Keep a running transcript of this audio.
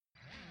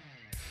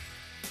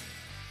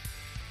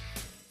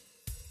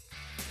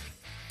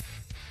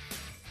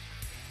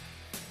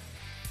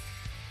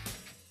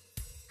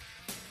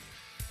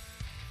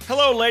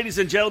Hello, ladies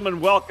and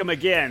gentlemen. Welcome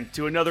again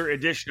to another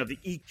edition of the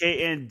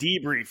EKN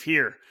Debrief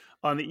here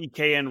on the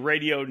EKN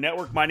Radio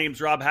Network. My name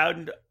is Rob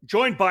Howden,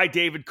 joined by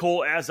David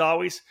Cole, as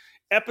always.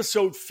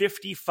 Episode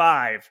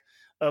 55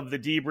 of the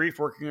Debrief,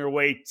 working our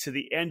way to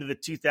the end of the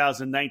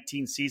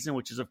 2019 season,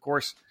 which is, of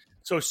course,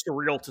 so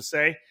surreal to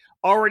say.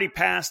 Already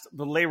past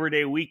the Labor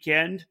Day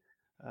weekend.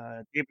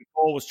 David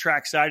Cole was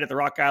trackside at the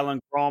Rock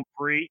Island Grand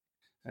Prix.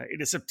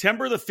 It is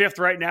September the 5th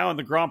right now, and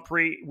the Grand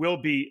Prix will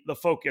be the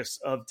focus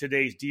of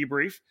today's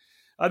debrief.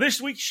 This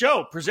week's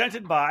show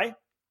presented by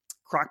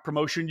Croc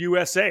Promotion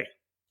USA.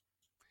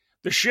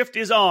 The shift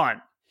is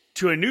on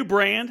to a new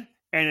brand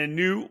and a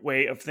new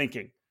way of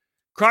thinking.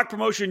 Croc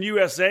Promotion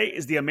USA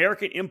is the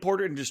American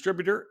importer and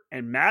distributor,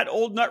 and Mad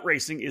Old Nut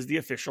Racing is the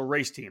official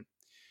race team.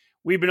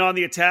 We've been on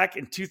the attack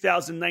in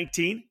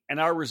 2019, and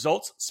our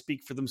results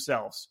speak for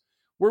themselves.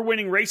 We're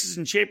winning races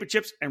and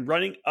championships and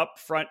running up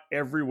front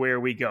everywhere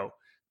we go.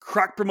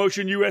 Croc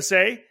Promotion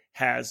USA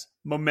has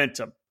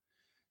momentum.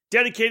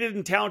 Dedicated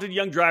and talented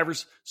young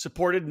drivers,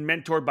 supported and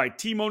mentored by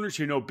team owners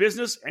who know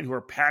business and who are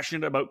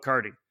passionate about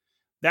karting.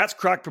 That's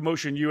Croc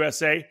Promotion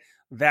USA.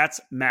 That's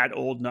Mad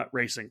Old Nut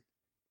Racing.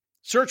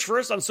 Search for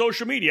us on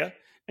social media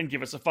and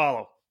give us a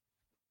follow.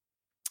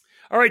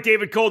 All right,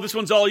 David Cole, this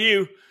one's all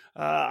you.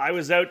 I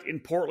was out in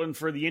Portland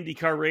for the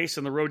IndyCar race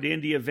and the Road to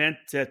Indy event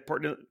at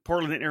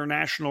Portland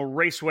International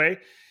Raceway.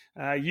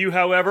 You,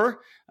 however,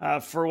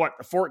 for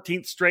the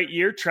 14th straight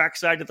year,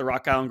 trackside at the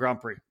Rock Island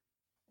Grand Prix.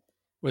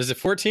 Was it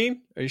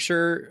 14? Are you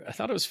sure? I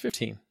thought it was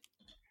 15.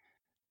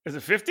 Is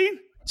it 15?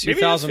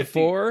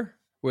 2004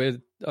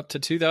 with up to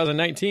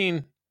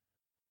 2019.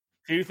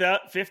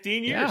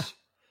 15 years. Yeah.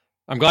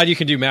 I'm glad you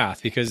can do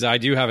math because I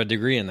do have a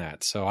degree in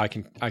that, so I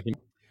can.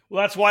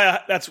 Well, that's why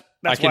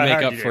I can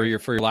make up for your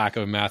lack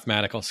of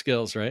mathematical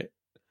skills, right?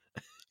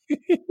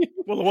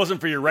 Well, it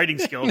wasn't for your writing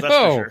skills, that's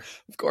No, for sure.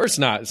 Of course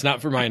not. It's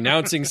not for my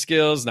announcing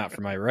skills, not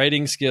for my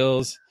writing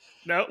skills.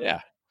 No. Yeah.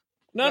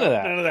 None of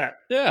that. None of that.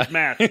 Yeah. It's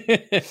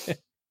math.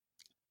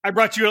 I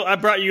brought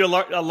you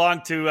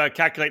along to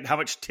calculate how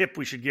much tip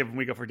we should give when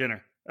we go for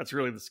dinner. That's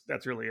really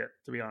it,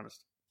 to be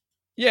honest.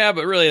 Yeah,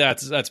 but really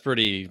that's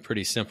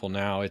pretty simple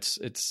now. It's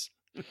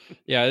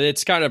yeah,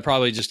 it's kind of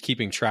probably just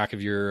keeping track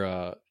of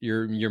your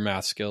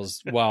math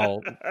skills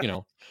while,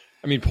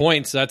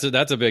 points, that's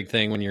a big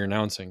thing when you're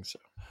announcing. So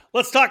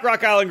let's talk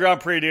Rock Island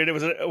Grand Prix, dude.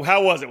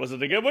 How was it? Was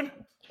it a good one?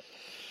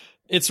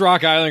 It's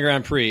Rock Island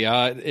Grand Prix.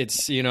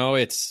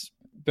 It's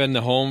been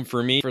the home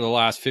for me for the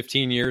last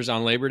 15 years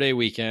on Labor Day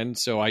weekend.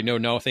 So I know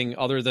nothing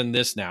other than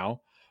this now.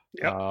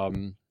 Yep.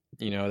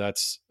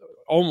 That's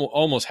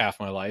almost half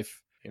my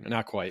life.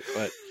 Not quite,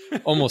 but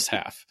almost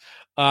half.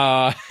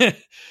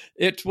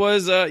 It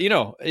was,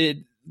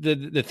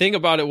 the thing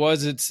about it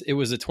was it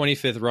was the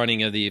 25th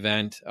running of the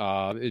event.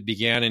 It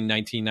began in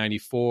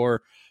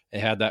 1994. It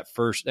had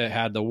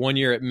the 1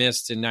 year it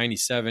missed in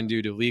 97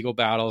 due to legal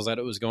battles that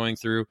it was going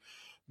through.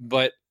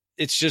 But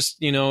it's just,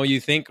 you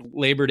think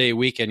Labor Day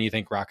weekend, you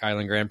think Rock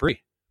Island Grand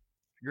Prix.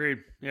 Agreed.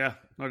 Yeah,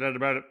 no doubt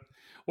about it.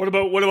 What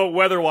about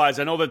weather-wise?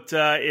 I know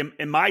that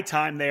in my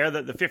time there,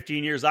 the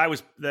 15 years I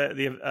was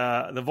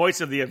the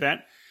voice of the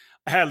event,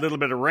 I had a little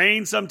bit of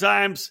rain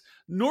sometimes.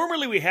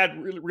 Normally, we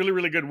had really, really,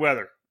 really good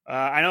weather.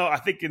 I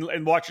think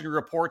in watching the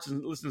reports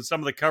and listening to some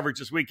of the coverage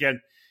this weekend,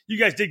 you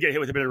guys did get hit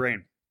with a bit of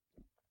rain.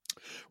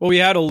 Well, we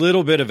had a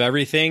little bit of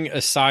everything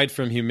aside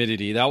from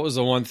humidity. That was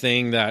the one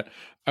thing that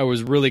I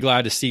was really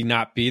glad to see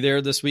not be there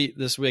this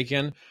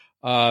weekend,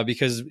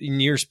 because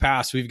in years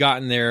past, we've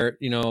gotten there,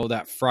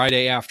 that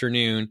Friday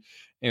afternoon,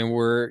 and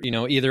we're,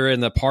 either in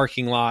the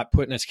parking lot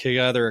putting us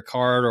together a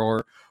cart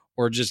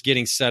or just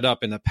getting set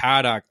up in the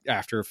paddock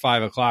after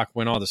 5 o'clock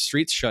when all the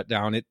streets shut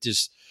down.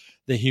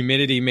 The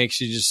humidity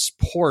makes you just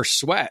pour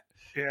sweat.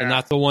 Yeah. And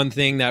that's the one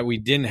thing that we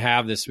didn't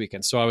have this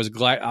weekend. So I was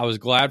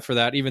glad for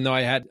that, even though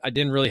I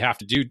didn't really have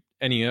to do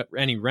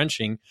any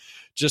wrenching.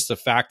 Just the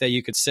fact that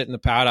you could sit in the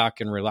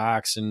paddock and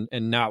relax and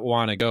not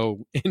want to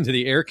go into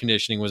the air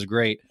conditioning was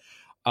great.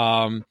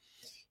 And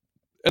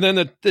then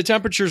the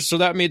temperatures, so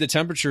that made the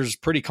temperatures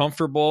pretty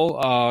comfortable,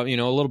 a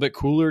little bit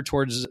cooler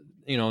towards,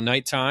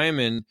 nighttime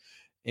and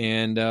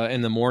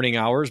in the morning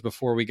hours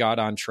before we got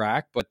on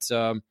track. But,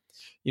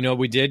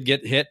 we did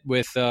get hit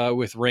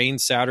with rain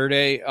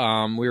Saturday.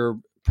 We were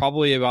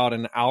probably about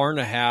an hour and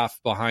a half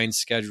behind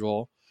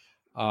schedule.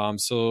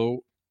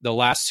 So the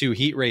last two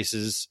heat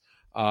races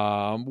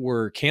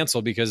were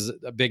canceled because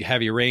a big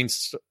heavy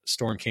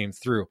rainstorm came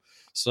through.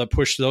 So that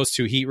pushed those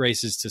two heat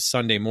races to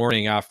Sunday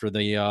morning after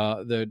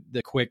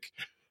the quick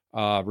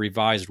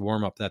revised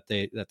warm up that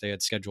they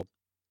had scheduled.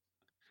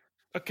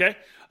 Okay,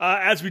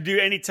 as we do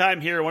anytime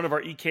here, one of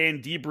our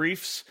EKN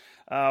debriefs,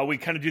 we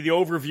kind of do the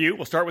overview.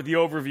 We'll start with the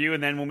overview,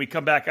 and then when we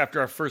come back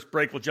after our first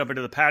break, we'll jump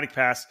into the paddock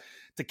pass.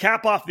 To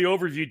cap off the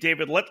overview,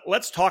 David,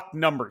 let's talk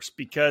numbers,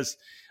 because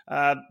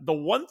the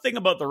one thing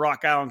about the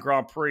Rock Island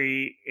Grand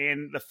Prix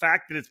and the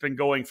fact that it's been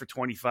going for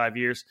 25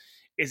 years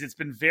is it's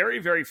been very,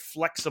 very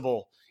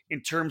flexible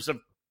in terms of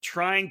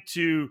trying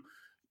to,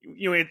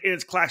 in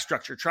its class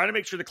structure, trying to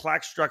make sure the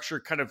class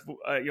structure kind of,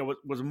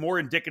 was more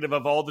indicative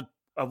of all the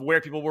of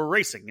where people were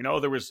racing.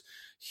 There was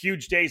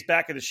huge days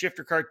back in the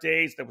shifter cart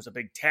days. There was a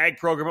big tag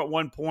program at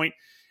one point,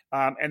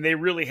 and they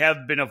really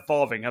have been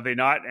evolving, have they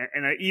not?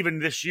 And even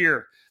this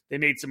year, they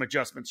made some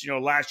adjustments.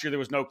 Last year there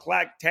was no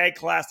tag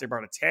class. They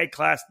brought a tag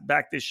class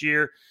back this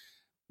year.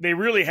 They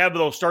really have,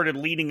 though, started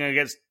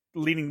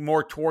leaning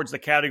more towards the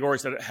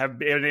categories that have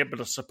been able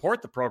to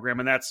support the program,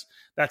 and that's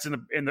in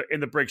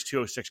the Briggs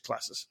 206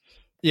 classes.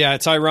 Yeah,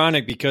 it's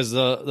ironic because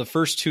the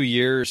first 2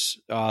 years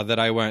that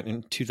I went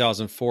in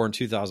 2004 and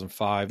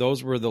 2005,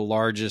 those were the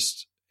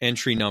largest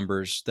entry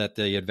numbers that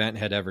the event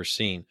had ever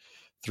seen.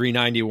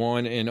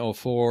 391 in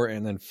 2004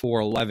 and then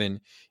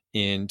 411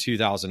 in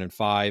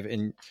 2005.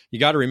 And you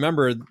got to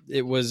remember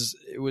it was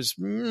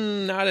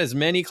not as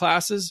many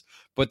classes,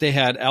 but they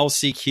had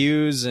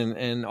LCQs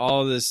and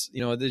all of this,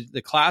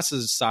 the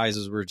classes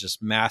sizes were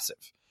just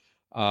massive.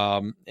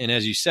 And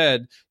as you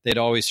said, they'd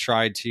always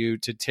tried to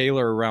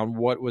tailor around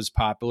what was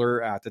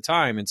popular at the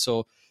time. And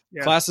so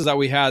classes that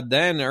we had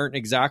then aren't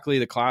exactly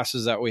the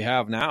classes that we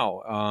have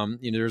now.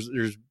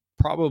 There's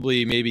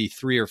probably maybe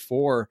 3 or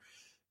 4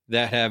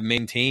 that have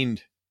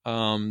maintained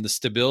the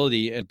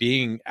stability and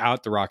being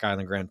out the Rock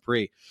Island Grand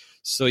Prix.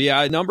 So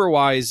yeah, number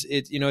wise,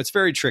 it's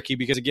very tricky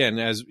because again,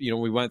 as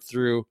we went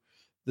through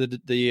the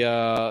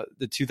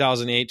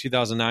 2008,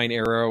 2009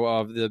 era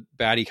of the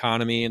bad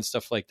economy and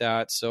stuff like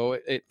that. So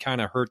it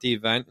kind of hurt the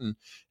event. And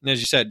as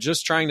you said,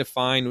 just trying to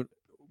find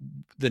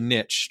the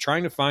niche,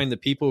 trying to find the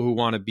people who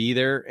want to be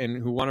there and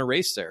who want to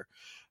race there.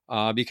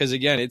 Because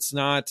again, it's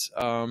not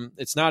an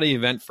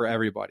event for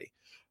everybody.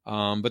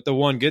 But the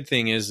one good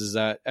thing is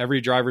that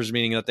every driver's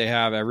meeting that they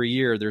have every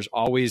year, there's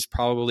always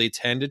probably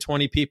 10 to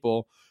 20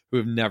 people who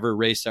have never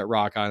raced at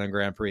Rock Island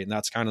Grand Prix. And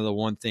that's kind of the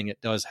one thing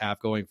it does have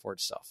going for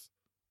itself.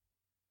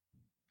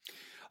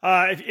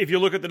 If you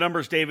look at the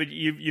numbers, David,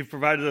 you've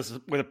provided us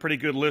with a pretty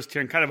good list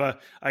here and kind of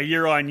a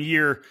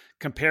year-on-year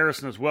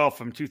comparison as well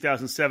from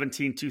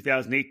 2017,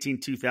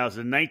 2018,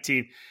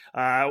 2019.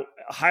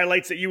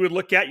 Highlights that you would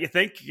look at, you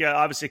think?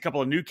 Obviously, a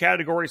couple of new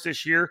categories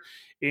this year.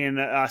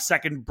 In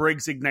second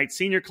Briggs Ignite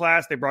Senior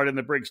class, they brought in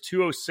the Briggs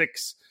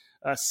 206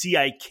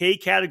 CIK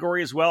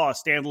category as well, a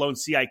standalone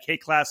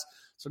CIK class.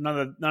 So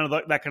none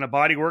of that kind of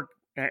body work,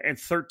 and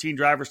 13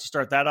 drivers to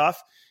start that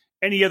off.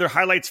 Any other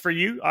highlights for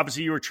you?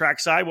 Obviously, you were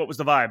trackside. What was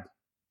the vibe?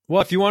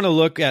 Well, if you want to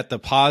look at the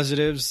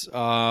positives, there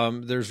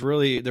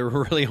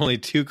were really only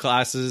 2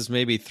 classes,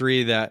 maybe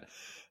 3 that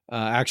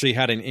actually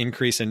had an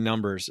increase in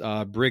numbers.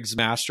 Briggs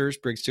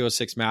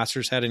 206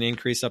 Masters had an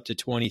increase up to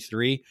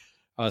 23.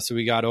 So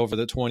we got over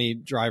the 20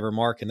 driver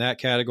mark in that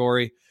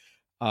category.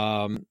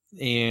 And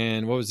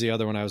what was the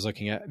other one I was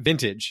looking at?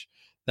 Vintage.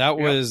 That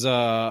was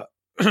up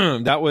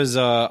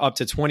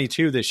to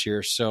 22 this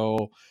year.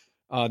 So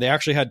they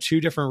actually had 2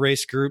 different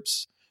race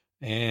groups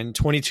and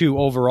 22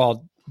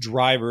 overall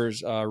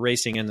drivers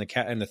racing in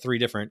the 3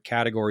 different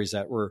categories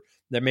that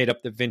made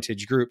up the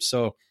vintage group.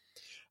 So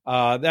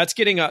that's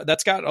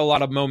got a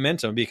lot of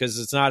momentum because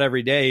it's not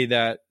every day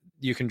that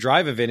you can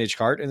drive a vintage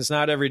kart, and it's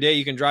not every day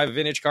you can drive a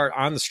vintage kart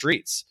on the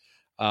streets.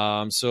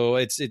 So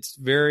it's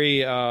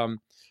very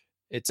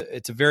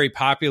it's a very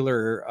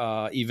popular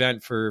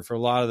event for a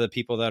lot of the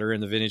people that are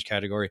in the vintage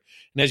category.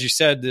 And as you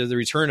said, the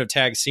return of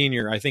Tag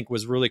Senior, I think,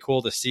 was really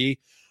cool to see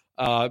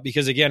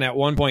because, again, at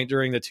one point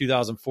during the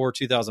 2004,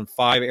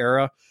 2005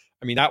 era,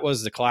 I mean, that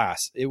was the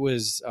class. It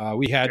was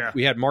we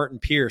had Martin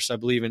Pierce, I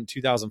believe, in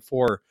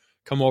 2004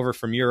 come over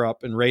from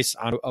Europe and race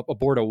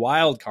aboard a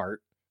wild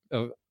cart,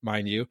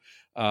 mind you,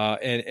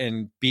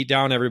 and beat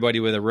down everybody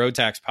with a road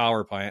tax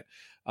power plant.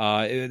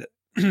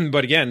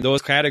 But again,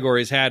 those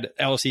categories had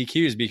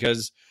LCQs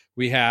because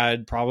we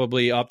had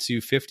probably up to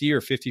 50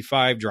 or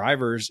 55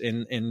 drivers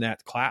in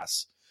that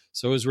class.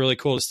 So it was really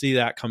cool to see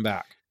that come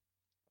back.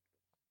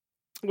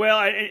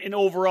 Well, and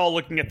overall,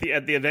 looking at the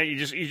event, you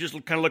just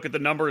kind of look at the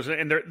numbers,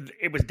 and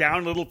it was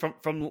down a little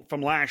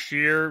from last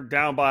year,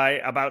 down by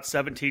about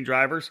 17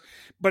 drivers.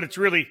 But it's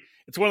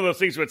one of those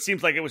things where it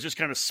seems like it was just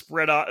kind of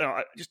spread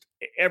out, just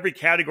every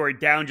category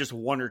down just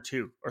 1 or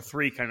 2 or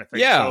 3 kind of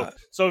thing. Yeah.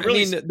 So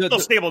really still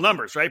stable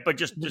numbers, right? But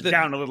just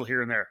down a little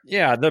here and there.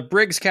 Yeah. The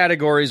Briggs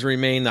categories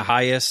remain the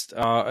highest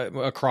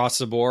across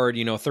the board,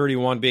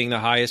 31 being the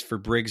highest for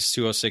Briggs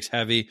 206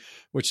 Heavy,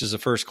 which is the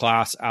first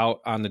class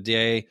out on the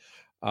day.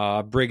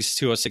 Briggs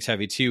 206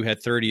 Heavy 2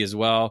 had 30 as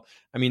well.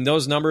 I mean,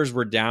 those numbers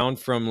were down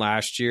from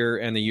last year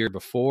and the year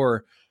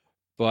before,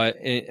 but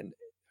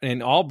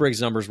and all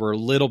Briggs numbers were a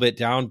little bit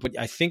down, but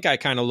I think I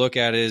kind of look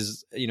at it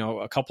as,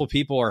 a couple of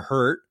people are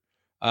hurt.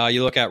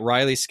 You look at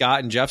Riley Scott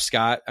and Jeff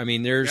Scott. I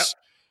mean, there's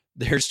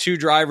 2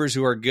 drivers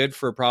who are good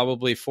for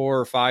probably 4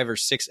 or 5 or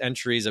 6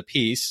 entries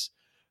apiece.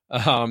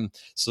 So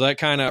that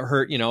kind of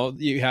hurt,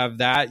 you have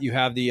that. You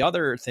have the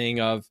other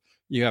thing of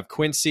you have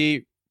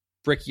Quincy,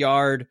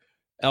 Brickyard,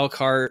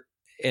 Elkhart,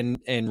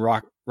 and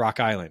Rock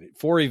Island.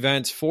 4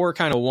 events, 4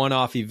 kind of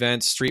one-off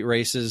events, street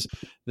races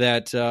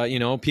that,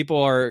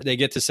 people they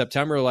get to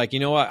September like, you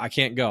know what, I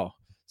can't go.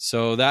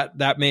 So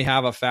that may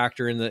have a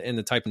factor in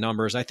the type of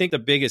numbers. I think the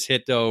biggest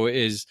hit though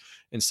is,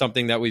 and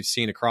something that we've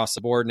seen across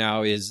the board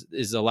now is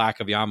the lack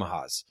of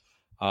Yamahas.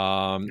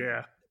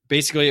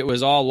 basically it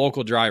was all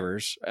local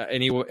drivers.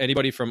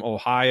 Anybody from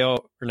Iowa,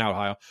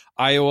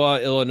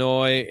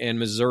 Illinois, and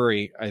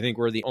Missouri, I think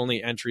were the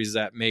only entries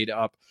that made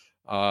up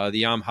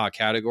the Yamaha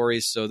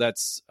categories. So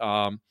that's,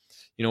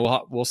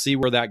 we'll see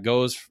where that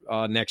goes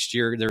next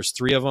year. There's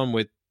 3 of them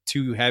with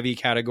 2 heavy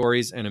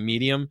categories and a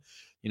medium.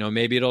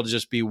 Maybe it'll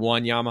just be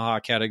 1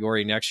 Yamaha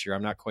category next year.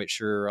 I'm not quite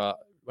sure.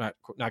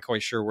 Not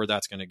quite sure where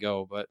that's going to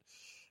go, but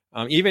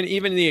even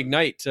the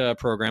Ignite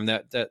program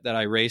that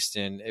I raced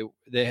in,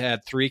 they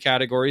had 3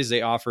 categories.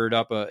 They offered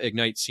up a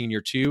Ignite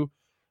Senior 2.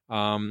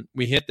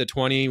 We hit the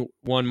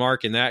 21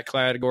 mark in that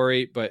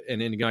category,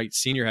 and Ignite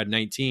Senior had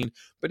 19,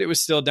 but it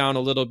was still down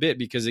a little bit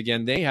because,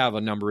 again, they have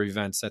a number of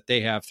events that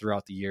they have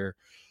throughout the year.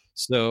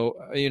 So,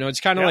 it's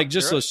kind of like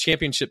just those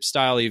championship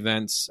style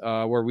events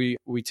where we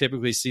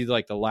typically see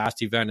like the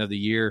last event of the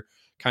year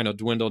kind of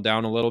dwindle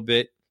down a little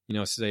bit,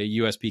 say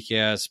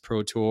USPKS,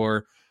 Pro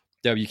Tour,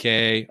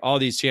 WK, all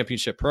these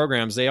championship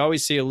programs, they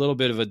always see a little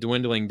bit of a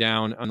dwindling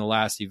down on the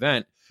last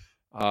event.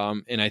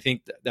 And I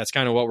think that's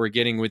kind of what we're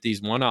getting with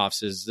these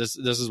one-offs. Is this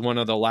is one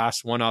of the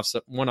last one-offs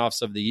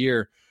of the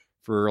year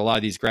for a lot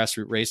of these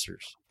grassroots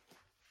racers.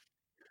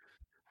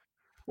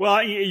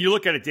 Well, you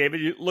look at it,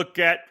 David. You look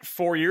at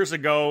 4 years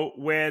ago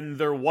when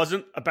there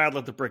wasn't a battle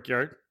at the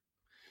Brickyard,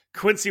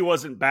 Quincy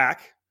wasn't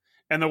back,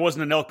 and there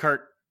wasn't an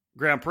Elkhart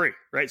Grand Prix,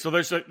 right? So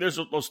there's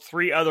those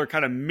 3 other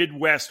kind of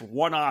Midwest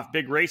one-off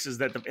big races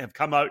that have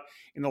come out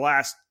in the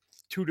last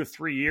 2 to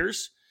 3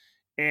 years.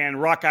 And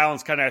Rock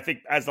Island's kind of, I think,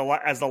 as the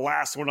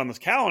last one on this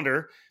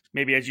calendar,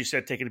 maybe, as you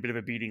said, taking a bit of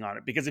a beating on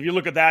it. Because if you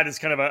look at that as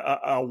kind of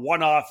a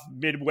one-off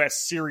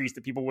Midwest series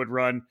that people would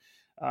run,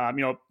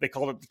 they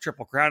called it the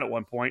Triple Crown at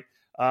one point.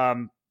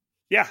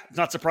 It's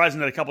not surprising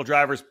that a couple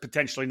drivers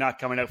potentially not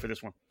coming out for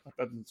this one.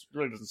 That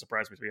really doesn't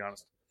surprise me, to be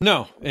honest.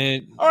 No.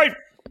 And all right.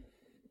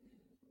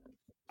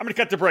 I'm going to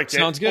cut the break, Dave.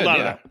 Sounds good. Hold on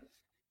yeah. to that.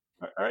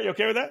 All right, you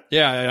okay with that?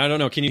 Yeah, I don't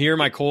know. Can you hear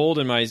my cold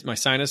and my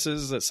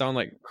sinuses that sound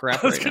like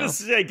crap? I was going to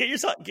say, get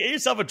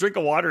yourself a drink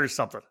of water or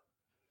something.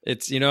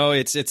 It's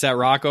it's that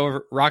Rock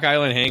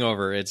Island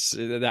hangover. It's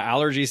the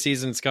allergy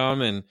season's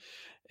come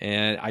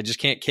and I just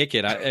can't kick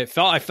it. I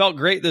felt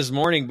great this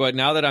morning, but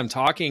now that I'm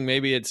talking,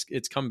 maybe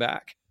it's come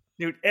back.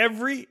 Dude,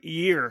 every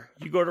year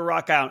you go to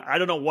Rock Island, I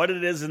don't know what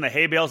it is in the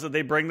hay bales that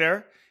they bring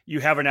there. You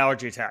have an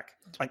allergy attack,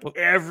 like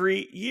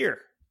every year.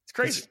 It's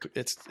crazy.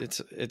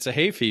 It's a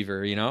hay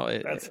fever,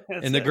 That's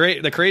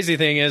the crazy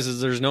thing is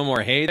there's no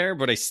more hay there,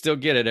 but I still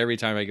get it every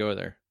time I go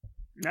there.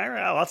 All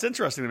right, well, that's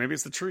interesting. Maybe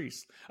it's the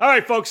trees. All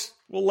right, folks,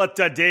 we'll let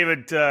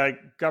David grab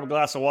a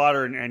glass of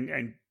water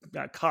and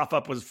cough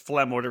up his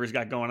phlegm, whatever he's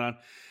got going on.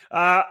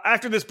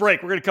 After this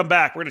break, we're going to come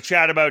back. We're going to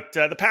chat about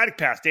the paddock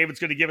pass. David's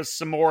going to give us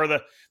some more of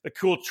the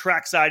cool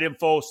trackside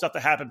info, stuff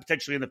that happened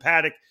potentially in the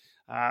paddock.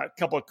 A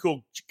couple of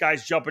cool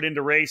guys jumping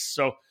into race.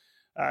 So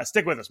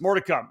stick with us. More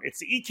to come. It's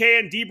the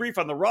EKN debrief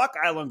on the Rock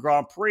Island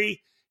Grand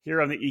Prix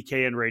here on the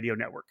EKN Radio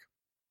Network.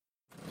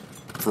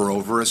 For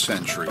over a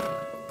century,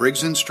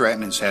 Briggs &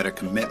 Stratton has had a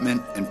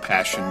commitment and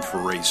passion for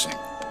racing.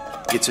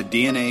 It's a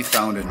DNA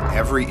found in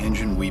every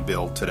engine we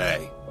build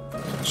today.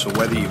 So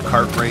whether you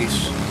kart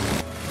race,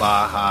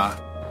 Baja,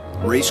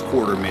 race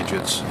quarter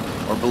midgets,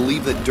 or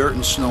believe that dirt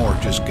and snow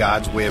are just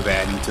God's way of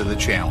adding to the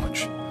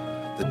challenge,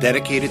 the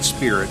dedicated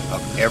spirit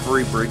of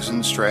every Briggs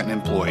 & Stratton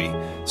employee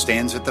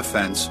stands at the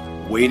fence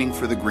waiting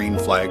for the green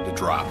flag to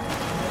drop.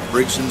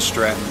 Briggs &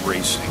 Stratton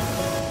Racing.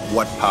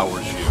 What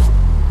powers you?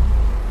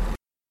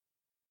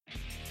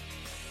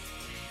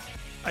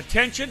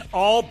 Attention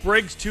all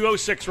Briggs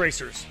 206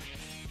 racers.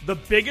 The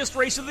biggest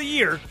race of the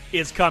year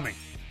is coming.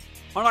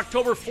 On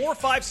October 4,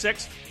 5,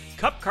 6,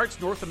 Cup Karts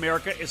North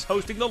America is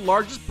hosting the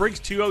largest Briggs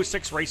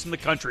 206 race in the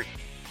country.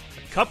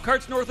 The Cup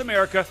Karts North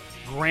America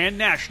Grand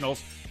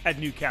Nationals at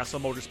Newcastle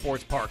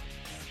Motorsports Park,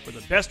 where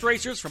the best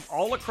racers from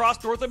all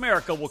across North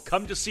America will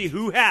come to see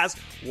who has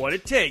what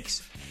it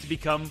takes to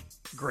become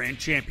Grand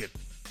Champion.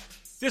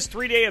 This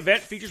 3-day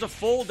event features a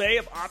full day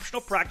of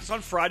optional practice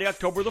on Friday,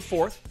 October the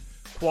 4th,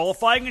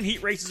 qualifying and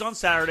heat races on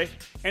Saturday,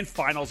 and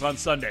finals on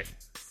Sunday.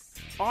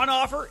 On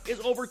offer is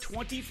over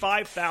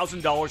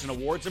 $25,000 in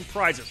awards and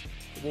prizes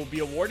that will be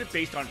awarded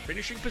based on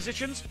finishing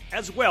positions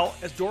as well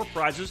as door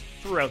prizes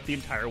throughout the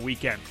entire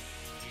weekend.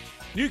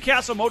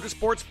 Newcastle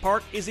Motorsports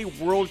Park is a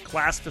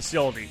world-class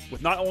facility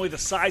with not only the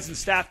size and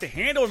staff to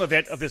handle an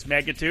event of this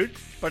magnitude,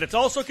 but it's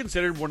also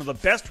considered one of the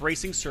best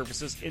racing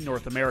surfaces in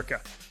North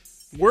America.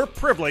 We're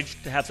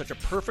privileged to have such a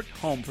perfect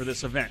home for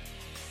this event.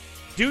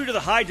 Due to the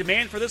high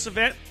demand for this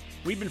event,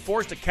 we've been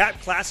forced to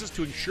cap classes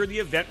to ensure the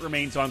event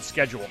remains on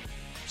schedule.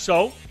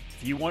 So, if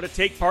you want to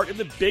take part in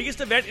the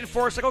biggest event in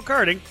four-cycle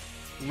karting,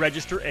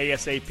 register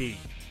ASAP.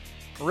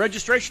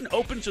 Registration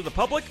opens to the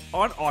public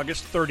on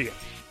August 30th.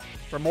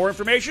 For more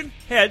information,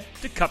 head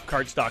to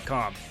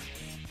cupkarts.com.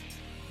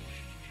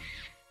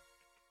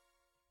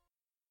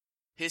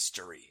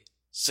 History,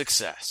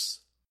 success,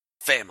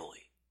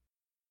 family.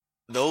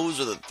 Those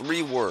are the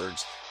 3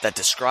 words that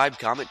describe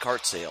Comet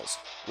Kart Sales,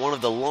 one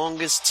of the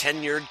longest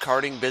tenured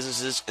karting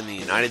businesses in the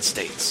United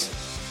States.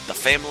 The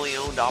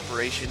family-owned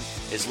operation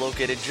is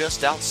located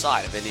just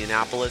outside of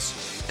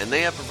Indianapolis, and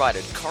they have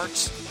provided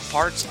carts,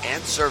 parts,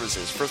 and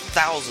services for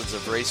thousands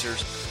of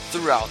racers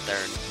throughout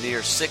their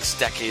near 6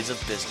 decades of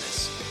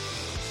business.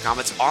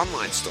 Comet's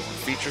online store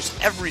features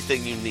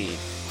everything you need,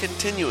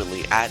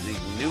 continually adding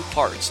new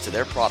parts to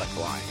their product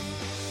line.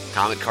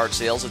 Comet Kart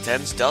Sales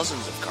attends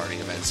dozens of karting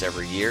events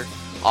every year,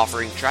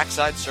 offering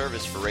trackside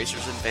service for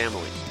racers and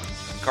families.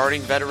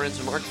 Karting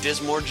veterans Mark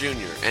Dismore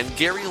Jr. and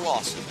Gary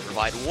Lawson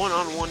provide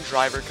one-on-one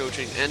driver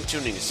coaching and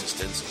tuning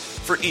assistance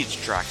for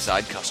each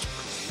trackside customer.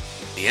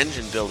 The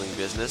engine building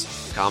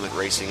business, Comet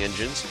Racing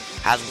Engines,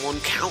 has won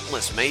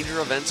countless major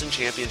events and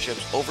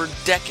championships over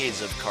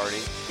decades of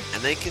karting,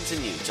 and they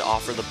continue to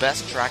offer the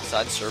best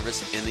trackside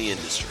service in the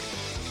industry.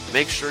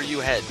 Make sure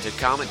you head to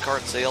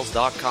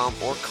CometKartSales.com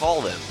or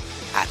call them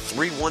at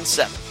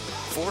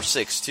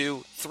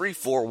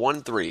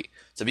 317-462-3413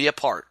 to be a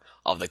part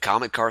of the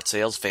Comet Kart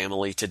Sales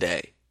family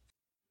today.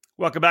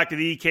 Welcome back to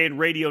the EKN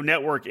Radio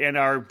Network and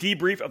our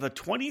debrief of the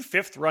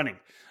 25th running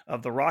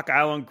of the Rock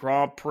Island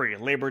Grand Prix,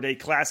 Labor Day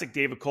Classic.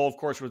 David Cole, of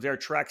course, was there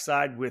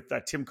trackside with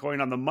Tim Coyne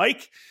on the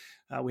mic.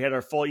 We had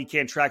our full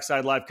EKN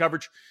trackside live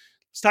coverage.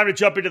 It's time to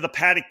jump into the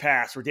Paddock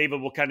Pass, where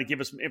David will kind of give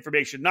us some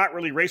information, not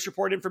really race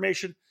report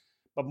information,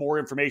 but more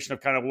information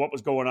of kind of what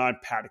was going on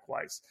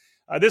paddock-wise.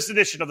 This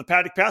edition of the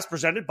Paddock Pass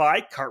presented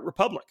by Kart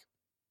Republic.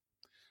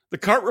 The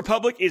Kart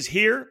Republic is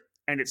here,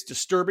 and it's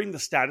disturbing the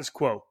status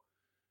quo.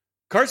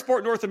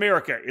 Kartsport North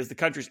America is the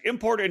country's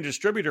importer and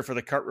distributor for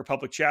the Kart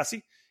Republic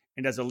chassis,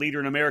 and as a leader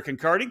in American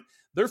karting,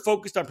 they're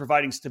focused on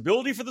providing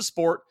stability for the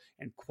sport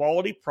and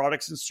quality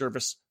products and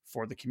service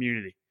for the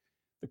community.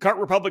 The Kart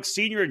Republic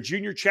senior and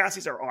junior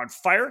chassis are on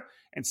fire,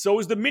 and so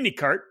is the Mini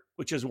Kart,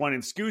 which has won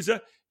in SCUSA,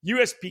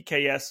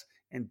 USPKS,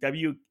 and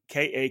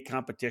WKA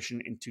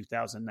competition in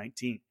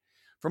 2019.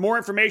 For more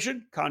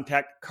information,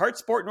 contact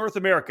Kartsport North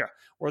America,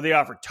 where they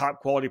offer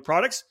top quality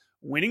products,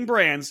 winning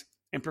brands,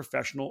 and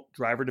professional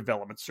driver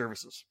development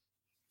services.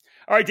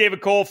 All right, David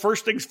Cole,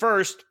 first things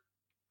first,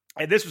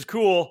 and this was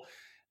cool.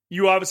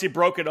 You obviously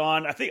broke it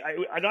on,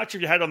 I'm not sure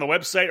if you had it on the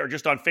website or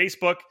just on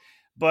Facebook,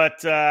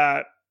 but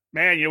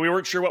man, we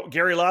weren't sure what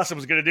Gary Lawson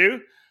was going to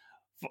do.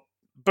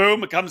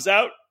 Boom, it comes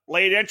out,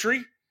 late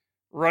entry,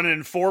 running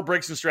in 4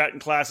 Briggs & Stratton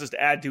classes to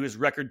add to his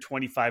record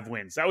 25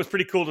 wins. That was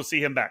pretty cool to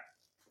see him back.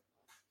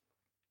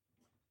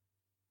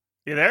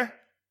 You there?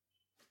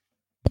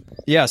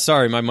 Yeah,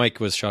 sorry, my mic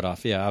was shut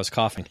off. Yeah, I was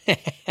coughing. All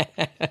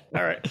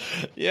right.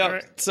 Yeah, All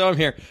right. So I'm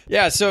here.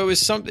 Yeah, so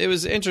it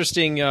was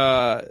interesting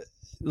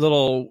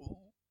little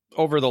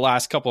over the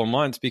last couple of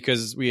months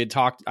because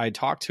I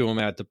talked to him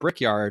at the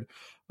Brickyard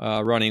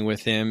running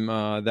with him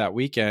that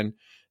weekend,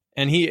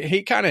 and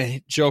he kind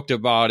of joked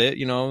about it,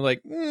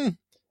 like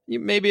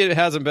maybe it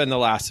hasn't been the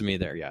last of me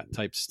there yet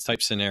type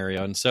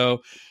scenario. And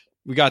so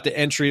we got the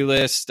entry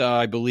list.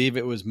 I believe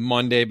it was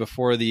Monday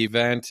before the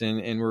event,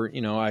 and we're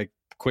I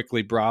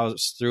quickly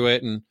browsed through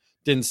it and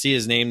didn't see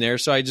his name there.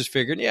 So I just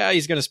figured,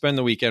 he's going to spend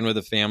the weekend with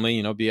the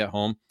family, be at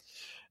home.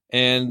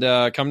 And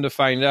come to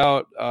find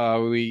out,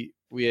 we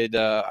had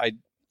I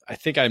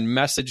think I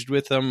messaged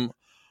with him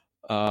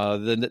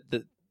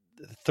the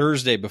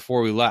Thursday before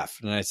we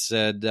left, and I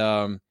said,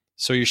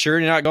 "So you're sure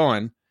you're not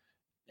going?"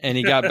 And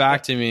he got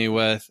back to me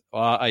with,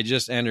 "Well, I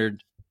just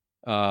entered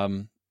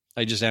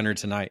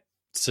tonight."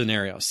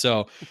 Scenario.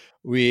 So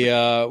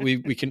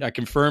I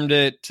confirmed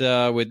it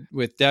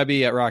with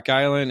Debbie at Rock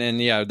Island,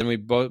 and then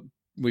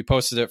we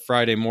posted it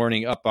Friday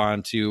morning up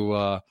onto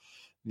up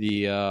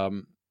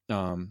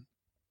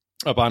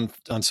on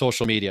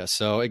social media.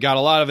 So it got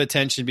a lot of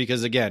attention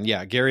because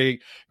Gary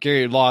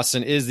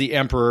Lawson is the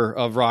emperor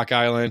of Rock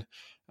Island,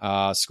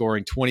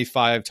 scoring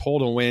 25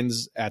 total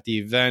wins at the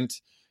event,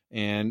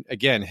 and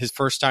again his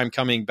first time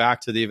coming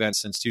back to the event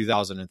since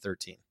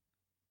 2013.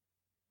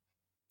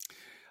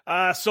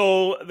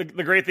 So the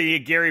great thing, you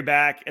get Gary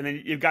back, and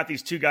then you've got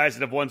these 2 guys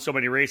that have won so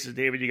many races,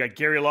 David. You got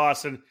Gary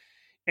Lawson,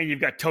 and you've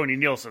got Tony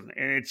Nielsen,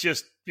 and it's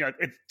just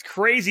it's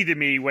crazy to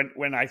me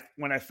when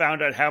I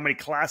found out how many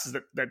classes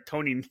that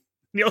Tony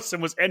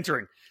Nielsen was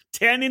entering.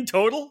 10 in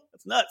total.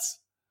 That's nuts.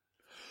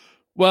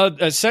 Well,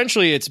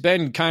 essentially, it's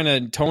been kind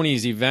of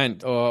Tony's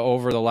event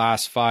over the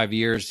last 5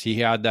 years. He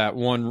had that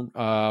one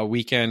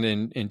weekend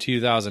in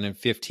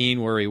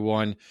 2015 where he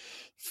won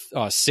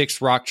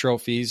 6 rock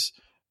trophies.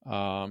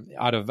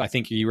 Out of, I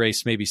think he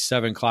raced maybe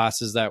 7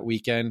 classes that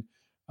weekend.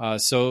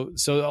 So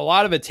a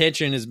lot of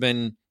attention has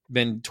been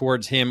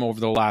towards him over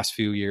the last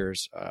few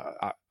years.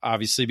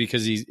 Obviously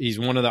because he's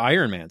one of the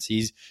Ironmans.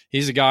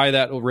 He's a guy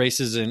that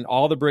races in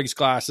all the Briggs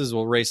classes,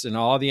 will race in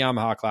all the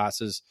Yamaha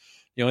classes.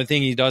 The only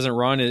thing he doesn't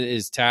run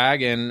is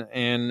tag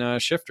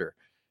and shifter.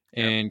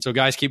 And so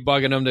guys keep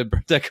bugging him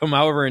to come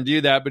over and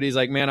do that, but he's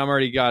like, man, I'm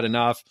already got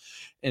enough.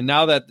 And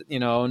now that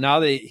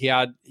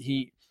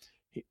he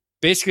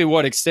basically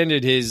what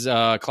extended his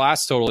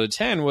class total to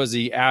 10 was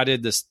he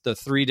added the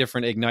 3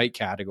 different Ignite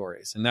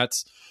categories. And that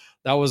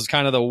was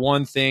kind of the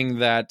one thing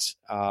that,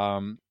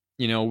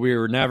 we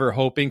were never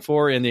hoping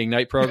for in the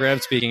Ignite program,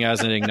 speaking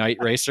as an Ignite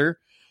racer.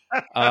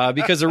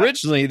 because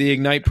originally the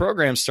Ignite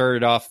program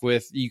started off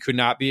with you could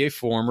not be a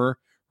former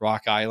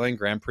Rock Island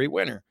Grand Prix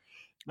winner.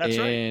 That's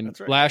and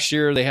right. Last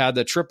year they had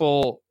the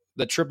triple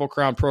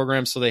crown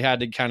program, so they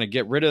had to kind of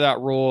get rid of that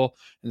rule,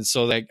 and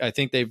so I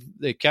think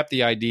they kept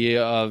the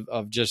idea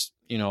of just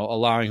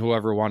allowing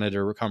whoever wanted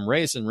to come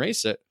race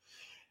it.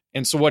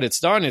 And so what it's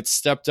done, it's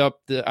stepped up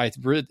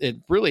it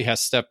really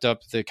has stepped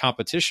up the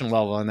competition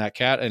level in that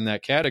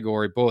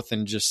category, both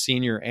in just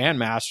senior and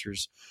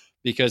masters,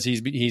 because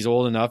he's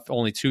old enough,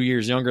 only 2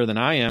 years younger than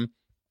I am,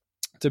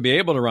 to be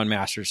able to run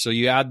masters. So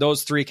you add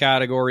those 3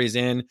 categories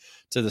in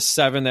to the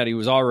 7 that he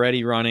was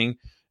already running,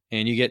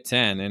 and you get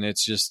 10. And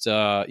it's just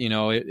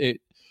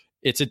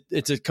it's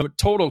a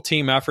total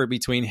team effort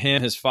between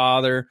him, his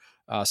father,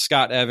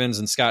 Scott Evans,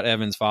 and Scott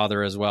Evans'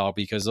 father as well,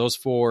 because those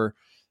 4.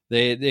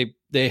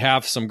 They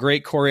have some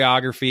great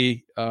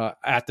choreography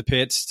at the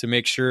pits to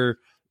make sure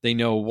they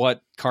know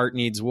what cart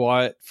needs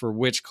what for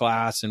which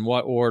class and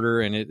what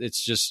order. And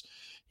it's just,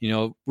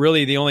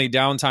 really the only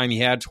downtime he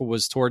had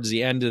was towards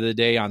the end of the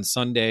day on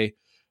Sunday.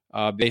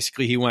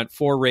 Basically, he went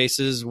 4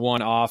 races,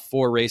 1 off,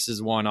 4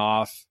 races, 1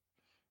 off.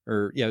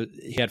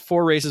 He had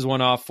 4 races,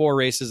 1 off, 4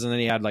 races, and then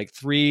he had like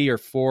 3 or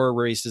 4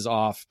 races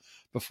off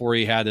before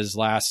he had his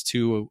last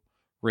 2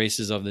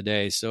 races of the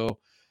day. So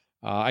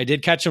I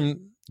did catch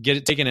him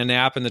taking a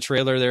nap in the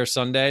trailer there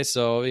Sunday.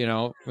 So,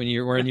 when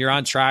you're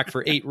on track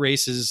for 8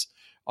 races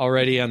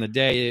already on the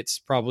day, it's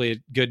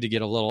probably good to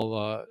get a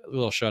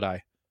little shut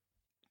eye.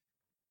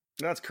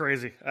 That's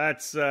crazy.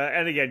 That's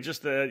and again,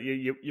 just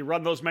you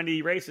run those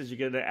many races, you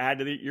get to add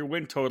to your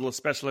win total,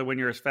 especially when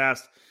you're as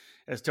fast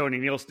as Tony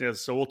Nielsen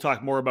is. So we'll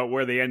talk more about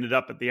where they ended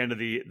up at the end of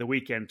the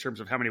weekend in terms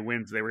of how many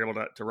wins they were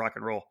able to rock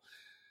and roll.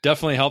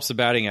 Definitely helps the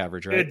batting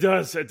average, right? It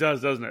does,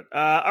 doesn't it?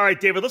 All right,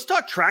 David, let's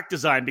talk track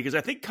design, because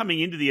I think coming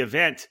into the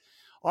event,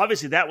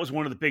 obviously that was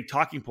one of the big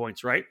talking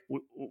points, right?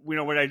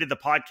 When I did the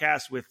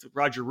podcast with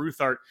Roger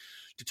Ruthart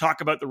to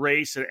talk about the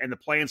race and the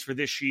plans for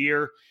this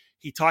year,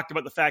 he talked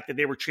about the fact that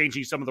they were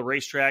changing some of the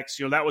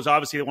racetracks. That was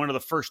obviously one of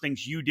the first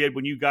things you did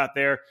when you got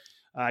there.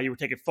 You were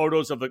taking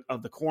photos of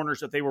the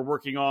corners that they were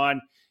working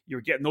on. You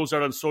were getting those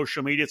out on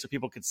social media so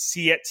people could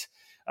see it.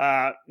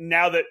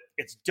 Now that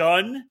it's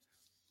done,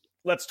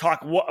 let's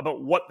talk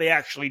about what they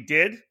actually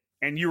did.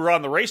 And you were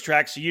on the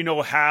racetrack, so you know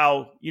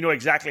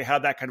exactly how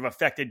that kind of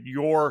affected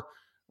your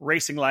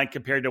racing line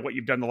compared to what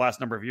you've done the last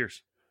number of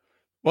years.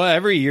 Well,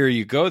 every year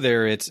you go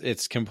there,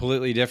 it's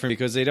completely different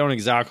because they don't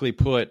exactly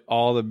put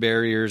all the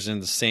barriers in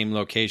the same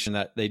location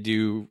that they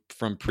do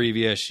from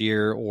previous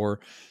year,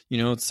 or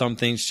some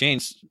things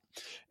change.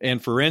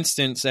 And for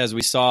instance, as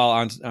we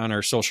saw on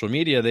our social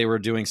media, they were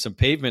doing some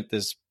pavement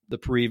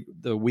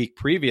the week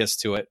previous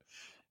to it,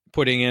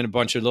 putting in a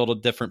bunch of little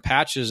different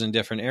patches in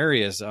different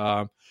areas.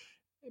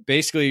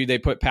 Basically, they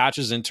put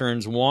patches in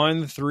turns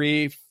 1,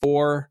 3,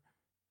 4,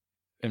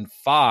 and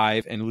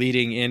 5, and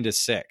leading into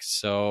 6.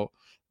 So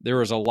there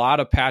was a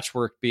lot of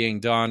patchwork being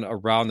done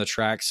around the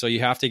track. So you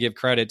have to give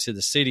credit to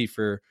the city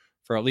for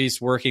at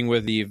least working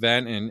with the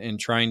event and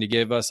trying to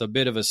give us a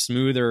bit of a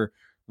smoother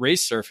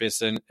race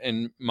surface.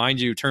 And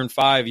mind you, turn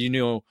 5,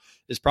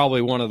 is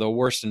probably one of the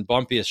worst and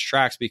bumpiest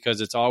tracks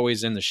because it's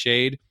always in the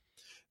shade.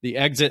 The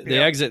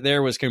exit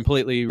there was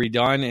completely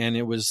redone and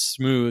it was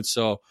smooth.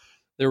 So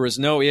there was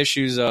no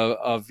issues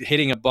of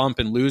hitting a bump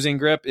and losing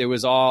grip. It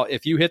was all,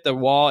 if you hit the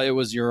wall, it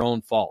was your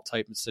own fault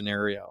type of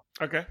scenario.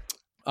 Okay.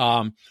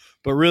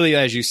 But really,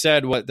 as you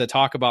said, what the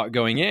talk about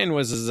going in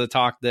was a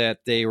talk that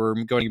they were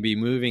going to be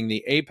moving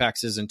the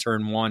apexes in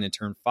turn 1 and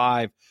turn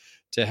 5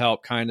 to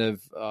help kind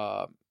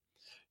of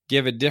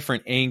give a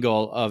different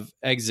angle of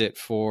exit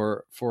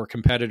for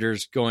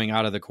competitors going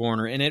out of the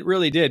corner. And it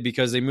really did,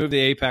 because they moved the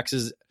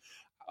apexes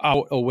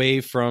out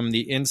away from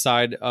the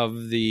inside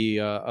of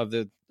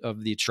the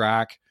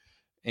track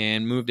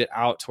and moved it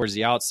out towards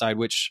the outside,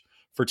 which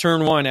for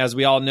turn 1, as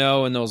we all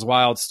know, in those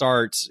wild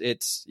starts,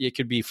 it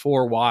could be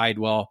 4 wide.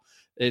 Well,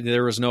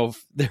 there was no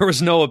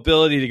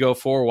ability to go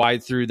 4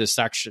 wide through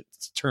the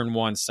turn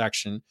 1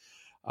 section.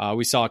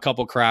 We saw a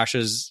couple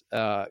crashes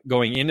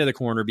going into the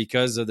corner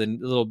because of the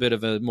little bit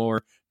of a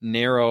more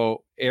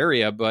narrow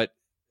area. But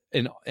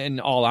in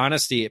all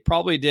honesty, it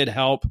probably did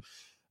help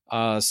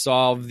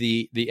solve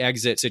the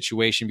exit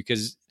situation,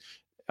 because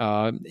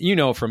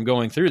from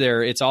going through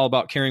there, it's all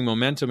about carrying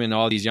momentum in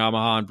all these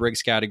Yamaha and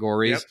Briggs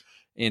categories. Yep.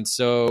 And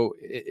so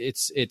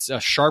it's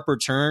a sharper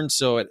turn,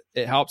 so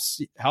it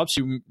helps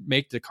you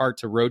make the cart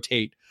to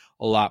rotate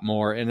a lot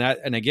more.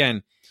 And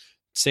again,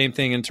 same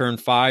thing in turn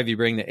 5. You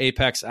bring the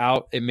apex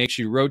out, it makes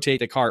you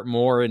rotate the cart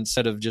more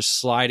instead of just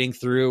sliding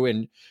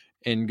through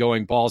and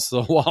going balls to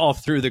the wall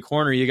through the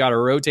corner. You got to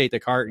rotate the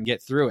cart and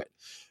get through it.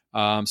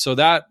 So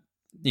that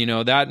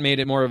made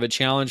it more of a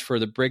challenge for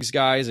the Briggs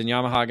guys and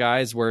Yamaha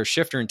guys, where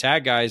shifter and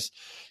tag guys,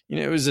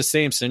 it was the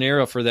same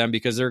scenario for them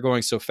because they're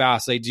going so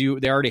fast. They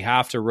already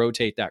have to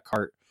rotate that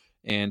cart.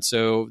 And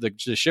so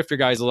the shifter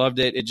guys loved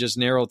it. It just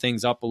narrowed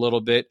things up a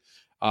little bit.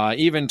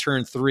 Even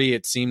turn 3,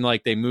 it seemed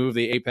like they moved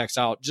the apex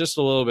out just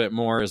a little bit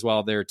more as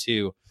well there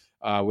too,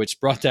 which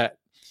brought that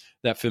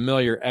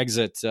familiar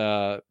exit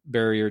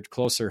barrier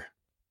closer.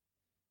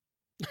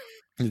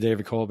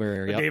 David Cole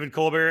barrier. The Yep. David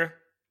Cole barrier.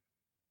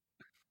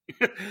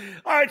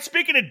 All right.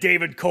 Speaking of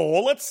David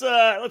Cole, let's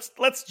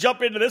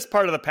jump into this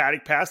part of the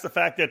paddock pass. The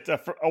fact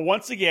that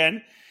once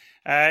again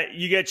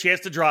you get a chance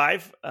to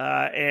drive,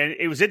 and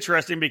it was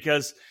interesting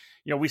because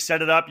we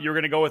set it up. You're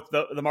going to go with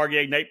the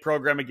Margay Ignite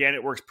program again.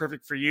 It works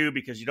perfect for you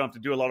because you don't have to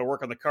do a lot of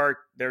work on the kart.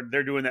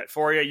 They're doing that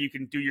for you. You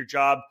can do your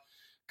job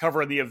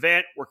covering the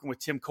event, working with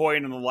Tim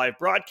Coyne on the live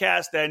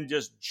broadcast, then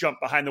just jump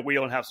behind the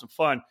wheel and have some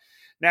fun.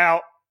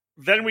 Now,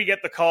 then we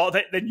get the call.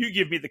 Then you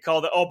give me the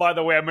call that, oh, by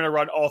the way, I'm going to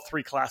run all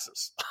three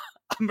classes.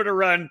 I'm going to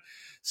run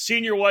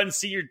Senior 1,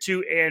 Senior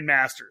 2, and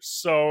Masters.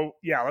 So,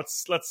 yeah,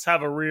 let's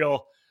have a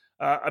real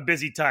a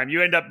busy time.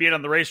 You end up being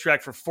on the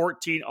racetrack for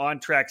 14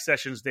 on-track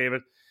sessions,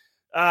 David.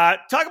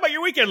 Talk about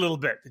your weekend a little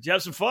bit. Did you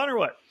have some fun or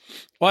what?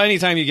 Well,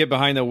 anytime you get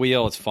behind the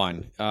wheel, it's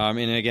fun. And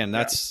again,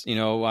 that's,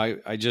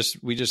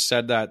 we just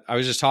said that. I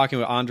was just talking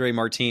with Andre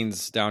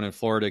Martins down in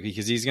Florida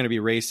because he's going to be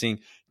racing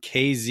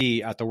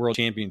KZ at the World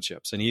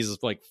Championships. And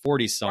he's like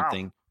 40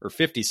 something or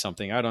 50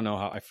 something. I don't know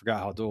I forgot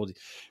how old,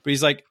 but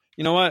he's like,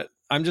 you know what?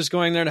 I'm just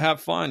going there to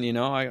have fun.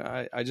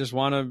 I just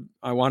want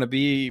to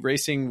be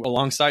racing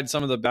alongside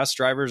some of the best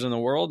drivers in the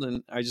world.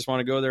 And I just want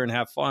to go there and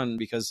have fun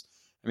because,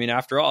 I mean,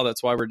 after all,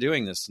 that's why we're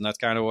doing this. And that's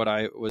kind of what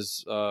I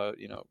was,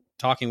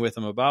 talking with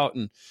him about.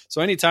 And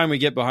so anytime we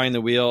get behind the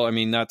wheel, I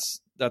mean,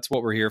 that's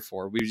what we're here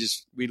for.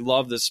 We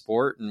love this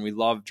sport and we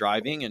love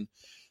driving.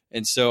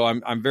 And so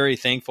I'm very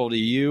thankful to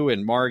you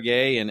and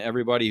Margay and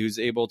everybody who's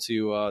able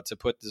to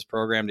put this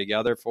program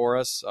together for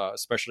us,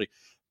 especially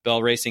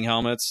Bell Racing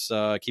Helmets,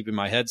 keeping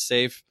my head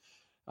safe.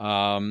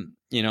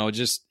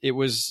 It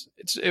was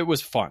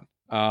fun.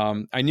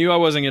 I knew I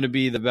wasn't going to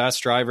be the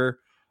best driver.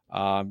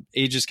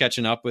 Age is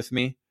catching up with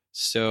me.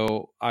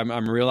 So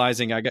I'm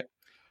realizing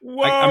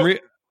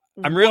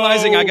I'm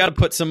realizing I got to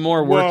put some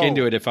more work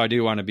into it if I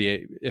do want to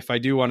be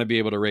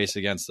able to race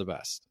against the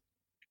best.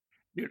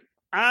 Dude,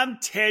 I'm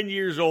 10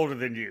 years older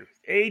than you.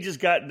 Age has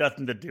got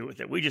nothing to do with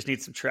it. We just need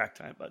some track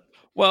time, bud.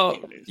 Well,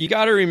 you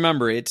got to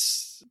remember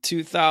it's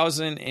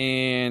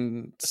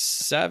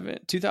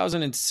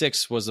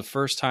 2006 was the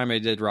first time I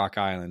did Rock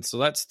Island. So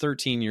that's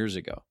 13 years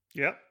ago.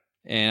 Yep.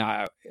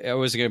 And it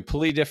was a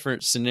completely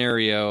different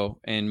scenario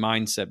and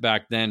mindset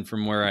back then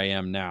from where I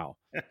am now.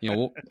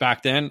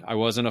 Back then I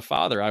wasn't a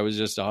father. I was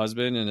just a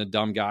husband and a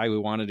dumb guy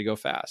who wanted to go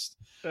fast.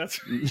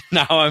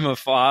 Now I'm a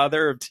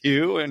father of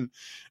two and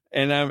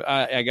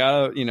I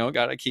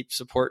gotta keep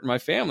supporting my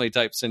family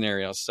type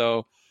scenario.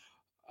 So,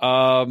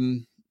 so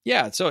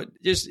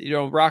just,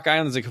 Rock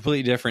Island is a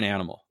completely different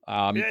animal.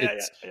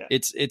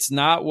 It's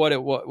not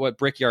what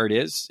Brickyard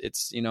is.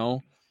 It's,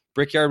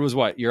 Brickyard was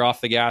what? You're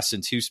off the gas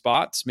in 2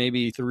 spots,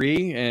 maybe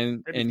 3.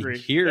 And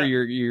here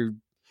you're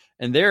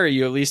there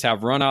you at least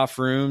have runoff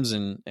rooms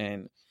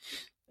and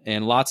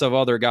lots of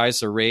other guys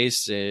to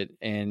race it.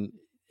 And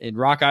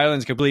Rock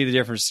Island's a completely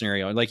different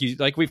scenario. Like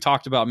we've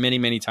talked about many,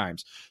 many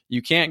times,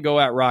 you can't go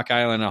at Rock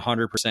Island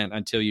 100%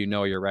 until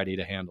you're ready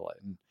to handle it.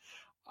 And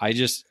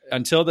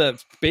until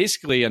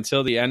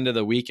the end of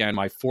the weekend,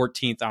 my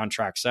 14th on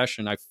track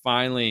session, I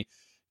finally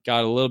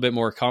got a little bit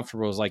more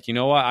comfortable. I was like, you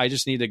know what? I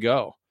just need to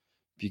go.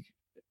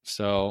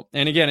 So,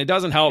 and again, it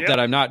doesn't help that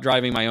I'm not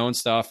driving my own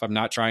stuff. I'm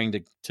not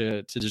trying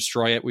to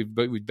destroy it.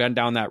 We've been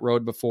down that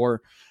road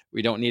before.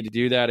 We don't need to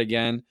do that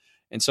again.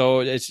 And so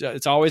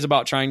it's always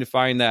about trying to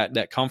find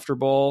that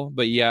comfortable,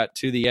 but yet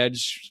to the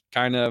edge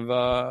kind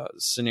of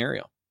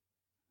scenario.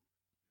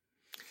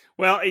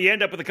 Well, you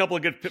end up with a couple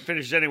of good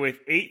finishes anyway.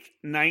 8th,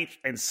 9th,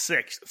 and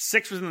 6th.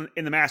 6th was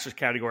in the Masters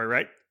category,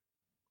 right?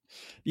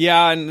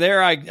 Yeah, and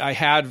there I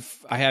had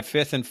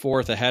 5th and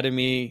 4th ahead of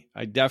me.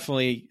 I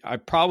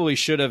probably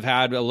should have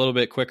had a little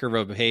bit quicker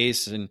of a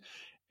pace, and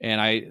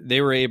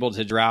they were able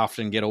to draft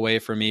and get away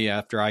from me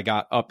after I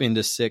got up into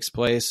 6th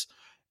place.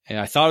 And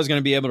I thought I was going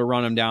to be able to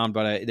run them down,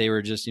 but they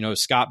were just,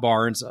 Scott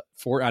Barnes,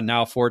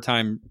 now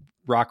 4-time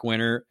Rock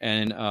winner,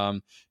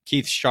 and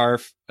Keith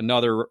Scharf,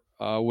 another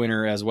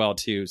winner as well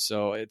too.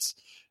 So it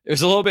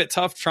was a little bit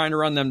tough trying to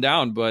run them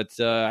down, but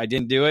I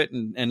didn't do it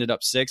and ended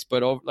up 6th.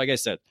 But like I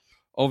said,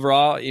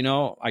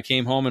 overall, I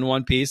came home in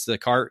one piece. The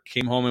cart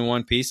came home in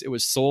one piece. It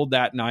was sold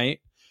that night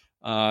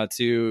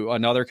to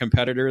another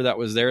competitor that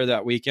was there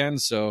that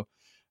weekend. So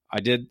I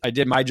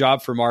did my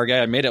job for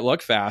Margay. I made it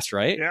look fast,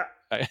 right? Yeah.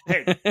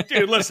 Hey,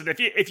 dude, listen,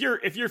 if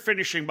you're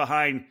finishing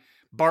behind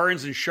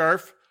Barnes and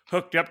Scharf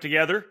hooked up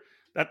together,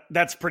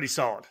 that's pretty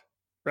solid,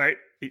 right?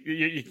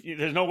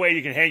 There's no way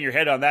you can hang your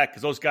head on that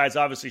because those guys,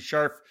 obviously,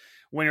 Scharf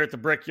winner at the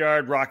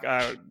Brickyard, Rock.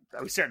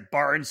 We said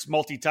Barnes,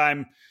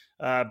 multi-time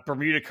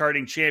Bermuda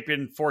karting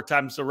champion, 4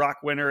 times the Rock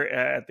winner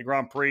at the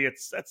Grand Prix.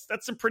 That's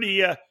some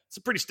pretty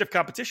stiff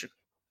competition.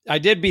 I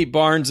did beat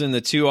Barnes in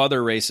the 2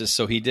 other races,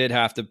 so he did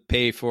have to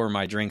pay for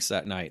my drinks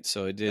that night.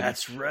 So it did.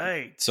 That's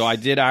right. So I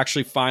did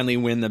actually finally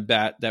win the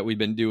bet that we've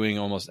been doing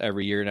almost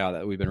every year now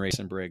that we've been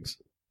racing Briggs.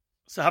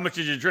 So how much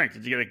did you drink?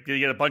 Did you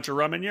get a bunch of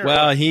rum in you?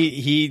 Well,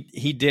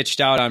 he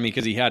ditched out on me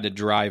because he had to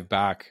drive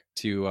back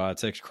to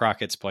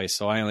Crockett's place,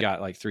 so I only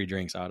got like 3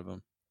 drinks out of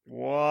him.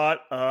 What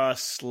a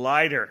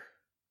slider!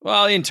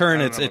 Well, in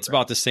turn, it's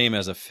about the same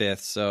as a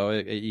fifth, so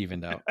it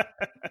evened out.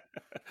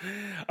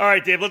 All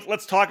right, Dave,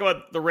 let's talk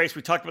about the race.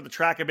 We talked about the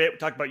track a bit. We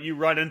talked about you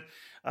running.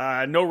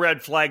 No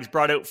red flags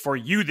brought out for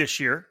you this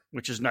year,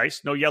 which is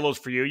nice. No yellows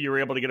for you. You were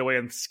able to get away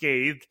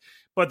unscathed.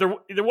 But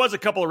there was a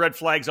couple of red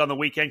flags on the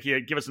weekend. Can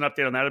you give us an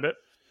update on that a bit?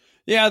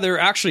 Yeah, there are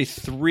actually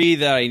 3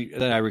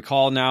 that I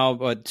recall now,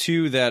 but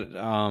 2 that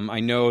I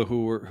know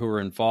who were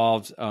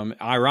involved.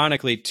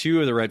 Ironically,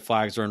 2 of the red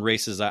flags are in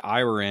races that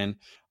I were in.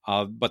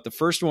 But the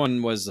first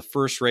one was the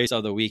first race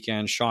of the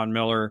weekend. Sean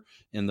Miller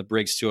in the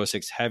Briggs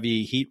 206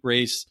 heavy heat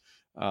race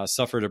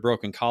suffered a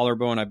broken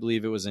collarbone. I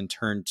believe it was in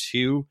turn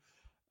 2.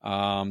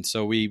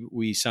 So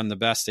we send the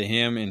best to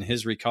him in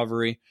his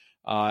recovery.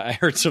 I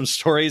heard some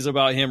stories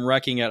about him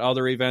wrecking at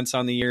other events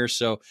on the year,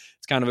 so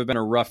it's kind of been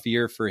a rough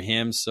year for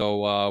him.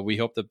 So we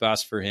hope the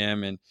best for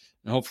him, and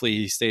hopefully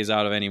he stays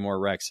out of any more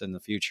wrecks in the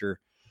future.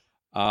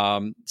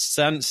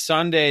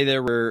 Sunday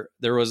there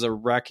was a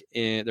wreck.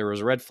 There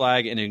was a red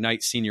flag in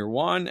Ignite Senior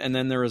 1, and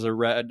then there was a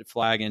red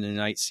flag in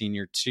Ignite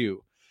Senior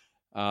 2.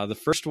 The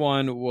first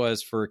one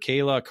was for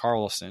Kayla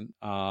Carlson.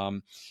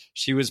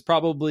 She was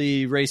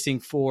probably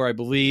racing for, I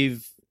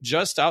believe,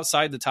 just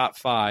outside the top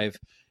 5.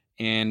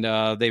 And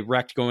they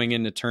wrecked going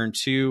into turn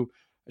 2.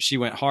 She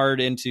went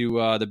hard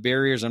into the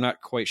barriers. I'm not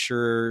quite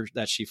sure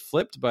that she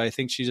flipped, but I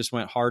think she just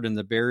went hard in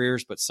the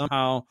barriers. But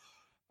somehow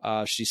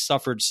she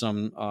suffered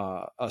some,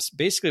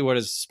 basically what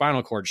is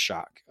spinal cord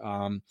shock.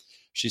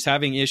 She's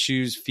having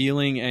issues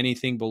feeling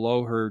anything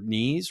below her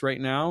knees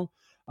right now.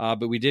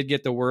 But we did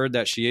get the word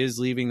that she is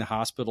leaving the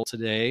hospital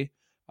today,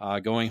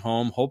 going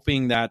home,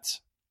 hoping that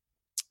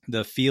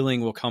the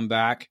feeling will come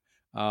back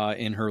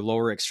in her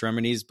lower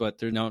extremities, but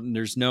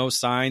there's no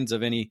signs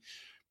of any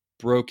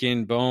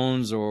broken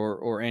bones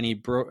or any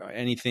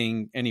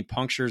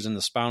punctures in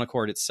the spinal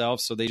cord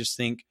itself. So they just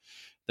think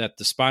that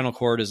the spinal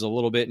cord is a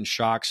little bit in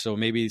shock. So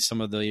maybe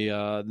some of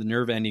the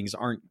nerve endings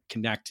aren't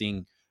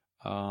connecting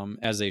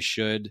as they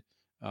should.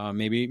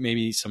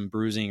 Maybe some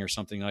bruising or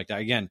something like that.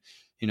 Again,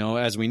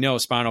 as we know,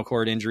 spinal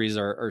cord injuries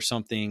are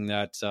something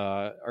that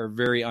are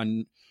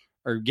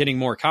getting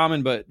more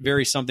common, but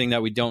very something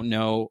that we don't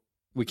know.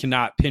 We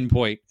cannot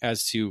pinpoint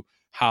as to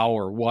how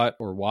or what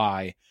or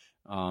why.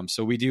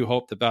 So we do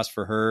hope the best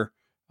for her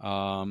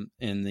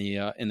in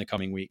the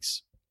coming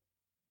weeks.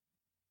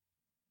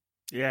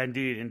 Yeah,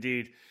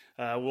 indeed.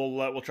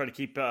 We'll try to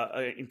keep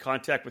in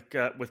contact with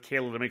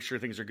Kayla to make sure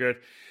things are good.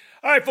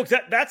 All right, folks,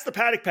 that's the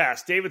Paddock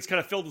Pass. David's kind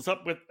of filled us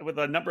up with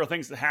a number of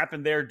things that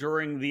happened there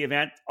during the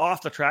event,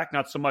 off the track,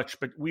 not so much,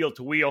 but wheel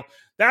to wheel.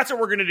 That's what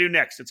we're going to do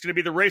next. It's going to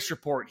be the race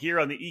report here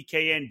on the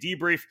EKN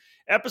Debrief,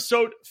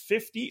 episode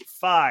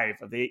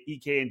 55 of the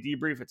EKN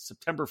Debrief. It's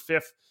September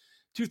 5th,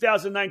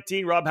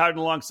 2019. Rob Howden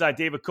alongside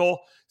David Cole.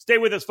 Stay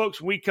with us,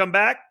 folks. When we come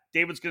back,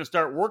 David's going to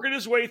start working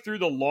his way through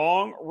the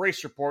long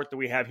race report that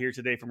we have here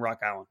today from Rock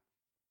Island.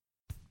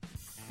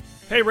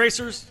 Hey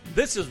racers,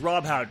 this is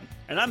Rob Howden,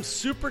 and I'm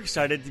super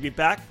excited to be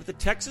back with the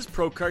Texas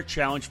Pro Kart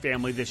Challenge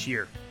family this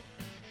year.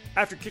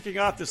 After kicking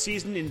off the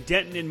season in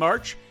Denton in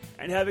March,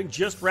 and having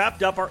just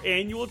wrapped up our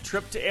annual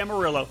trip to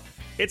Amarillo,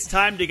 it's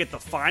time to get the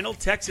final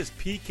Texas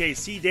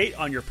PKC date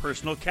on your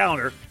personal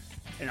calendar,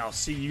 and I'll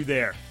see you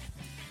there.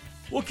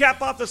 We'll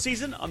cap off the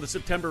season on the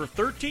September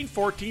 13th,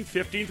 14th,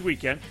 15th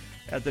weekend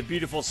at the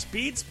beautiful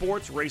Speed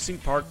Sports Racing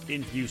Park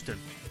in Houston.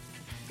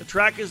 The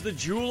track is the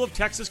jewel of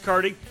Texas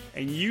karting,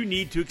 and you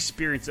need to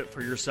experience it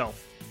for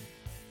yourself.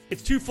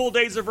 It's 2 full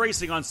days of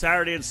racing on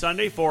Saturday and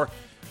Sunday for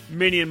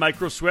Mini and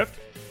Micro Swift,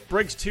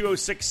 Briggs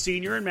 206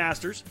 Senior and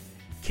Masters,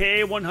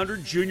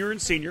 KA100 Junior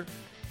and Senior,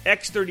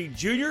 X30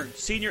 Junior,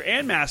 Senior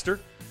and Master,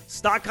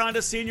 Stock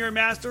Honda Senior and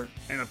Master,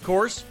 and of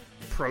course,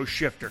 Pro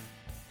Shifter.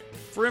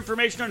 For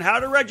information on how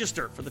to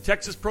register for the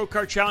Texas Pro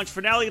Kart Challenge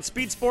finale at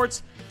Speed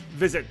Sports,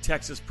 visit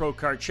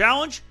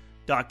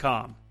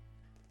TexasProKartChallenge.com.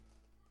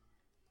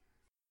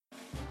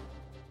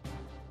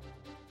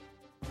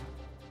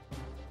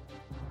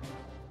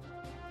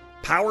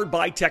 Powered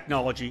by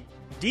technology,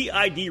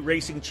 DID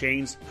racing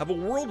chains have a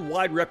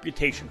worldwide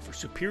reputation for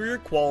superior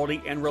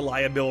quality and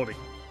reliability.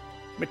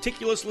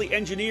 Meticulously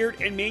engineered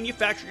and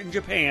manufactured in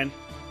Japan,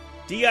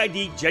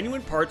 DID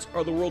genuine parts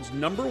are the world's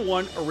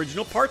 #1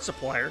 original parts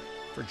supplier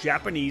for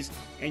Japanese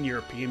and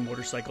European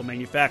motorcycle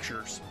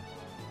manufacturers.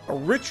 A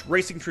rich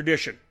racing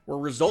tradition where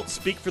results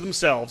speak for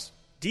themselves,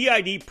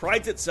 DID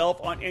prides itself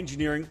on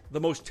engineering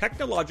the most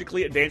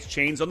technologically advanced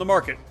chains on the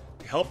market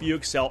to help you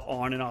excel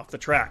on and off the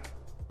track.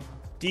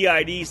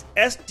 DID's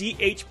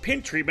SDH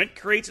pin treatment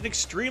creates an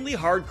extremely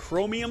hard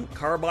chromium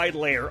carbide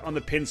layer on the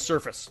pin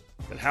surface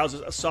that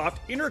houses a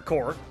soft inner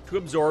core to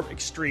absorb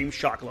extreme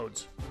shock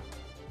loads.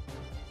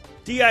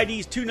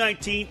 DID's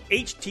 219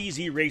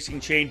 HTZ racing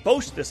chain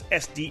boasts this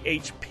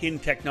SDH pin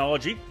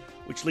technology,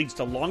 which leads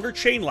to longer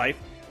chain life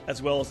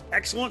as well as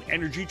excellent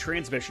energy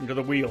transmission to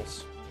the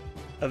wheels.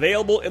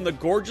 Available in the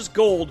gorgeous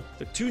gold,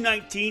 the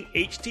 219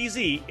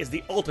 HTZ is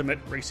the ultimate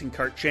racing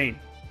kart chain.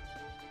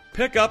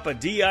 Pick up a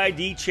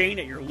DID chain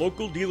at your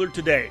local dealer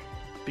today,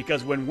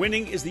 because when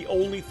winning is the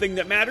only thing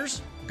that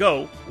matters,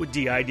 go with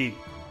DID.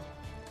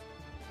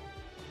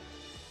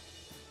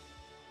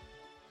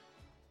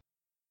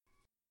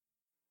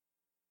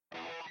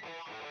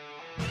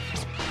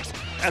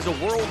 As a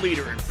world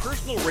leader in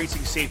personal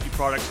racing safety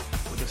products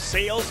with a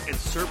sales and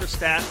service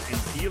staff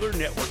and dealer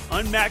network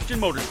unmatched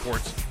in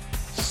motorsports,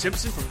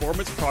 Simpson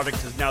Performance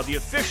Products is now the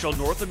official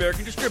North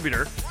American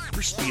distributor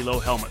for Stilo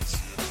helmets.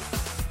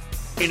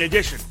 In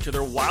addition to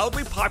their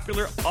wildly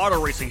popular auto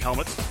racing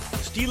helmets,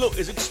 Stilo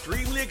is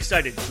extremely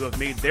excited to have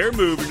made their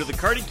move into the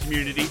karting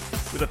community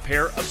with a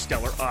pair of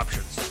stellar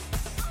options.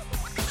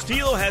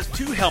 Stilo has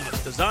two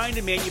helmets designed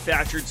and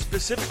manufactured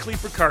specifically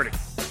for karting: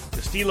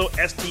 the Stilo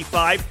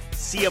ST5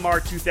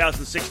 CMR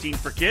 2016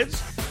 for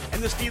kids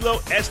and the Stilo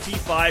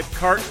ST5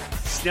 Kart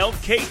Snell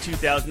K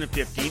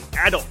 2015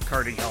 adult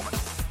karting helmet.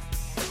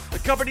 The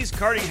company's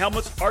karting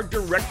helmets are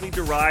directly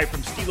derived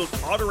from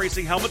Stilo's auto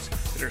racing helmets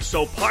that are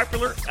so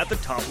popular at the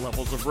top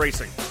levels of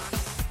racing.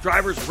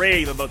 Drivers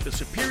rave about the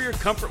superior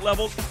comfort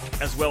levels,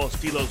 as well as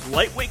Stilo's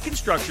lightweight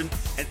construction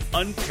and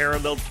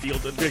unparalleled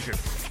field of vision,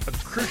 a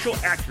crucial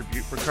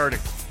attribute for karting.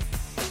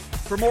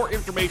 For more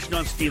information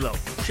on Stilo,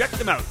 check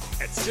them out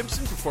at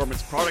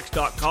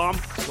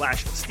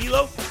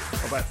simpsonperformanceproducts.com/Stilo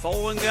or by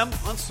following them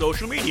on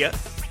social media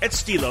at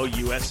Stilo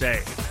USA.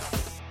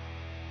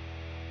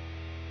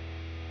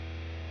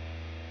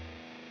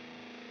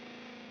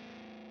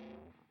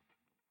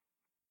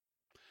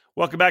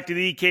 Welcome back to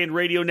the EKN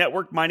Radio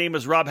Network. My name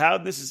is Rob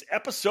Howden. This is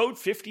episode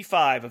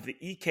 55 of the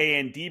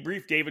EKN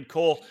Debrief. David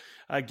Cole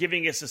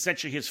giving us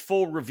essentially his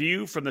full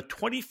review from the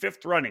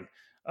 25th running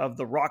of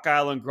the Rock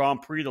Island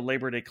Grand Prix, the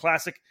Labor Day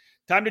Classic.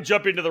 Time to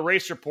jump into the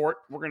race report.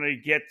 We're going to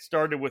get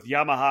started with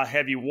Yamaha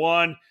Heavy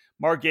 1,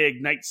 Margay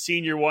Ignite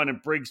Senior 1,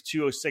 and Briggs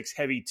 206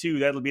 Heavy 2.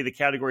 That'll be the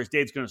categories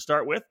Dave's going to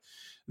start with.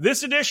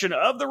 This edition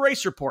of the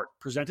race report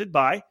presented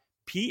by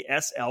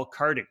PSL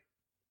Karting.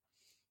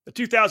 The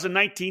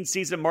 2019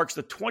 season marks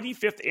the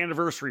 25th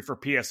anniversary for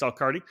PSL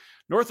Karting,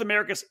 North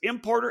America's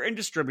importer and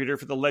distributor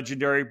for the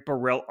legendary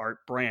Burrell Art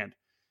brand.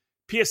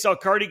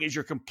 PSL Karting is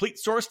your complete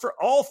source for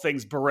all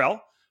things Burrell,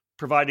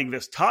 providing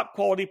this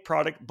top-quality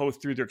product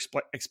both through their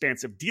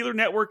expansive dealer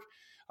network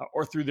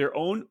or through their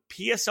own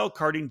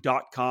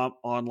PSLkarting.com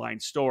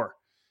online store.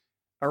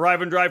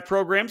 Arrive and drive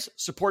programs,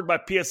 supported by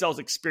PSL's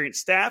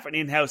experienced staff and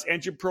in-house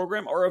engine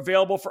program, are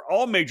available for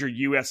all major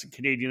U.S. and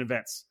Canadian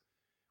events.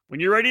 When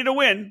you're ready to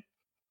win,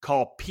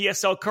 call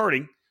PSL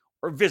Karting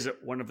or visit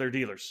one of their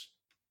dealers.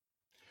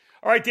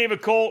 All right,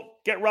 David Cole,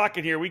 get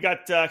rocking here. We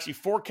got actually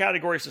four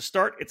categories to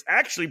start. It's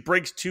actually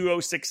Briggs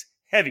 206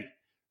 Heavy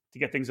to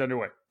get things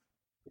underway.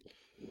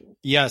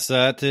 Yes,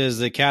 that is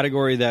the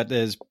category that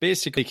has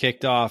basically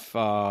kicked off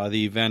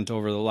the event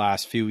over the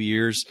last few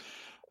years.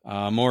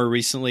 More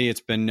recently,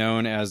 it's been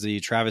known as the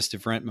Travis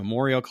DeVrent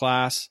Memorial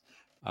Class.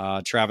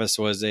 Travis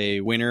was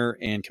a winner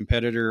and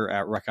competitor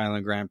at Rock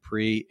Island Grand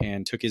Prix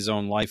and took his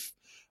own life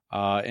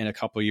in a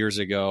couple years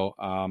ago.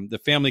 The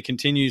family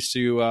continues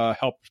to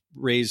help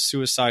raise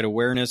suicide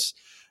awareness,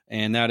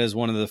 and that is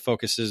one of the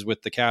focuses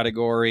with the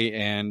category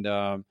and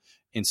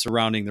in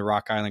surrounding the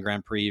Rock Island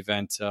Grand Prix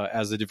event,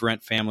 as the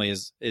DeVrent family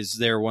is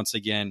there once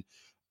again,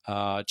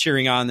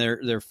 cheering on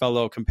their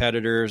fellow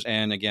competitors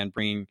and again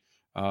bringing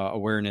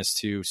awareness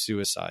to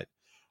suicide.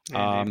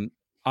 On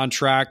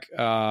track,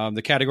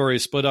 the category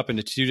is split up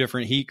into two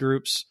different heat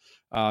groups.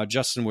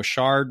 Justin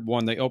Wishard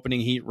won the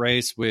opening heat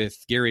race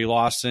with Gary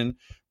Lawson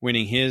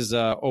winning his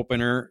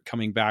opener,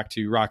 coming back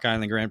to Rock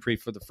Island Grand Prix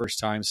for the first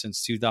time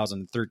since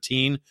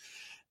 2013.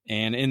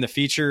 And in the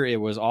feature,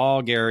 it was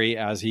all Gary,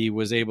 as he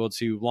was able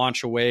to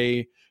launch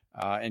away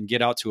and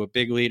get out to a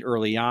big lead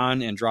early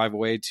on and drive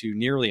away to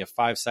nearly a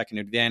 5-second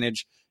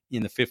advantage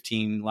in the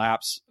 15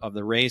 laps of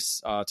the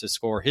race to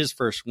score his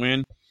first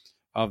win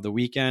of the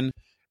weekend,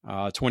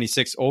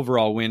 26th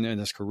overall win in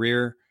his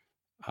career.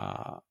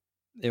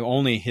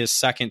 Only his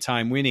second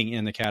time winning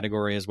in the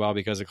category as well,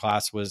 because the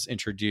class was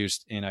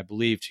introduced in, I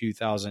believe,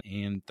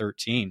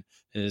 2013.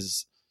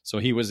 So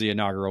he was the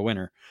inaugural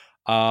winner.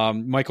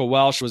 Michael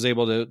Welsh was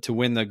able to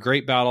win the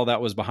great battle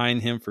that was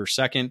behind him for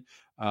second,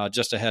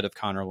 just ahead of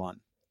Connor Lund.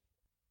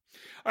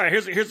 All right,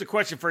 here's the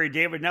question for you,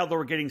 David. Now that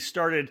we're getting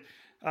started,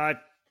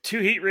 two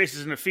heat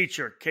races in a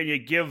feature. Can you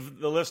give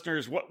the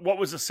listeners what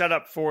was the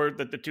setup for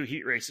the two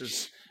heat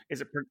races? Is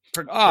it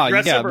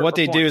progressive? Yeah. What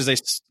they do is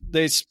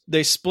they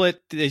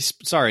split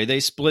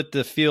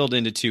the field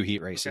into two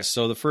heat races. Okay.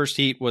 So the first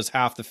heat was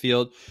half the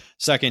field.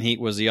 Second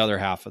heat was the other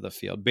half of the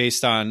field,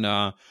 based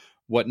on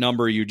what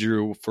number you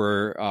drew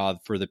for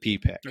the P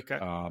pick. Okay.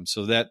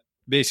 So that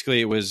basically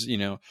it was,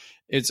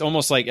 it's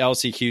almost like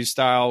LCQ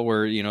style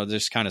where,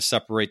 just kind of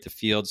separate the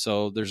field.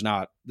 So there's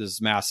not this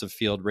massive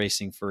field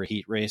racing for a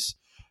heat race.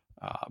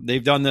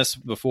 They've done this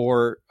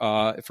before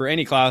for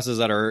any classes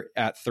that are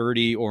at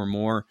 30 or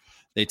more.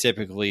 They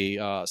typically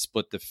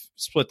split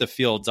the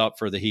fields up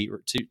for the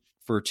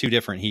for two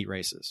different heat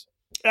races.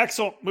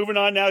 Excellent. Moving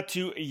on now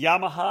to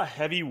Yamaha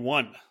Heavy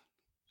 1.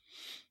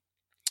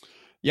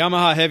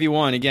 Yamaha Heavy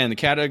 1. Again, the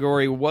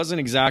category wasn't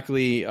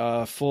exactly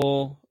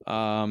full.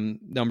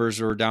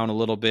 Numbers were down a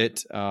little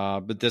bit,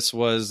 but this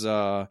was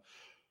one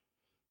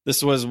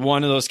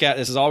of those.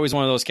 This is always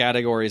one of those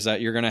categories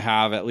that you're going to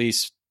have at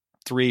least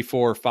 3,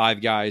 4,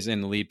 5 guys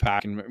in the lead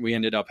pack. And we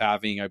ended up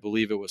having, I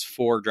believe it was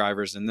 4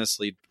 drivers in this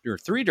lead, or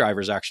 3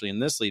 drivers actually in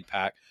this lead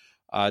pack.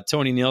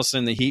 Tony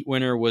Nielsen, the heat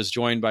winner, was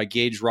joined by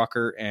Gage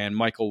Rucker and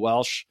Michael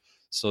Welsh.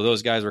 So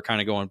those guys were kind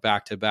of going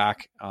back to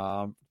back,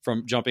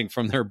 from jumping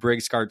from their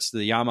Briggs carts to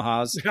the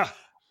Yamahas.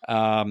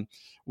 Yeah.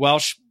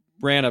 Welsh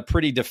ran a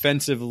pretty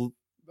defensive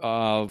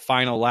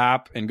final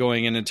lap, and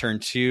going into turn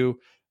 2,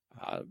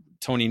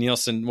 Tony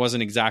Nielsen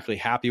wasn't exactly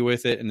happy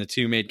with it, and the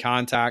two made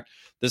contact.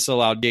 This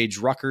allowed Gage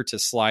Rucker to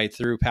slide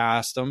through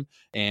past him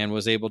and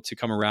was able to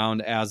come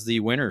around as the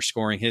winner,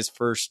 scoring his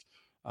first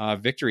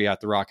victory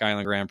at the Rock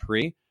Island Grand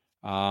Prix.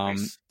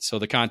 Nice. So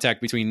the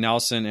contact between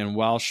Nelson and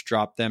Welsh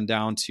dropped them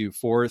down to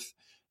 4th,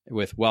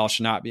 with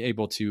Welsh not be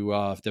able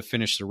to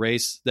finish the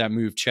race. That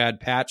moved Chad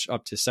Patch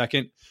up to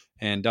 2nd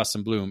and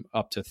Dustin Bloom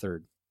up to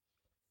 3rd.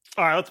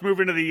 All right, let's move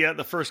into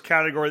the first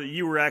category that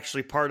you were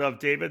actually part of,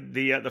 David.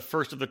 The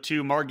first of the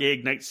 2 Margay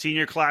Ignite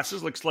senior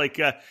classes. Looks like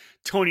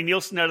Tony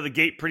Nielsen out of the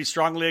gate pretty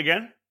strongly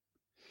again.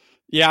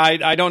 Yeah,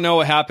 I don't know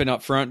what happened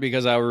up front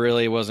because I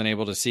really wasn't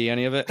able to see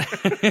any of it.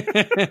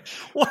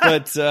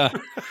 But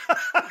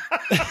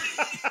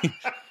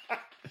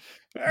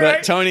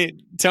right.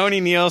 Tony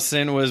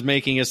Nielsen was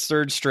making his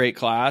 3rd straight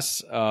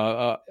class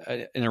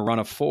in a run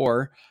of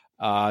 4.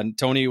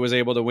 Tony was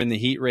able to win the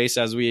heat race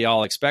as we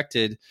all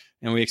expected,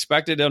 and we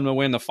expected him to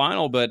win the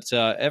final, but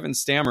Evan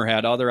Stammer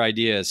had other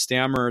ideas.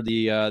 Stammer,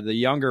 the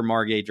younger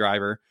Margay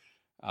driver,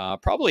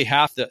 probably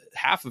half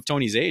of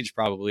Tony's age,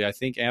 probably. I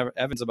think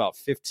Evan's about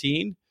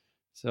 15,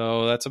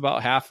 so that's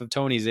about half of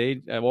Tony's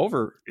age. Less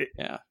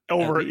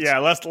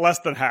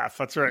than half.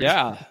 That's right.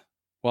 Yeah.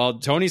 Well,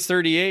 Tony's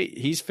 38.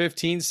 He's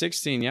 15,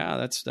 16. Yeah,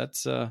 that's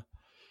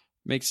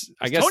makes.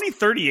 I guess Tony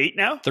 38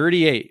 now.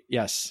 38.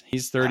 Yes,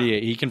 he's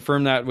 38. Wow. He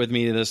confirmed that with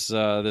me this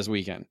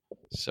weekend.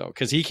 So,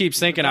 because he keeps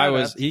thinking I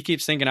was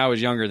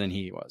younger than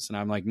he was, and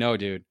I'm like, no,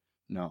 dude,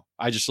 no,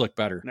 I just look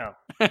better. No.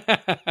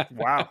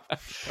 Wow.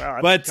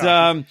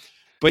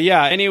 But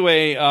yeah.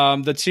 Anyway,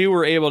 the 2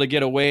 were able to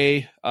get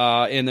away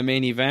in the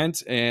main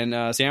event,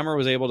 and Stammer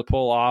was able to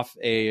pull off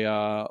a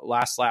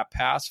last lap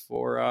pass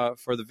for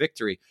the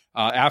victory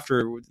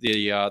after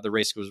the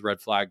race was red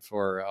flagged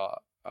for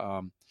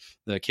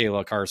the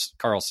Kayla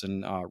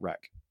Carlson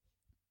wreck.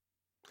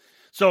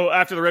 So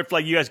after the red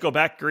flag, you guys go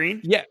back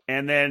green. Yeah,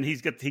 and then he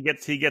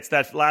gets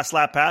that last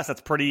lap pass. That's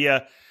pretty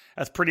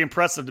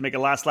impressive to make a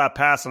last lap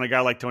pass on a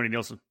guy like Tony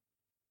Nielsen.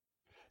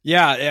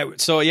 Yeah.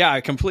 So yeah, I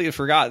completely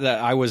forgot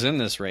that I was in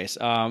this race.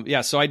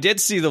 So I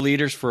did see the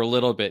leaders for a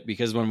little bit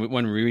because when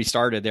we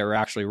restarted, they were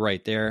actually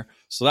right there.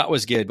 So that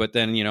was good. But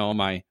then,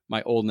 my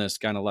oldness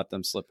kind of let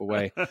them slip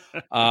away.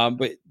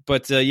 It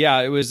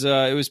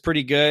was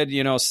pretty good.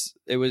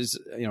 It was,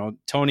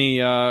 Tony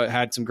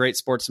had some great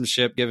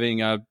sportsmanship,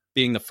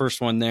 being the first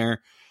one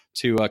there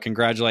to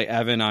congratulate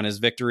Evan on his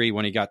victory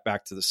when he got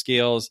back to the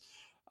scales.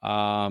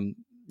 So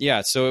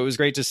it was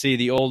great to see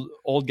the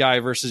old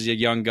guy versus a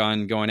young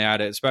gun going at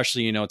it,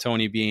 especially,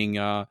 Tony being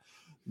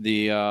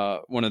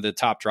the one of the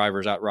top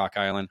drivers at Rock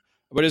Island.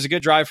 But it was a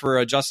good drive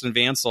for Justin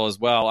Vansel as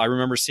well. I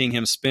remember seeing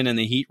him spin in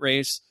the heat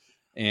race,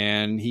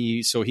 and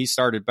he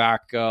started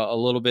back a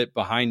little bit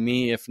behind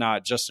me, if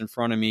not just in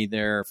front of me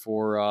there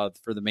for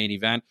the main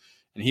event,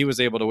 and he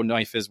was able to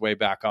knife his way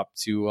back up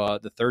to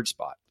the 3rd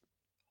spot.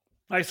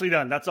 Nicely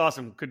done. That's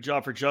awesome. Good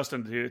job for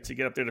Justin to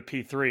get up there to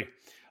P3.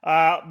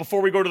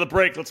 Before we go to the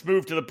break, let's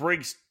move to the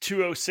Briggs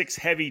 206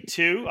 Heavy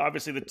 2.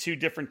 Obviously, the 2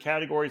 different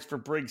categories for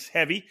Briggs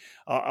Heavy,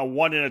 a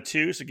 1 and a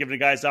 2, so giving the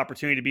guys the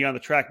opportunity to be on the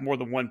track more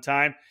than one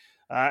time.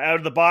 Out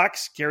of the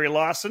box, Gary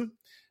Lawson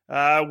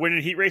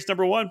winning heat race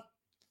number 1.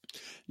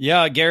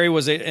 Yeah, Gary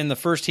was in the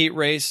first heat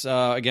race,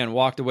 again,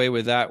 walked away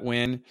with that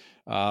win.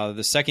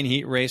 The second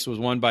heat race was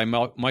won by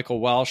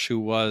Michael Welsh, who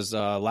was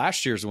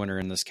last year's winner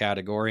in this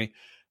category.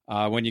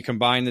 When you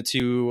combine the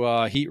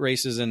 2 heat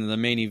races into the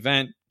main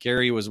event,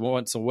 Gary was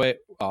once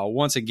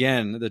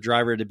again the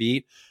driver to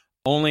beat,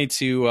 only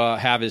to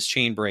have his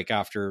chain break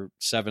after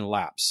 7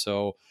 laps.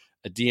 So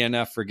a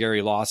DNF for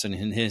Gary Lawson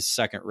in his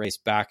second race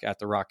back at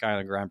the Rock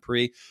Island Grand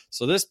Prix.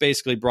 So this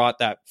basically brought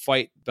that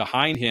fight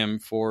behind him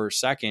for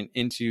second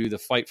into the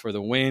fight for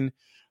the win.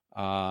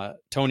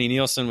 Tony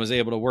Nielsen was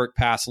able to work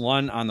past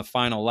Lund on the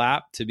final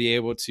lap to be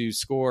able to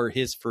score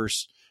his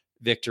first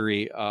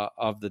victory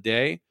of the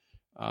day.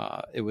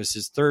 It was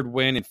his 3rd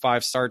win in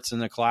 5 starts in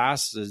the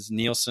class, as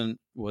Nielsen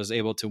was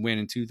able to win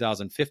in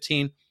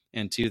 2015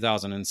 and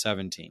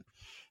 2017.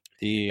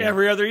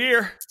 Every other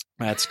year.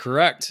 That's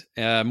correct.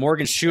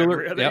 Morgan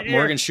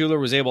Schuler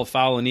was able to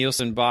follow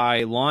Nielsen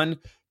by Lund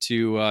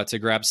to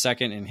grab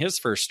second in his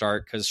first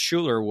start, because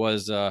Schuler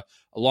was a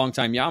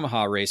longtime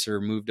Yamaha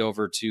racer, moved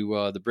over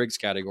to the Briggs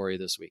category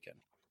this weekend.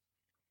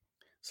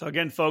 So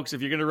again, folks,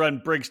 if you're going to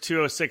run Briggs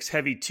 206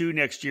 Heavy 2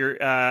 next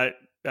year,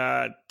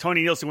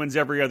 Tony Nielsen wins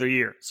every other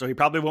year, so he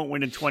probably won't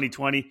win in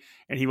 2020,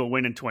 and he will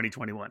win in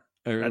 2021.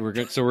 We're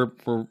good. So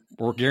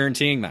we're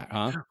guaranteeing that,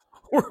 huh?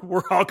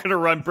 We're all going to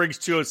run Briggs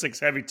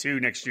 206 Heavy 2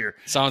 next year.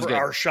 Sounds good.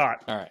 Our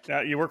shot. All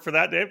right. You work for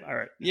that, Dave? All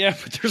right. Yeah,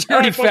 but there's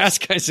already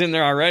fast guys in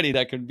there already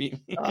that could beat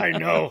me. I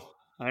know.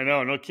 I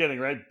know, no kidding,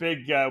 right?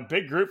 Big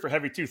group for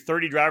heavy too.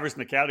 30 drivers in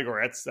the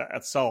category.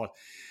 That's solid.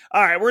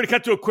 All right, we're going to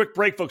cut to a quick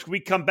break, folks. When we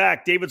come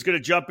back, David's going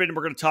to jump in and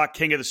we're going to talk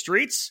King of the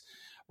Streets.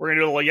 We're going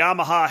to do a little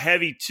Yamaha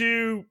Heavy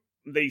 2,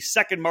 the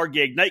second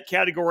Margay Ignite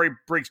category,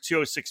 Briggs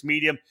 206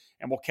 Medium,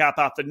 and we'll cap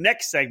off the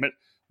next segment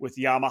with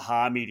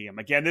Yamaha Medium.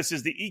 Again, this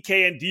is the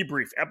EKN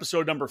Debrief,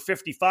 episode number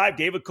 55.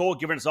 David Cole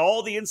giving us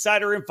all the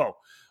insider info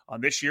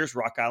on this year's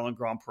Rock Island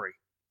Grand Prix.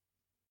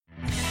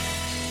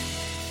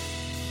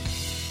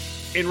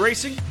 In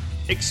racing,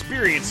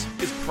 experience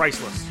is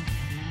priceless.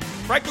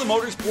 Franklin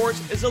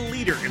Motorsports is a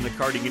leader in the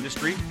karting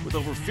industry with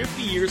over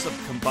 50 years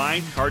of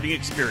combined karting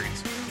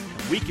experience.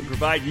 And we can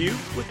provide you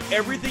with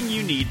everything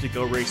you need to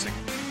go racing.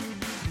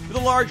 With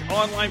a large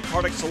online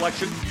product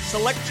selection,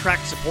 select track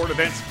support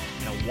events,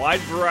 and a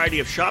wide variety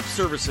of shop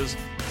services,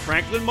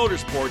 Franklin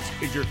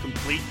Motorsports is your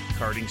complete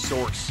karting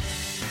source.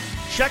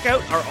 Check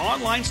out our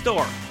online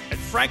store at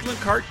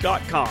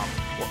franklinkart.com,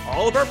 where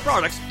all of our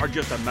products are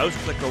just a mouse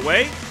click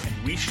away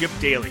and we ship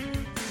daily.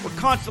 We're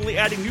constantly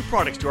adding new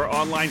products to our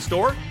online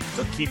store,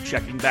 so keep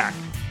checking back.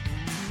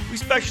 We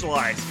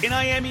specialize in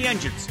IAME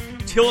engines,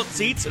 tilt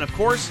seats, and of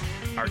course,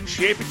 our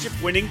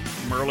championship-winning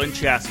Merlin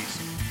chassis.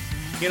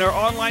 In our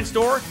online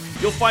store,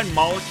 you'll find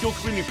molecule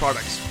cleaning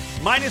products,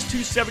 minus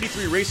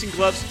 273 racing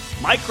gloves,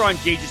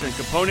 Micron gauges and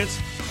components,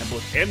 and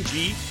both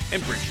MG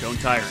and Bridgestone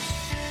tires.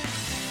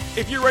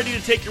 If you're ready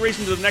to take your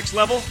racing to the next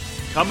level,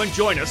 come and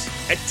join us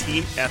at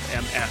Team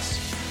FMS.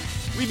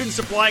 We've been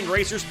supplying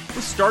racers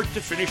with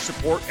start-to-finish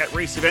support at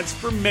race events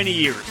for many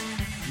years,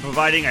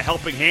 providing a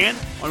helping hand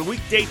on a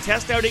weekday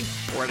test outing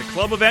or at a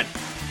club event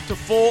to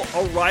full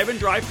arrive and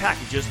drive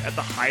packages at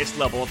the highest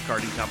level of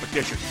karting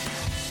competition.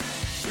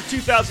 For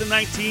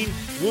 2019,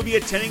 we'll be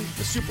attending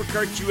the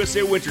SuperKarts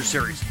USA Winter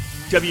Series,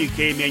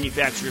 WK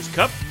Manufacturers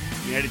Cup,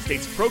 United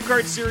States Pro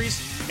Kart Series,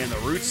 and the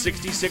Route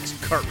 66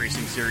 Kart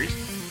Racing Series.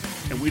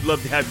 And we'd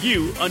love to have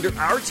you under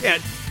our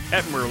tent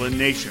at Merlin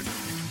Nation.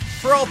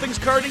 For all things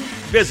karting,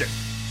 visit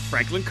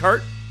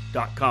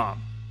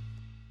franklinkart.com.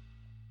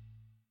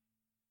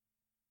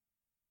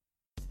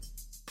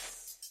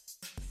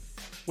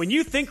 When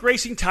you think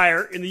racing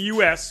tire in the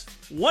U.S.,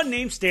 one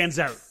name stands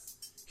out: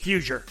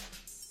 Huger.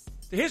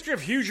 The history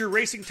of Huger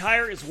Racing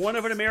Tire is one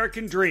of an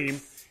American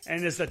dream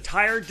and is the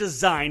tire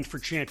designed for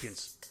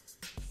champions.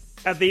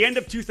 At the end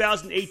of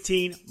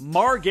 2018,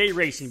 Margay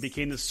Racing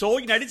became the sole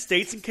United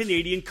States and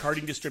Canadian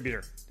karting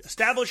distributor,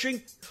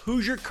 establishing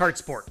Hoosier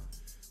Kartsport.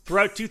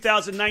 Throughout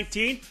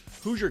 2019,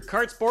 Hoosier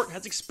Kartsport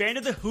has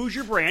expanded the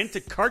Hoosier brand to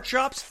kart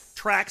shops,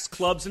 tracks,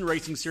 clubs, and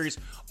racing series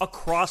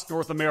across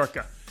North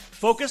America,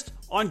 focused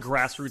on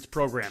grassroots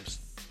programs.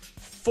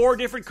 4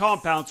 different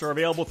compounds are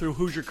available through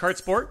Hoosier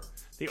Kartsport.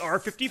 The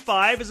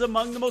R55 is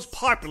among the most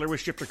popular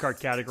with shifter kart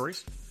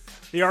categories.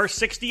 The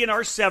R60 and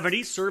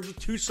R70 serve the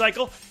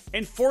 2-cycle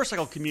and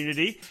 4-cycle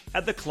community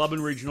at the club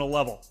and regional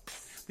level.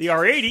 The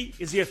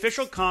R80 is the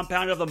official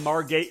compound of the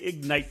Margay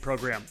Ignite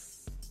program.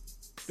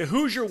 The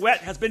Hoosier Wet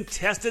has been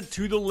tested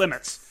to the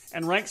limits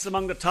and ranks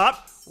among the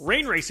top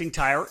rain racing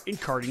tire in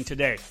karting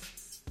today.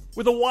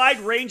 With a wide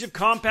range of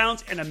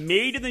compounds and a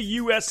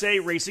made-in-the-USA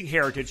racing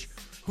heritage,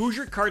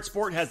 Hoosier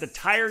Kartsport has the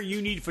tire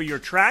you need for your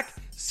track,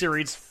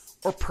 series,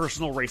 or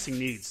personal racing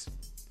needs.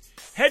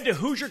 Head to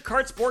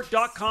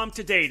HoosierKartsport.com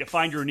today to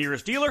find your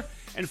nearest dealer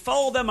and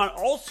follow them on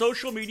all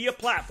social media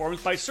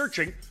platforms by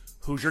searching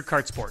Hoosier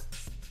Kartsport.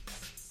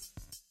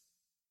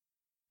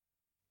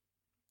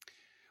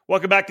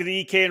 Welcome back to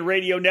the EKN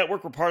Radio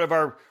Network. We're part of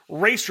our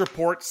Race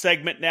Report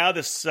segment now.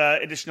 This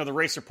edition of the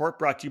Race Report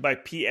brought to you by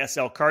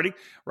PSL Karting.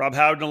 Rob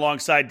Howden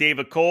alongside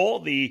David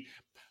Cole. The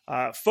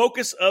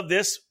focus of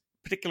this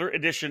particular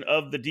edition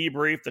of the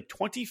debrief, the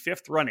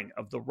 25th running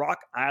of the Rock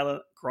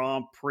Island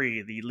Grand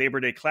Prix, the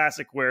Labor Day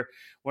Classic, where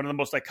one of the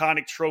most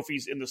iconic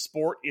trophies in the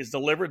sport is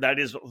delivered. That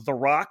is the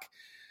Rock.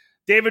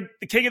 David,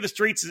 the King of the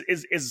Streets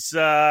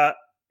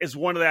is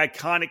one of the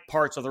iconic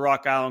parts of the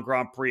Rock Island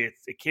Grand Prix.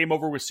 It came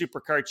over with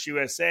SuperKarts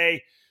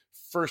USA.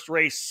 First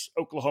race,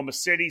 Oklahoma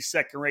City.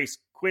 Second race,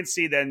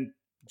 Quincy. Then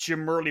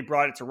Jim Murley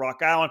brought it to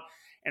Rock Island,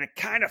 and it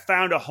kind of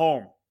found a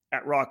home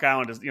at Rock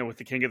Island, with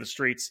the King of the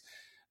Streets.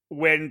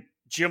 When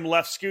Jim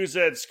left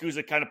SCUSA, and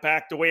SCUSA kind of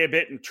backed away a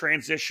bit and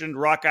transitioned,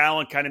 Rock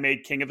Island kind of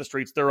made King of the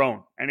Streets their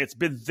own. And it's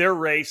been their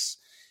race.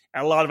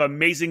 And a lot of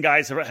amazing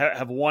guys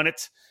have won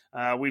it.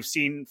 We've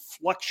seen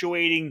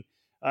fluctuating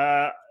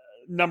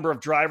number of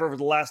driver over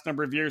the last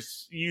number of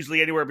years,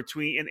 usually anywhere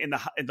between in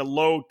the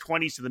low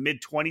 20s to the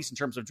mid 20s in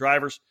terms of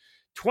drivers.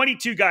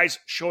 22 guys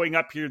showing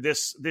up here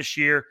this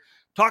year.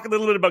 Talk a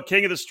little bit about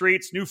King of the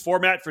Streets, new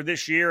format for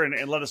this year,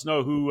 and let us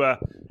know who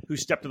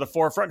stepped to the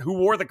forefront, who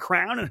wore the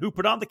crown, and who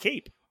put on the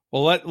cape.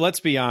 Well, let's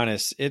be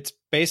honest. It's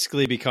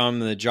basically become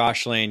the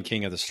Josh Lane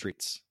King of the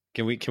Streets.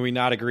 Can we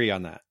not agree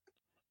on that?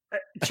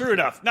 True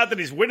enough. Not that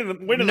he's winning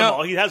them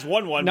all. He has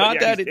won one. Not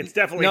but that it's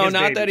definitely no, his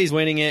not baby. that he's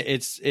winning it.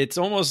 It's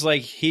almost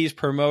like he's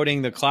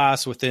promoting the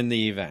class within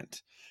the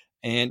event,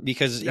 and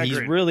because he's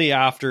really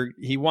after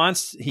he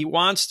wants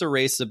to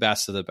race the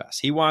best of the best.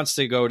 He wants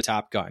to go to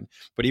Top Gun,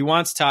 but he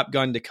wants Top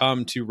Gun to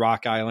come to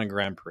Rock Island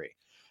Grand Prix,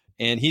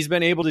 And he's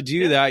been able to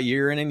do that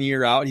year in and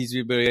year out. He's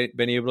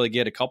been able to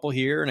get a couple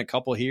here and a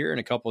couple here and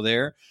a couple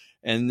there.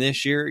 And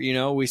this year,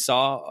 we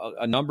saw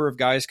a number of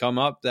guys come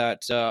up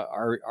that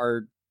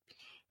are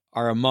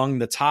among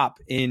the top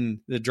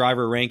in the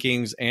driver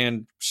rankings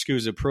and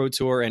SKUSA Pro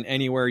Tour and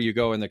anywhere you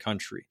go in the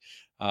country.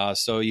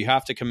 So you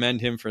have to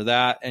commend him for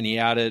that. And he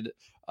added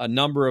a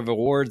number of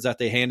awards that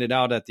they handed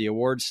out at the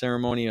awards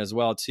ceremony as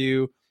well,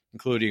 too,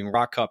 including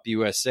Rock Cup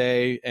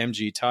USA,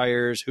 MG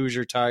Tires,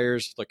 Hoosier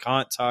Tires,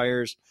 LeConte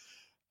Tires,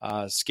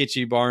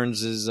 Skitchy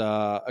Barnes'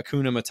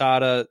 Hakuna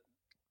Matata.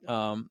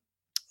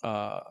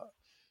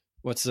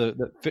 What's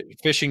the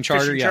fishing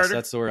charter? Yes,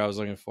 that's the word I was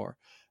looking for.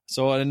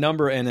 So a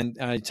number, and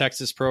then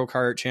Texas Pro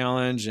Kart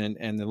Challenge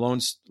and the Lone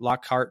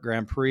Lockhart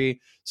Grand Prix.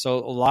 So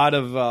a lot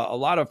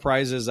of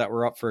prizes that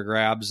were up for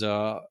grabs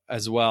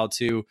as well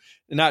too.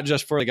 And not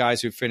just for the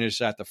guys who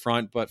finished at the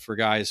front, but for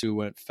guys who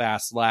went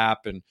fast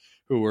lap and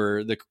who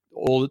were the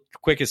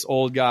quickest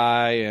old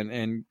guy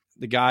and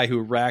the guy who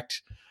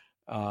wrecked.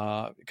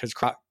 Because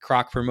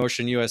Croc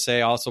Promotion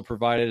USA also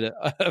provided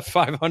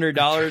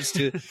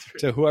 $500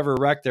 to whoever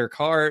wrecked their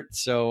cart.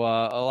 So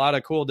a lot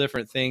of cool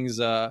different things.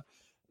 A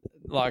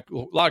lot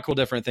of cool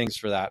different things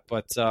for that.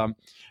 But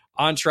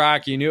on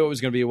track, you knew it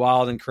was going to be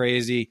wild and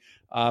crazy.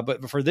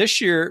 But for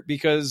this year,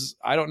 because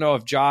I don't know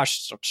if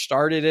Josh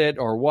started it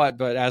or what,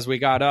 but as we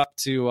got up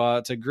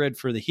to grid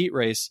for the heat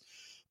race,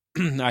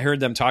 I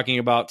heard them talking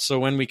about. So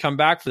when we come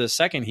back for the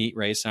second heat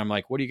race, I'm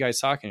like, what are you guys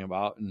talking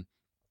about? And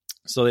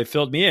so they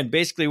filled me in.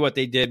 Basically, what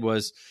they did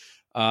was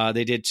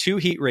they did 2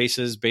 heat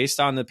races based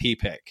on the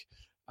P-pick,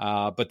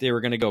 but they were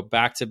going to go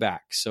back to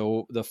back.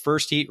 So the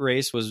first heat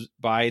race was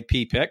by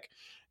P-pick,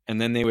 and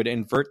then they would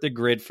invert the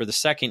grid for the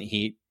second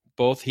heat,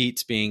 both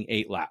heats being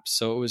 8 laps.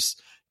 So it was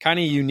kind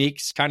of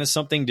unique, kind of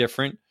something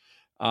different.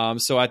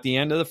 So at the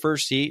end of the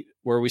first heat,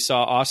 where we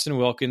saw Austin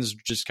Wilkins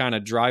just kind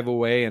of drive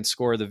away and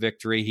score the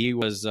victory, he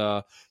was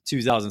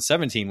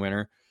 2017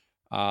 winner.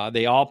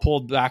 They all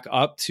pulled back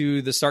up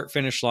to the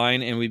start-finish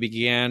line, and we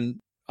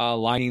began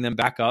lining them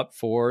back up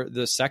for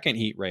the second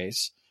heat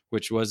race,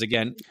 which was,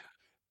 again,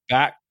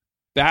 back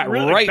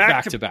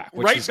to back,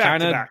 which is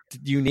kind of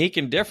unique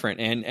and different.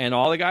 And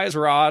all the guys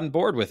were on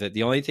board with it.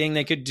 The only thing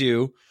they could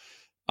do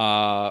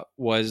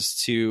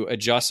was to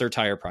adjust their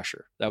tire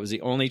pressure. That was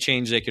the only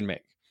change they could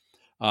make.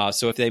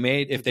 So if they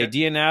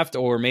DNF'd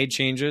or made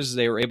changes,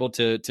 they were able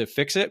to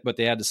fix it, but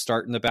they had to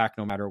start in the back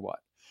no matter what.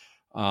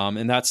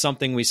 And that's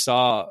something we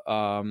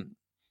saw,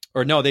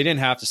 or no, they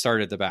didn't have to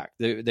start at the back.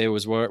 They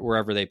was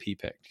wherever they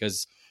P-picked,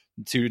 because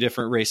 2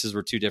 different races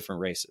were 2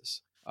 different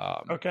races.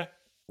 Okay.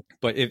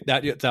 But if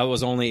that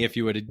was only if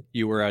you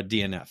were a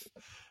DNF,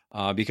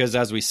 because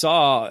as we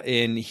saw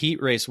in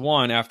heat race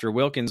 1, after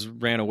Wilkins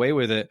ran away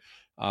with it,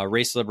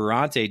 Race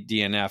Liberante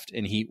DNF'd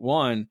in heat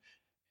 1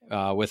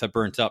 with a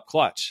burnt up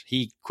clutch.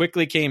 He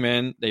quickly came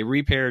in, they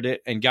repaired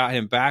it and got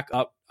him back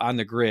up on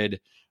the grid,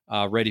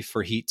 ready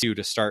for heat 2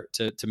 to start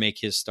to make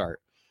his start.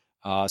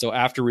 So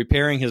after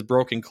repairing his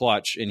broken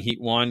clutch in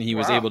heat 1, he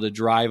was able to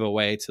drive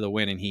away to the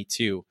win in heat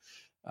 2.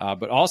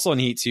 But also in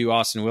heat 2,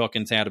 Austin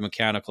Wilkins had a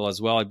mechanical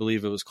as well. I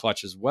believe it was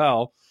clutch as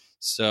well.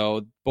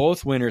 So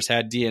both winners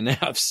had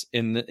DNFs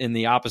in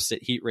the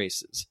opposite heat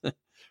races,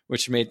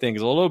 which made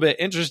things a little bit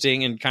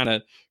interesting and kind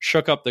of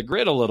shook up the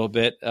grid a little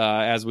bit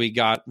as we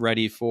got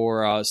ready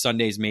for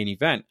Sunday's main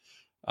event.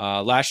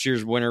 Last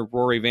year's winner,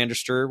 Rory van der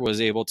Steur, was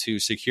able to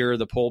secure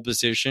the pole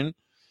position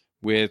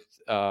with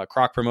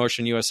Croc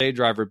Promotion USA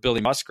driver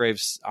Billy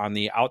Musgraves on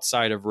the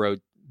outside of row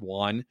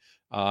 1,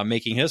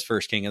 making his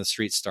first King of the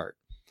Street start.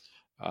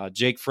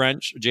 Jake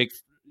French's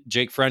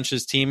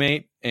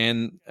teammate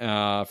and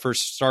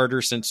first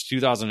starter since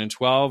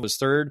 2012 was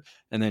 3rd,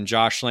 and then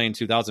Josh Lane,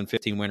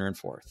 2015 winner, in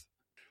 4th.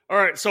 All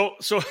right, so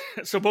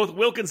both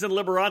Wilkins and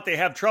Liberante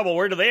have trouble.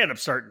 Where do they end up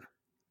starting?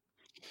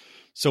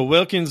 So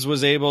Wilkins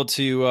was able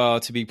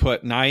to be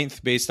put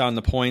 9th based on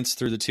the points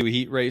through the 2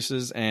 heat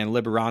races, and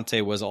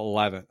Liberante was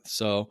 11th.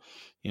 So,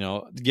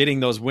 getting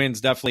those wins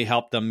definitely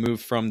helped them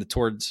move from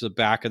towards the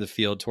back of the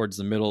field towards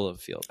the middle of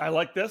the field. I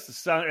like this.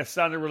 It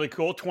sounded really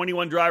cool.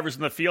 21 drivers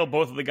in the field.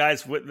 Both of the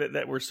guys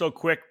that were so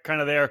quick,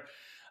 kind of there,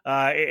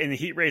 and the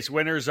heat race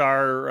winners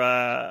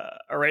are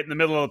right in the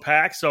middle of the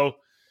pack. So,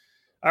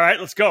 all right,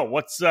 let's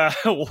go.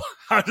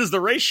 How does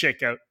the race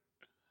shake out?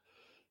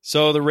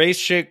 So the race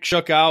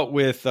shook out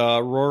with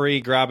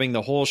Rory grabbing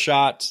the whole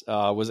shot,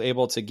 was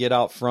able to get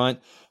out front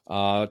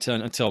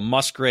until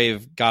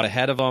Musgrave got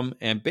ahead of him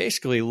and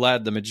basically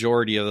led the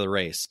majority of the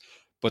race.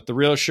 But the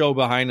real show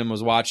behind him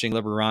was watching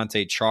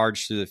Liberante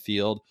charge through the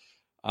field,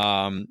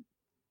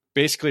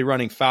 basically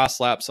running fast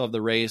laps of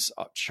the race,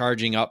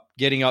 charging up,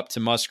 getting up to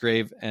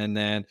Musgrave, and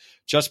then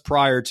just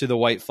prior to the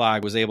white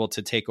flag was able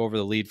to take over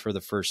the lead for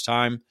the first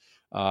time.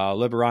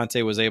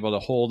 Liberante was able to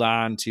hold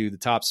on to the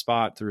top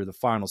spot through the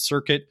final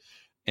circuit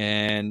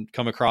and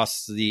come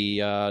across to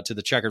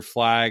the checkered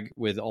flag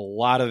with a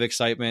lot of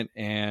excitement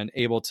and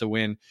able to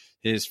win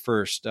his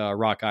first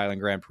Rock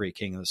Island Grand Prix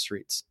King of the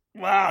Streets.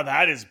 Wow,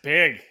 that is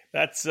big.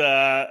 That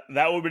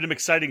would have been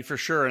exciting for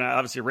sure. And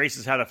obviously,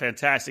 Races had a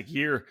fantastic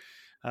year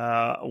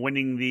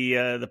winning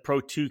the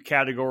Pro 2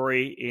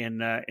 category in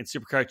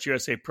Supercars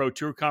USA Pro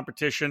Tour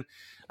competition.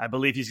 I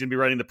believe he's going to be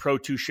running the Pro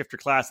 2 shifter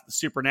class at the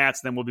Super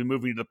Nats, and then we'll be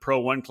moving to the Pro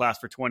 1 class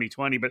for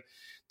 2020. But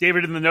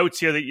David, in the notes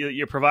here that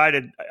you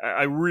provided,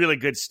 a really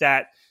good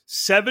stat: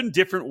 7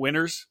 different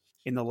winners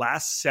in the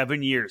last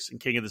 7 years in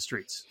King of the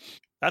Streets.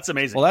 That's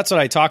amazing. Well, that's what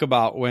I talk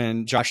about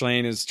when Josh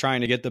Lane is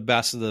trying to get the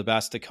best of the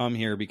best to come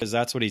here, because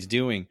that's what he's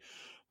doing.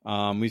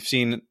 We've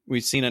seen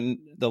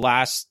the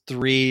last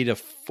 3 to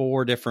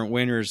 4 different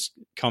winners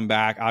come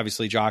back.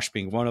 Obviously, Josh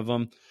being one of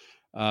them.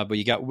 But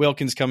you got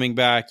Wilkins coming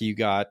back. You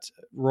got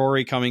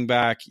Rory coming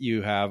back.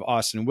 You have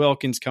Austin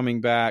Wilkins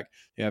coming back.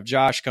 You have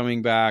Josh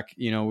coming back.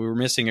 We were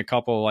missing a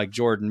couple like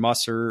Jordan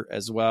Musser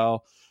as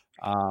well.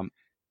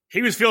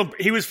 He was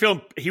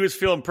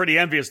feeling pretty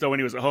envious though when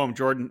he was at home.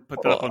 Jordan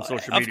put that up on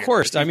social media. Of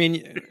course. I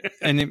mean,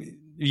 and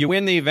you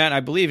win the event. I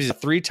believe he's a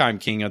 3-time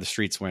King of the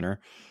Streets winner.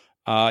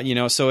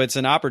 So it's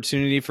an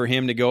opportunity for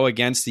him to go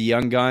against the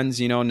young guns.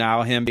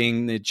 Now him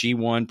being the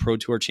G1 Pro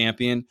Tour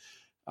champion.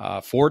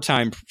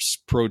 4-time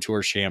Pro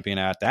Tour champion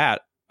at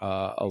that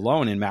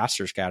alone in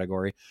Masters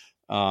category.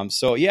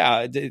 That's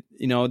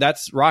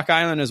Rock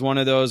Island is one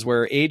of those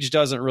where age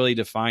doesn't really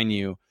define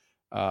you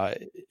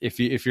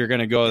if you're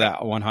going to go that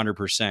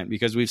 100%,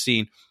 because we've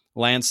seen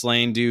Lance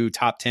Lane do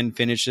top 10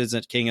 finishes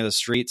at King of the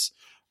Streets,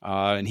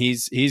 and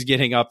he's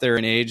getting up there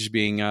in age,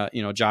 being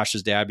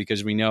Josh's dad,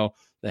 because we know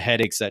the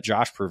headaches that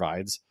Josh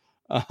provides.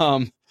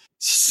 Wow.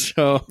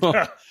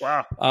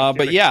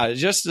 But yeah,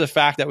 just the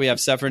fact that we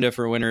have 7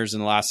 different winners in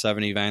the last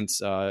 7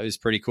 events is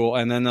pretty cool.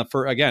 And then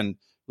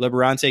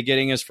Liberante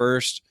getting his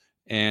first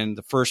and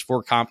the first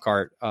 4 comp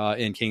kart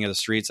in King of the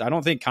Streets. I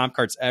don't think comp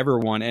kart's ever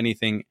won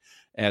anything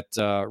at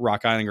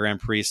Rock Island Grand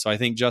Prix. So I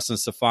think Justin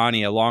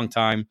Stefani, a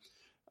longtime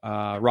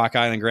Rock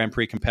Island Grand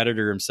Prix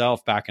competitor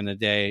himself back in the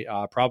day,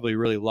 probably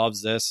really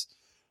loves this.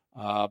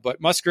 But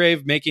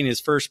Musgrave making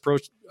his first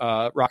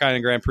Rock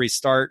Island Grand Prix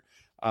start,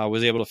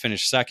 was able to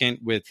finish second,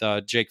 with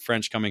Jake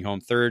French coming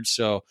home third.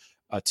 So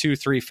a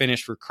 2-3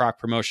 finish for Croc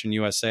Promotion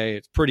USA.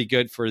 It's pretty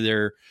good for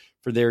their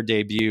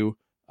debut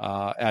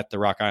at the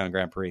Rock Island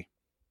Grand Prix.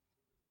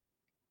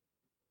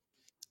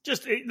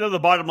 Just the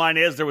bottom line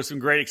is there was some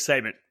great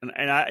excitement,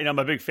 and I'm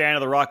a big fan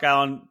of the Rock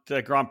Island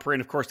Grand Prix,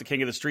 and of course the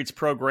King of the Streets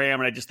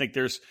program. And I just think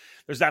there's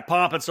that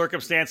pomp and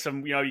circumstance.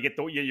 And you get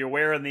you're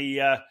wearing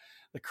the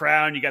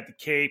crown, you got the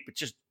cape, it's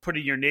just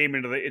putting your name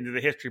into the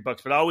history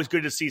books. But always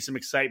good to see some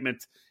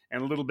excitement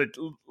and a little bit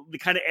the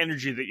kind of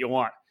energy that you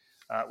want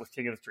with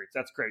King of the Streets.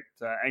 That's great,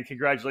 and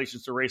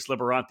congratulations to Race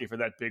Liberante for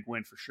that big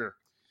win for sure.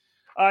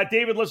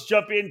 David, let's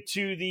jump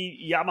into the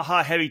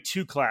Yamaha Heavy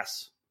 2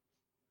 class.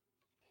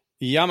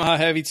 Yamaha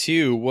Heavy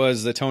 2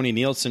 was the Tony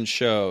Nielsen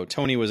show.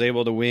 Tony was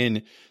able to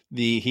win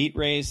the heat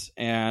race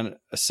and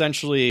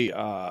essentially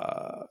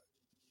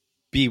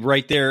be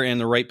right there in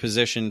the right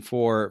position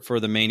for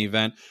the main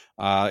event.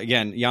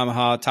 Again,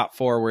 Yamaha top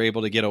 4 were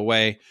able to get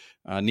away.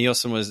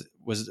 Nielsen was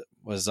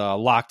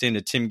locked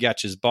into Tim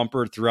Getch's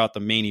bumper throughout the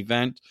main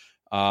event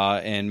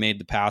and made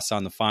the pass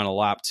on the final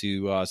lap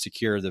to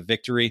secure the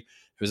victory. It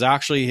was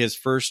actually his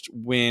first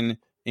win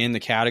in the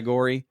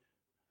category,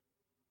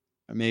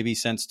 maybe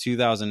since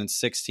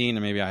 2016,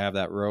 and maybe I have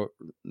that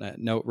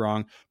note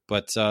wrong,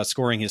 but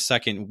scoring his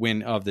second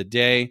win of the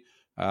day.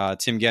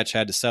 Tim Getch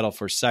had to settle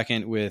for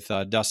second with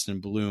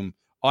Dustin Bloom.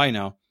 I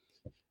know.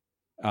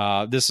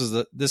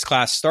 This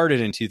class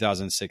started in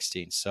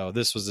 2016, so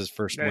this was his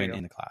first win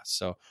in the class.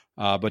 So,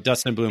 but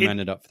Dustin Bloom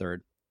ended up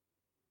third.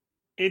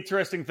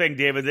 Interesting thing,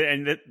 David,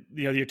 and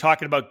you're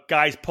talking about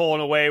guys pulling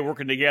away,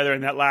 working together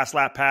in that last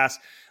lap pass.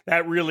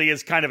 That really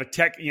is kind of a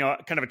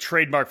kind of a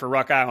trademark for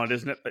Rock Island,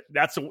 isn't it? But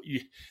that's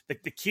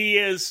the key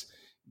is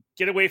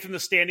get away from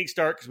the standing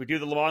start, because we do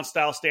the Le Mans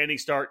style standing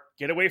start.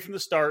 Get away from the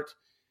start.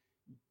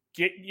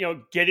 Get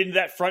into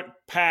that front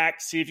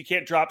pack. See if you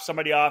can't drop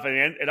somebody off, and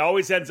it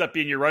always ends up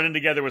being you're running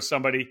together with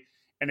somebody.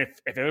 And if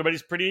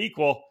everybody's pretty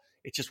equal,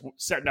 it's just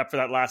setting up for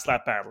that last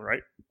lap battle,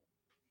 right?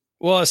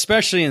 Well,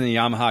 especially in the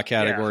Yamaha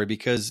category,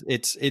 because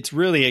it's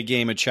really a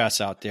game of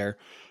chess out there.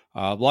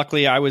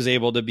 Luckily, I was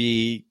able to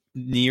be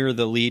near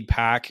the lead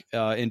pack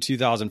in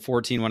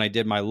 2014 when I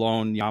did my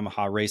lone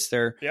Yamaha race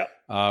there.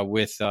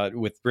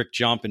 With Rick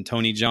Jump and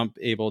Tony Jump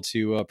able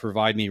to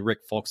provide me Rick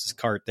Folks'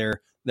 cart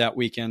there that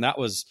weekend. That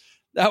was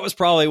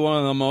probably one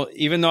of the most,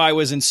 even though I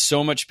was in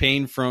so much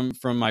pain from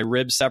my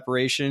rib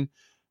separation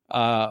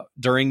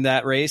during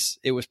that race,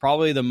 it was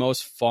probably the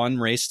most fun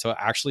race to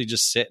actually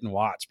just sit and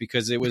watch,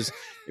 because it was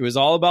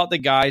all about the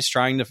guys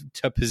trying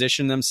to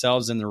position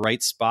themselves in the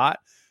right spot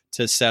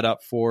to set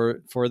up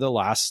for the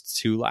last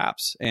 2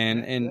 laps.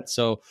 And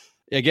so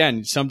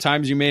again,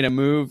 sometimes you made a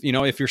move,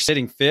 if you're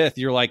sitting 5th,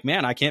 you're like,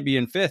 man, I can't be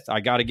in 5th.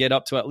 I got to get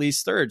up to at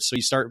least 3rd. So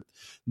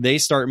they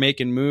start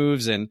making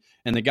moves, and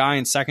the guy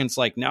in 2nd's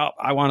like, no,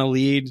 I want to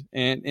lead.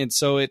 And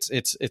so it's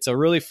a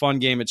really fun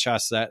game of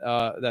chess that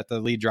the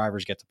lead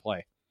drivers get to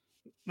play.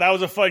 That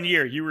was a fun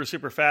year. You were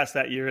super fast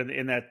that year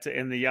in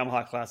the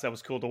Yamaha class. That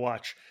was cool to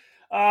watch.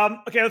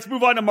 Okay, let's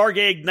move on to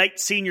Margay Ignite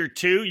Senior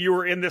 2. You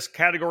were in this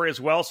category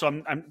as well, so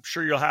I'm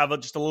sure you'll have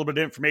just a little bit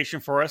of information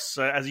for us.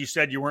 As you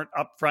said, you weren't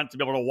up front to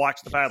be able to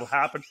watch the battle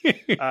happen.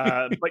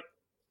 But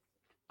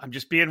I'm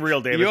just being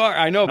real, David. You are,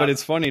 I know, but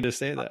it's funny to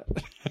say that.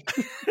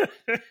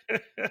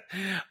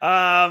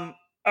 All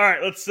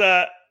right,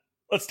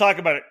 let's talk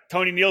about it.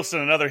 Tony Nielsen,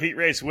 another heat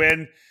race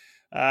win.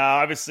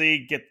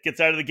 Obviously gets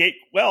out of the gate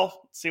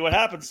well. Let's see what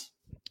happens.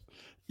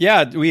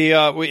 Yeah, we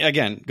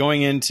again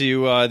going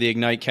into the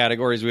Ignite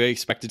categories, we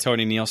expected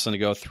Tony Nielsen to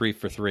go 3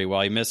 for 3.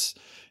 Well,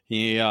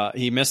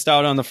 he missed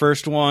out on the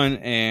first one,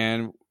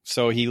 and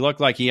so he looked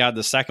like he had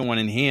the second one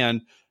in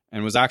hand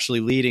and was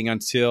actually leading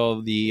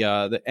until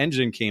the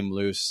engine came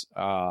loose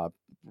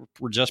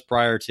just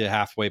prior to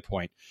halfway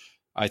point.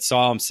 I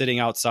saw him sitting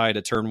outside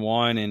at turn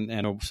 1,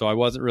 and so I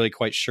wasn't really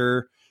quite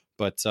sure,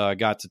 but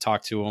got to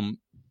talk to him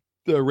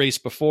the race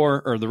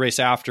before or the race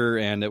after,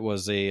 and it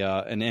was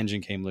an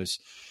engine came loose.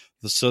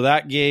 So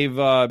that gave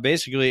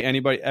basically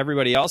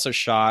everybody else a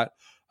shot.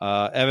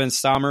 Evan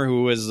Stammer,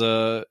 who was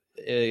a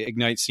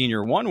Ignite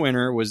Senior 1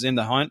 winner, was in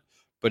the hunt,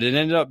 but it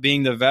ended up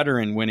being the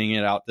veteran winning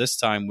it out this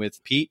time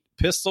with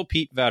Pistol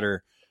Pete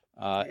Vetter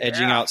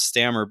edging out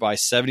Stammer by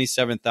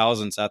 77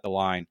 thousandths at the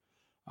line.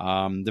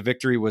 The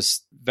victory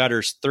was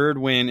Vetter's third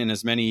win in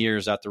as many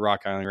years at the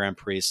Rock Island Grand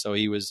Prix. So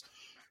he was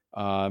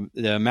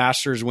the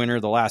Masters winner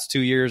the last 2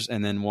 years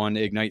and then won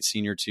Ignite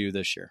Senior 2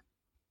 this year.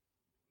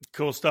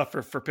 Cool stuff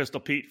for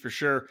Pistol Pete for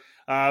sure.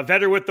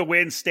 Vetter with the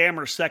win,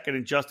 Stammer second,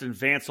 and Justin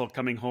Vansel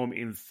coming home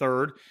in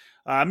third.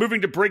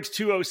 Moving to Briggs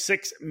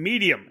 206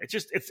 medium. It's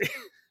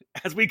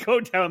as we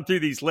go down through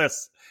these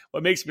lists,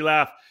 what makes me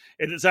laugh,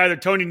 it's either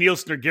Tony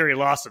Nielsen or Gary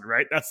Lawson,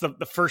 right? That's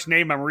the first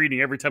name I'm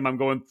reading every time I'm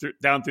going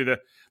down through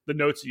the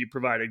notes that you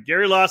provided.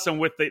 Gary Lawson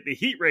with the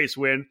heat race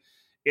win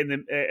in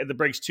the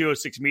Briggs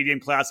 206 medium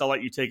class. I'll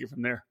let you take it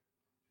from there.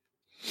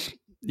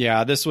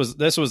 Yeah, this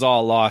was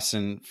all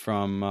Lawson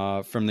from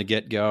the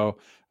get-go.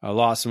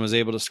 Lawson was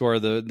able to score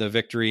the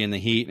victory in the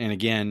heat, and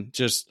again,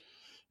 just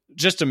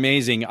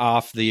amazing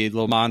off the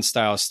Le Mans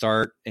style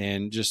start,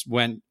 and just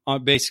went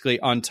basically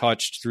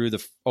untouched through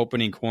the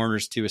opening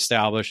corners to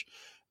establish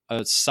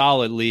a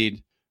solid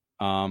lead.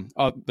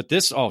 But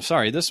this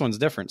one's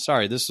different.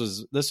 Sorry, this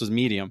was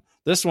medium.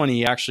 This one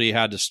he actually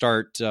had to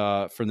start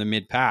from the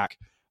mid pack.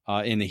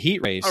 In the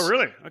heat race. Oh,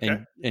 really?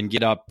 Okay. And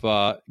get up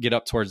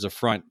towards the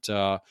front.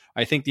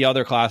 I think the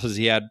other classes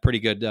he had pretty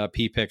good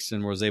P picks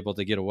and was able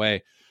to get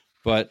away.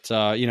 But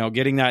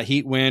getting that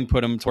heat win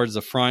put him towards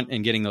the front,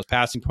 and getting those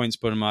passing points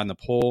put him on the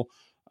pole.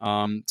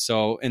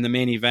 So in the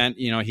main event,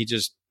 he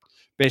just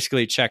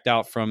basically checked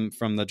out from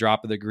the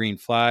drop of the green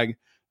flag,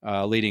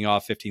 leading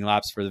off 15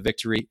 laps for the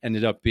victory.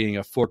 Ended up being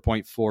a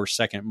 4.4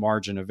 second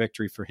margin of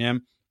victory for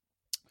him.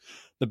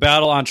 The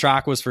battle on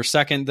track was for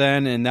second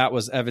then, and that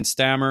was Evan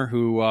Stammer,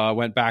 who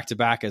went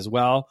back-to-back as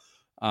well.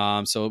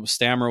 So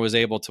Stammer was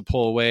able to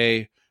pull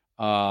away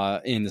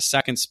in the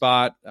second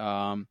spot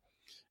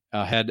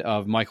ahead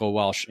of Michael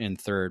Welsh in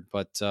third.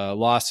 But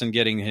Lawson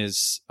getting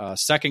his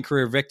second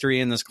career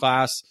victory in this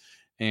class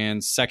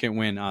and second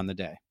win on the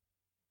day.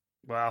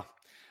 Wow.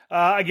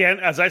 Again,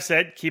 as I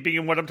said, keeping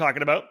in what I'm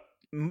talking about,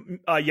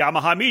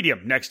 Yamaha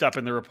medium next up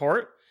in the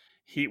report.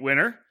 Heat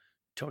winner,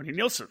 Tony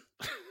Nielsen.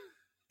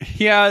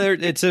 Yeah,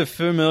 it's a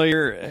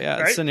familiar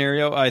right?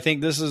 scenario. I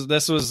think this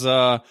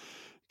was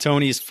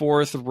Tony's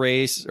fourth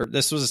race, or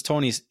this was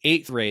Tony's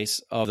eighth race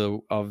of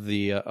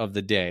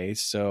the day.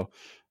 So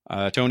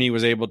Tony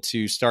was able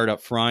to start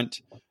up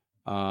front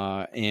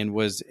and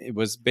was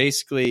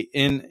basically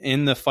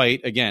in the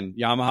fight again.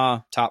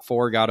 Yamaha top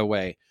four got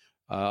away.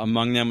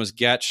 Among them was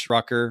Getch,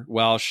 Rucker,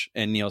 Welsh,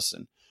 and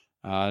Nielsen.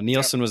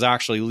 Nielsen was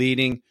actually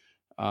leading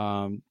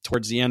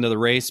towards the end of the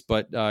race,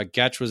 but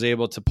Getch was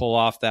able to pull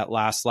off that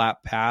last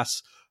lap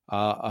pass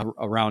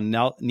around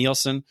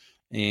Nielsen,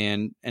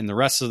 and the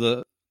rest of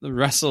the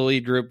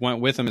lead group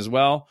went with him as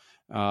well,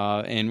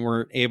 and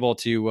were able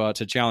to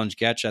challenge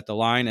Getch at the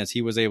line, as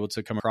he was able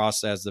to come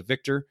across as the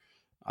victor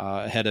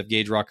ahead of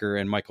Gage Rucker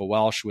and Michael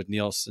Welsh, with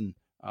Nielsen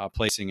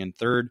placing in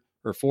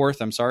fourth.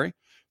 I'm sorry.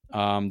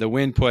 The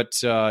win put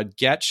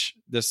Getch.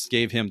 This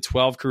gave him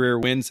 12 career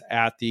wins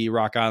at the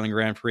Rock Island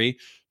Grand Prix,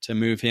 to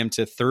move him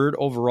to third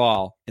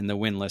overall in the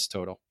win list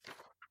total.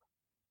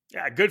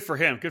 Yeah, good for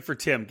him. Good for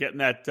Tim getting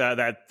that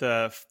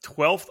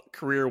 12th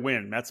career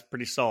win. That's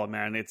pretty solid,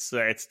 man. It's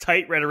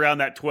tight right around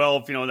that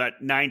 12, that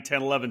 9,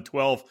 10, 11,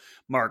 12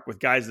 mark with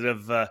guys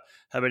that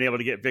have been able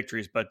to get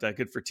victories, but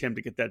good for Tim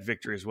to get that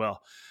victory as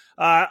well.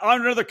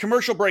 On another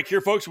commercial break here,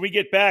 folks. When we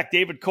get back,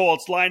 David Cole,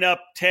 it's lineup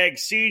tag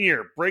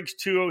senior, Briggs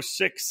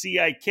 206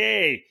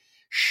 CIK,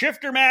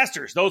 Shifter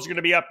Masters. Those are going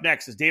to be up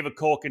next as David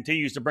Cole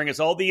continues to bring us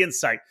all the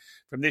insight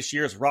from this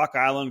year's Rock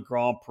Island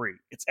Grand Prix.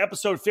 It's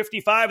episode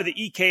 55 of the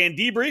EKN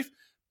Debrief.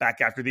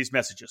 Back after these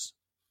messages.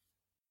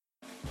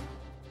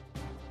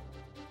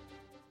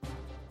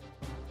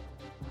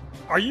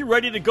 Are you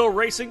ready to go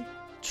racing?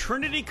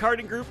 Trinity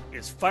Karting Group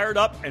is fired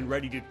up and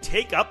ready to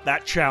take up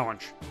that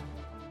challenge.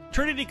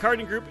 Trinity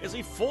Karting Group is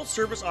a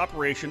full-service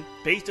operation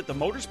based at the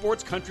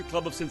Motorsports Country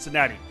Club of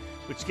Cincinnati,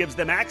 which gives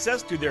them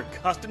access to their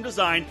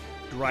custom-designed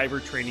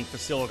driver training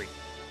facility.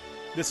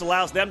 This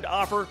allows them to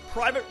offer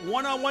private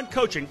one-on-one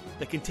coaching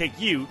that can take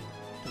you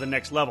to the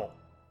next level.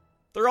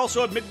 They're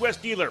also a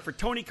Midwest dealer for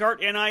Tony Kart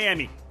and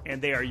IAME,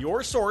 and they are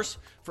your source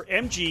for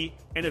MG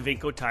and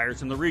Iveco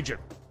tires in the region.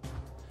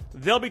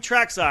 They'll be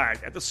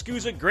trackside at the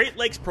SCUSA Great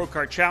Lakes Pro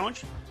Kart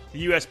Challenge,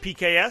 the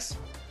USPKS,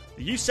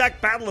 the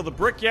USAC Battle of the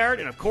Brickyard,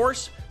 and of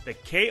course, the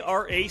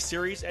KRA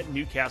Series at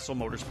Newcastle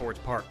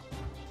Motorsports Park.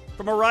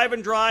 From arrive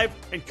and drive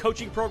and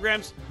coaching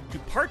programs to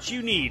parts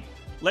you need,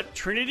 let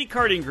Trinity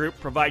Karting Group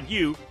provide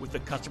you with the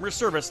customer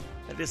service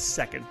that is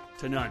second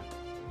to none.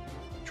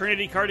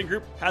 Trinity Karting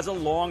Group has a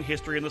long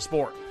history in the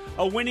sport,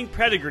 a winning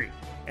pedigree,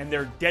 and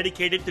they're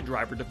dedicated to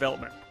driver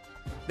development.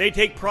 They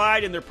take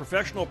pride in their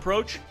professional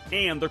approach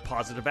and their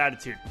positive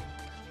attitude.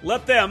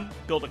 Let them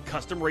build a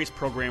custom race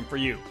program for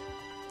you.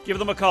 Give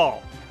them a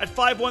call at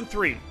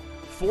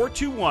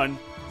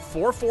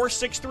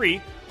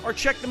 513-421-4463 or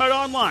check them out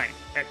online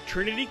at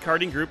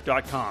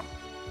trinitykartinggroup.com.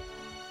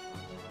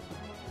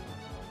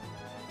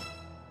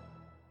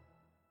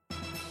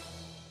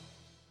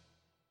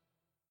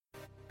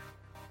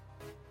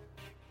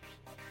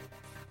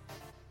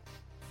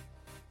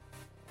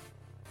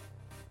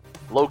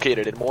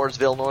 Located in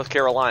Mooresville, North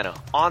Carolina,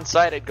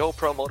 on-site at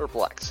GoPro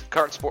Motorplex,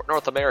 Kartsport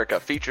North America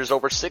features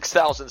over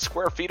 6,000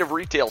 square feet of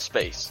retail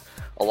space.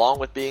 Along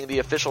with being the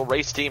official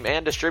race team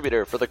and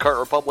distributor for the Kart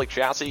Republic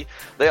chassis,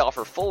 they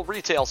offer full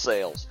retail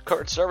sales,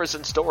 kart service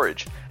and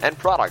storage, and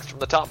products from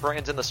the top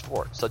brands in the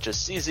sport, such as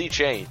CZ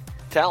Chain,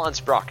 Talon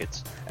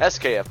Sprockets,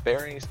 SKF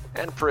bearings,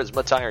 and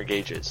Prisma tire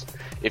gauges.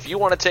 If you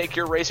want to take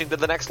your racing to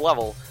the next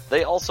level,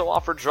 they also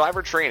offer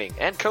driver training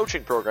and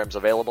coaching programs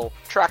available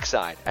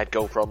trackside at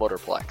GoPro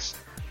Motorplex.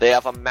 They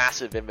have a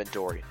massive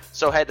inventory,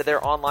 so head to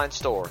their online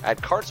store at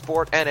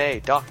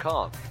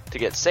kartsportna.com to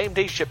get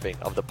same-day shipping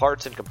of the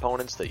parts and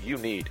components that you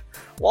need.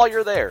 While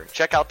you're there,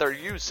 check out their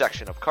used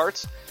section of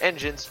karts,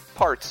 engines,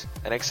 parts,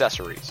 and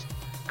accessories.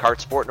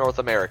 Kartsport North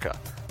America.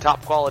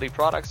 Top quality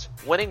products,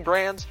 winning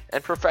brands,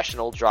 and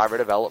professional driver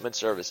development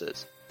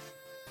services.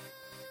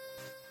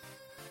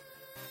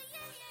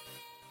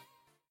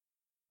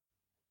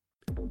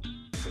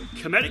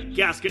 Cometic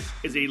Gasket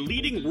is a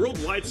leading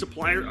worldwide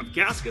supplier of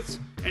gaskets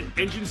and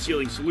engine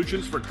sealing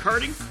solutions for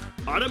karting,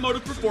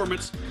 automotive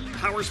performance,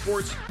 power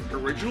sports,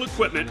 original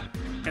equipment,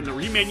 and the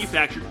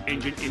remanufactured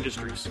engine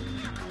industries.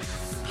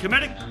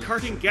 Cometic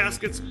karting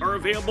gaskets are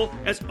available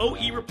as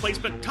OE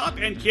replacement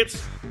top-end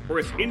kits or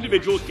as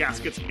individual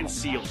gaskets and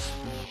seals.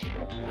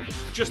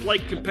 Just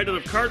like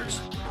competitive karters,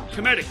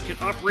 Cometic can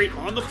operate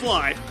on the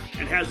fly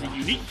and has a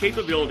unique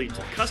capability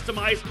to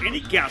customize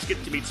any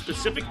gasket to meet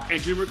specific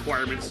engine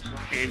requirements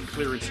and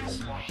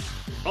clearances.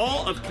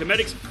 All of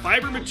Cometic's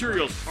fiber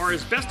materials are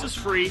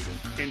asbestos-free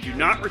and do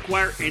not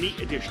require any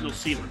additional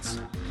sealants.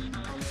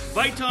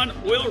 Viton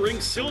oil ring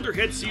cylinder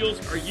head seals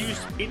are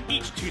used in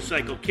each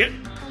 2-cycle kit,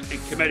 and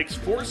Cometic's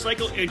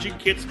 4-cycle engine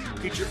kits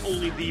feature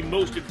only the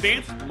most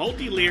advanced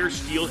multi-layer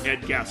steel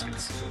head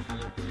gaskets.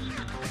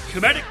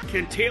 Cometic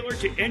can tailor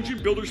to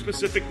engine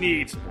builder-specific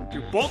needs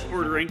through bulk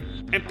ordering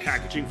and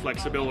packaging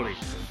flexibility.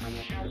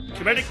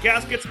 Cometic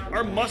gaskets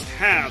are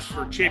must-haves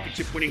for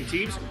championship-winning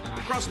teams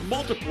across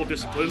multiple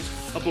disciplines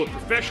of both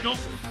professional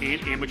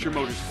and amateur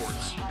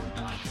motorsports.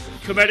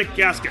 Cometic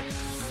Gasket,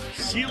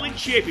 sealing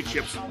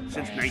championships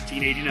since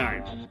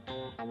 1989.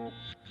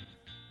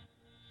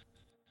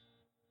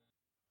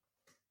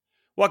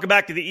 Welcome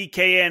back to the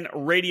EKN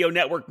Radio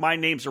Network. My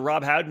name's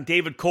Rob Howden.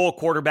 David Cole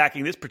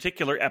quarterbacking this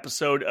particular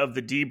episode of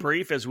the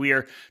Debrief as we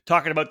are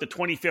talking about the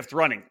 25th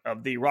running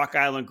of the Rock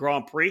Island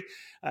Grand Prix.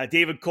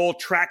 David Cole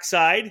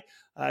trackside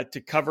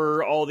to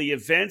cover all the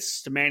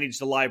events, to manage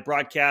the live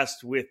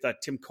broadcast with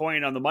Tim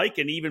Coyne on the mic,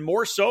 and even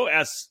more so,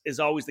 as is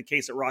always the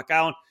case at Rock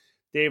Island,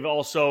 Dave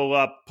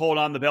also pulled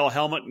on the Bell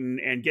helmet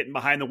and getting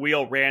behind the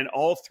wheel, ran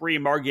all 3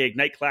 Margay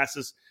Ignite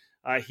classes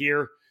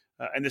here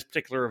in this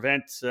particular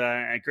event,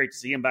 and great to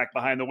see him back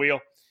behind the wheel.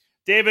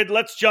 David,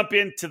 let's jump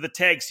into the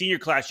tag senior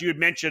class. You had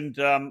mentioned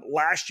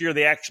last year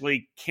they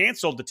actually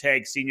canceled the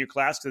tag senior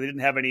class because they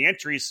didn't have any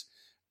entries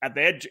at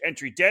the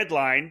entry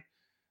deadline.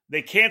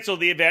 They canceled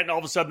the event, and all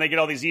of a sudden they get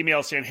all these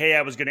emails saying, hey,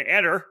 I was going to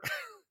enter.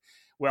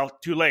 Well,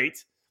 too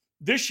late.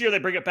 This year they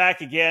bring it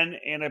back again,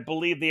 and I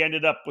believe they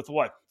ended up with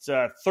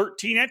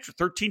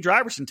 13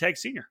 drivers in tag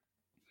senior.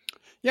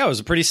 Yeah, it was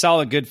a pretty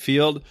solid, good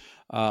field,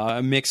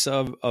 a mix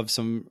of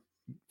some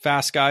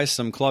fast guys,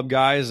 some club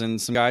guys, and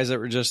some guys that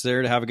were just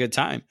there to have a good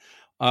time.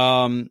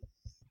 And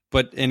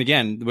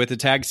again, with the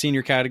tag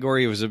senior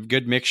category, it was a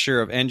good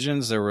mixture of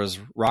engines. There was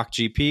Rock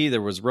GP, there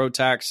was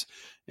Rotax,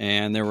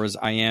 and there was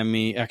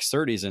IAME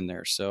X30s in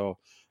there. So,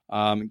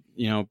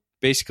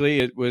 basically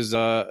it was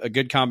a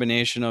good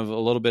combination of a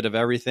little bit of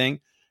everything.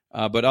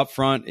 But up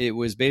front, it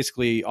was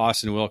basically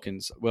Austin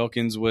Wilkins.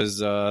 Wilkins was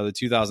the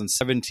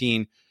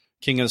 2017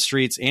 King of the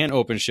Streets and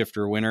Open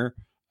Shifter winner.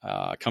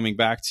 Coming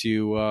back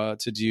to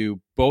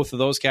do both of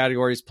those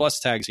categories plus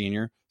tag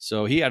senior.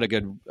 So he had a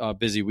good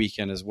busy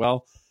weekend as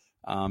well.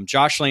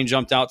 Josh Lane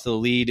jumped out to the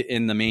lead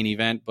in the main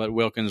event, but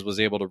Wilkins was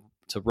able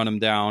to run him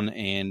down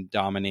and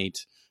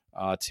dominate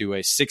to a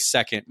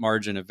 6-second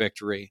margin of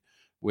victory.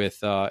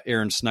 with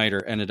Aaron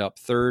Snyder ended up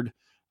third.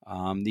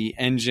 The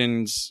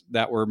engines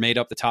that were made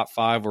up the top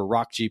 5 were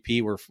Rock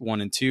GP were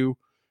 1 and 2,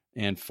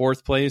 and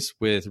 4th place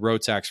with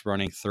Rotax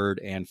running 3rd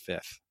and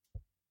 5th.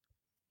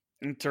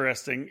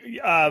 Interesting.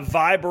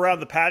 Vibe around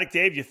the paddock,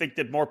 Dave. You think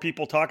that more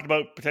people talking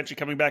about potentially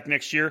coming back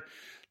next year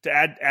to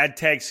add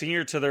Tag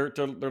Senior to their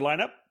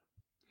lineup?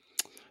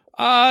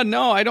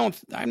 No, I don't.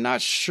 I'm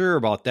not sure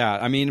about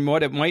that. I mean,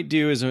 what it might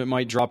do is it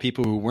might draw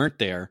people who weren't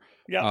there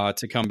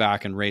to come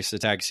back and race the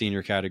Tag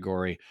Senior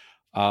category.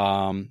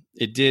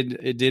 It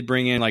did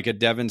bring in like a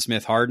Devin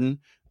Smith Harden.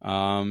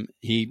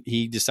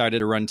 He decided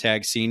to run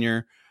Tag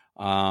Senior.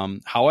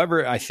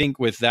 However, I think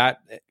with that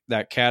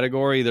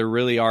category, there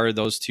really are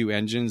those 2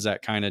 engines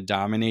that kind of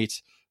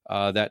dominate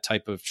that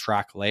type of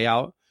track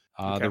layout.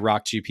 The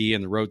Rock GP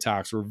and the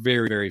Rotax were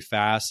very, very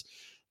fast.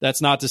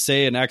 That's not to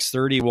say an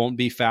X30 won't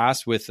be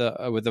fast with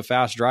a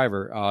fast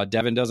driver.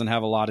 Devin doesn't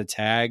have a lot of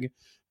tag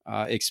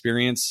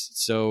experience,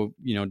 so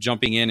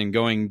jumping in and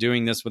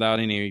doing this without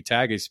any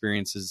tag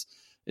experience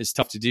is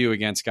tough to do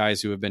against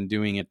guys who have been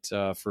doing it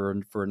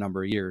for a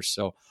number of years.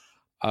 So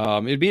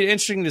it'd be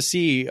interesting to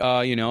see,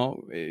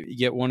 you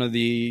get one of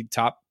the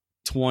top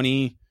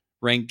 20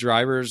 ranked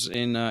drivers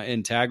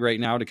in tag right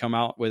now to come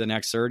out with an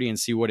X30 and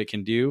see what it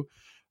can do.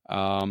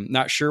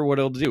 Not sure what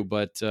it'll do,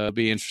 but it'll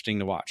be interesting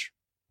to watch.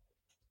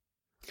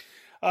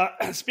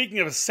 Speaking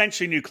of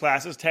essentially new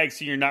classes, Tag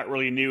Senior not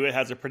really new. It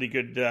has a pretty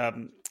good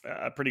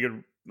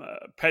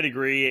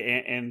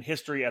pedigree and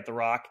history at the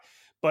Rock.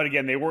 But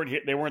again, they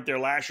weren't there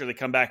last year. They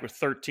come back with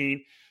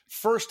 13.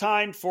 First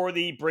time for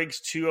the Briggs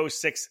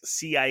 206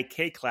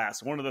 CIK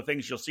class. One of the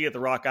things you'll see at the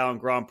Rock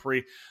Island Grand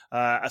Prix,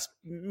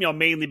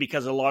 mainly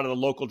because a lot of the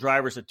local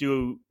drivers that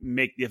do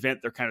make the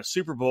event their kind of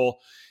Super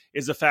Bowl,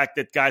 is the fact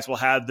that guys will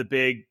have the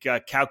big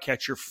cow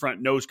catcher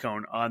front nose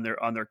cone on their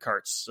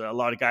karts. A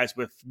lot of guys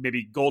with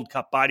maybe Gold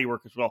Cup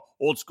bodywork as well,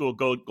 old school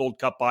Gold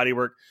Cup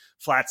bodywork,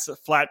 flat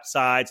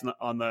sides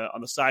on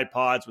the side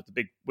pods with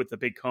the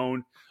big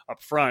cone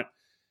up front.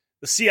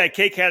 The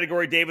CIK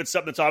category, David,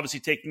 something that's obviously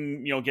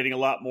getting a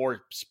lot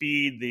more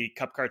speed. The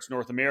Cup Karts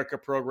North America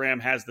program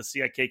has the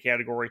CIK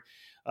category.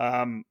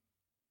 How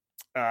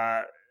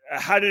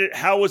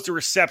was the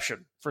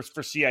reception for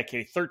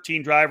CIK?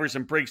 13 drivers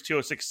in Briggs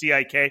 206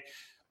 CIK.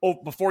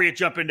 Oh, before you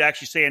jump into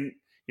actually saying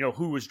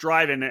who was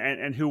driving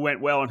and who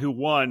went well and who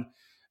won,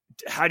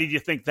 how did you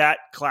think that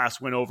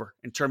class went over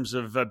in terms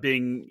of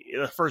being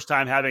the first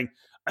time having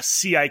a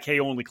CIK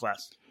only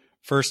class?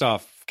 First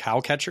off,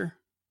 cow catcher.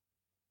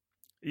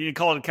 You can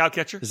call it a cow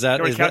catcher? Is that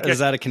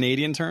a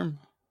Canadian term?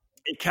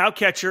 A cow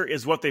catcher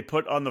is what they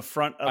put on the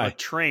front of a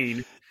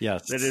train.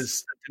 Yes. That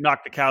is to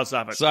knock the cows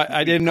off it. So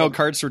I didn't know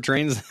carts were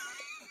trains.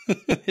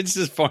 It's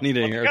just funny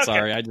to hear.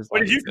 Sorry. What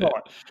did you call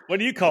it? What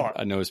do you call it?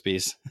 A nose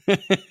piece. Wow.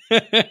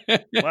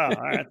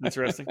 All right. That's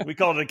interesting. We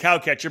called it a cow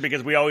catcher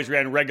because we always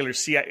ran regular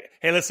CI.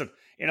 Hey, listen,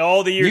 in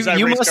all the years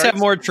you must have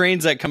more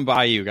trains that come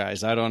by you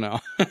guys. I don't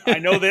know. I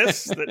know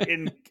this, that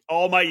in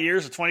all my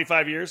years of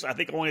 25 years, I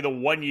think only the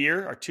 1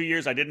 year or 2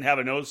 years I didn't have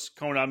a nose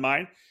cone on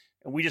mine.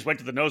 And we just went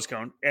to the nose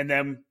cone. And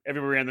then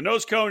everybody ran the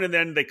nose cone, and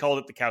then they called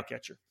it the cow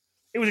catcher.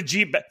 It was a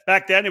G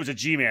back then. It was a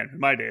G-Man. In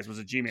my days, it was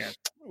a G-Man.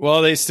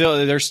 Well, they're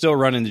still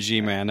running the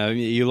G-Man.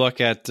 You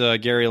look at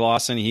Gary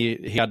Lawson.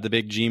 He had the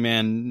big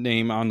G-Man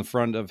name on the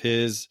front of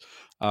his.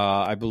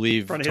 I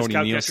believe Tony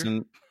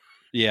Nielsen.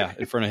 Yeah,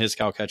 in front of his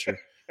cow catcher.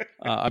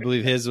 I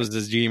believe his was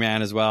his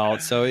G-Man as well.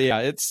 So yeah,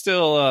 it's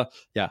still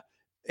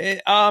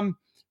It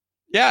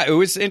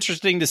was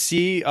interesting to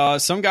see.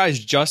 Some guys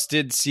just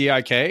did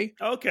CIK.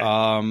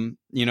 Okay.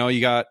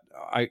 You got.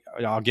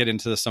 I'll get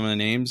into some of the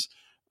names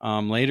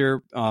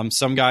later.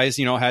 Some guys,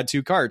 had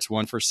 2 carts,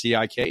 one for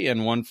CIK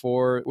and one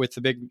with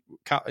the big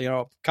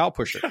cow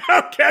pusher.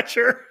 Cow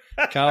catcher.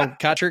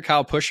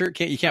 Cow pusher.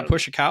 You can't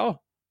push a cow.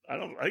 I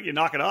think you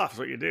knock it off is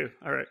what you do.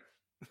 All right.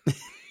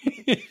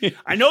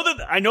 I know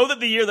that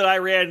the year that I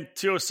ran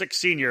 206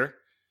 Senior,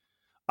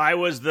 I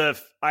was the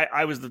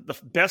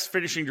best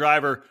finishing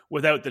driver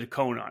without the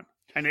cone on,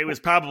 and it was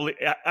probably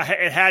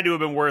it had to have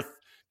been worth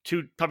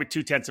probably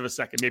 0.2 of a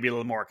second, maybe a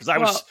little more, because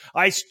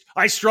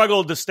I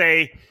struggled to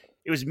stay.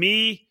 It was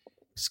me,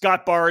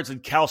 Scott Bards,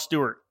 and Cal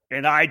Stewart,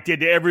 and I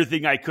did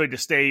everything I could to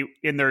stay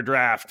in their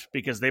draft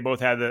because they both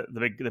had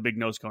the big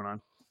nose cone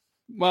on.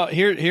 Well,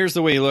 here's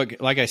the way you look.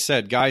 Like I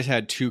said, guys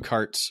had 2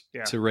 carts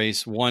to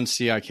race, one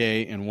CIK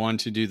and one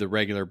to do the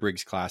regular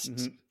Briggs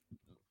classes. Mm-hmm.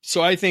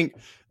 So I think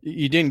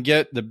you didn't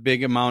get the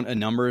big amount of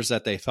numbers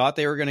that they thought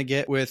they were going to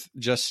get with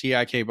just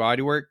CIK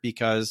bodywork,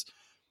 because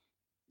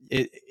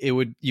you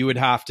would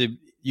have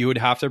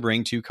to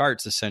bring 2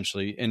 carts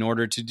essentially in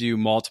order to do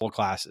multiple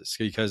classes,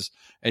 because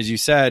as you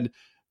said,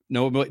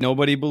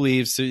 nobody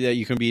believes that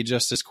you can be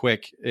just as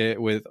quick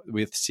with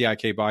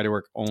CIK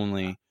bodywork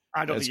only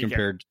as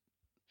compared.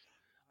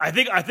 I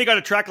think on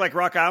a track like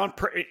Rock Island,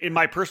 in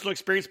my personal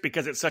experience,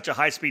 because it's such a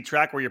high-speed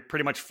track where you're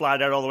pretty much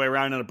flat out all the way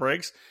around in a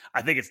Briggs,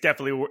 I think it's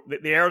definitely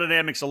the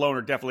aerodynamics alone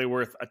are definitely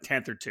worth a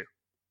 10th or 2.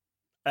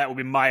 That would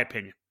be my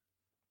opinion,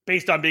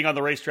 based on being on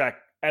the racetrack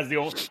as the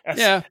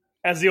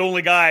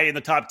only guy in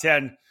the top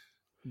 10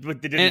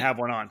 but they didn't have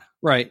one on.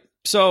 Right.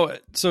 So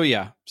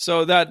yeah.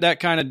 So that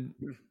kind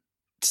of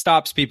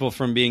stops people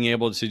from being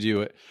able to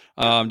do it.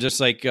 Just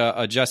like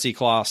a Jesse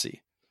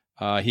Clossy.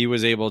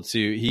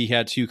 He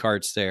had 2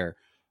 karts there.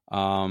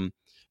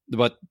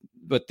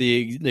 But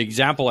the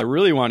example I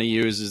really want to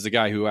use is the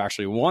guy who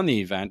actually won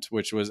the event,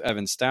 which was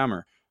Evan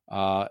Stammer.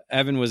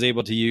 Evan was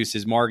able to use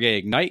his Margay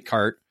Ignite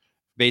kart,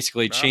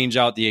 basically change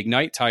out the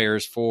Ignite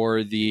tires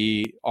for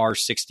the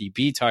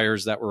R60B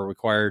tires that were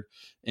required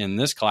in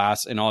this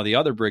class and all the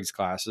other Briggs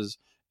classes,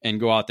 and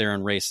go out there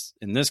and race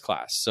in this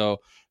class. So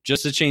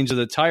just the change of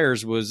the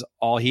tires was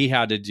all he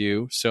had to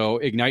do. So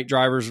Ignite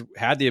drivers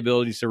had the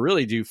ability to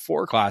really do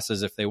 4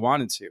 classes if they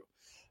wanted to,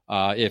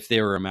 if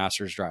they were a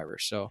Masters driver.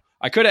 So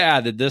I could have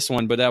added this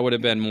one, but that would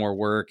have been more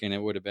work, and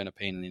it would have been a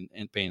pain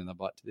in the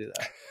butt to do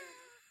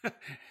that.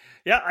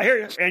 Yeah, I hear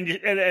you.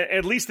 And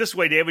at least this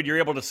way, David, you're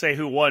able to say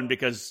who won,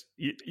 because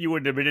you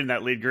wouldn't have been in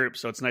that lead group.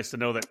 So it's nice to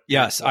know that.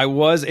 Yes, I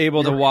was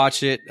able to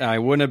watch it. I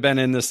wouldn't have been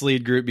in this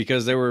lead group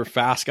because there were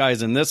fast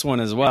guys in this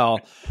one as well.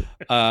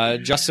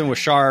 Justin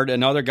Wishard,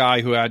 another guy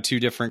who had 2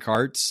 different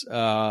karts,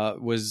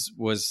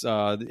 was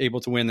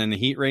able to win in the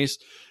heat race.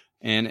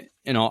 And,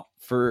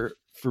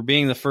 for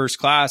being the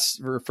first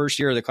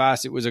year of the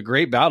class, it was a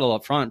great battle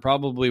up front.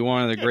 Probably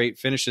one of the great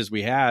finishes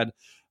we had.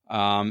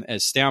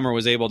 As Stammer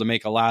was able to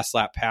make a last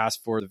lap pass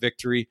for the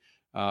victory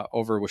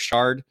over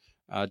Wishard.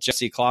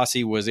 Jesse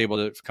Clossy was able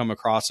to come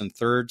across in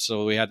third,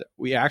 so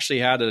we actually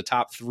had a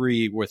top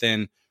 3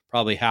 within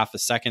probably half a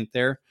second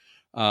there.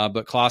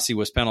 But Clossy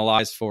was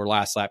penalized for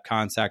last lap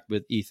contact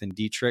with Ethan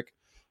Dietrich.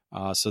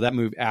 So that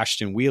moved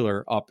Ashton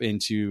Wheeler up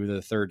into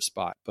the 3rd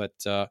spot. But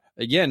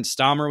again,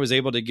 Stammer was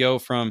able to go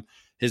from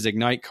his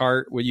Ignite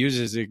kart, would use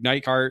his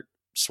Ignite kart,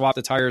 swap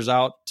the tires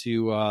out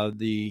to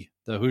the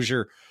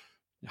Hoosier.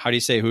 How do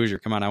you say Hoosier?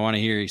 Come on, I want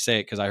to hear you say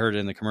it because I heard it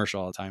in the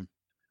commercial all the time.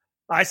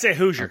 I say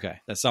Hoosier. Okay,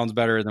 that sounds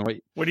better than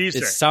what do you say?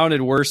 It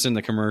sounded worse in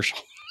the commercial.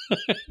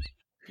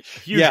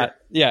 Yeah,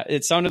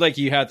 it sounded like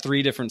you had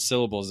 3 different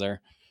syllables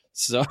there.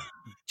 So,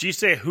 do you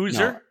say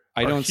Hoosier? No,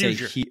 I don't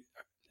Hoosier?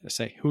 I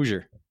say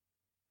Hoosier,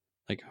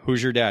 like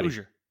Hoosier Daddy.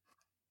 Hoosier.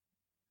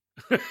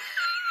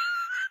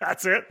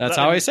 That's it. That's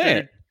how I say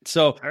it.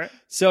 So, right.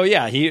 So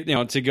yeah,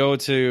 to go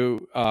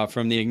to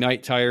from the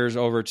Ignite tires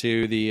over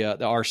to the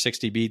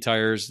R60B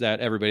tires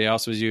that everybody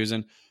else was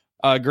using,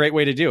 a great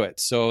way to do it.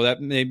 So that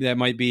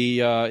might be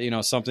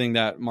something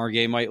that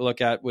Margay might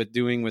look at with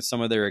some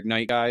of their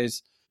Ignite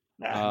guys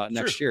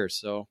next year.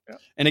 So, yeah.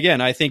 And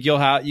again, I think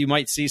you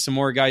might see some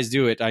more guys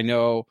do it. I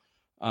know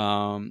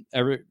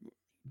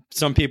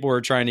some people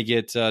were trying to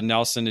get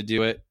Nelson to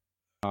do it.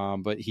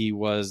 But he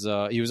was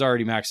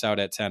already maxed out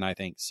at 10, I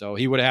think. So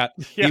he would have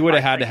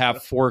had to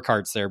have 4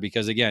 karts there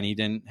because again, he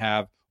didn't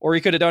have, or he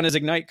could have done his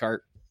Ignite kart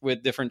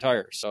with different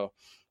tires. So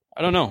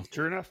I don't know.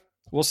 True enough.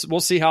 We'll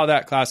see how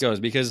that class goes,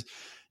 because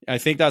I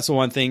think that's the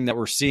one thing that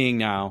we're seeing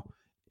now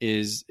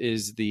is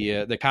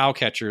the cow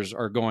catchers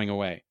are going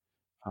away.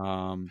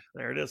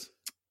 There it is.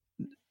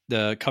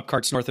 The Cup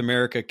Karts North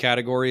America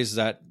categories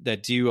that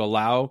do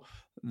allow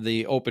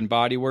the open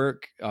body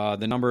work,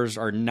 the numbers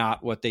are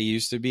not what they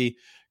used to be,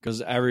 because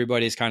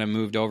everybody's kind of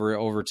moved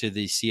over to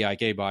the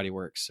CIK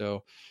bodywork.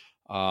 So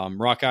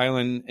Rock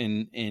Island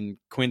and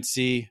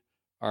Quincy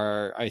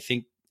are, I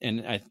think,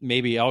 and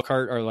maybe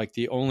Elkhart are like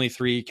the only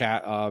 3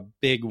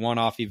 big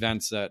one-off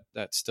events that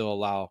still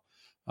allow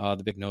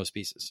the big nose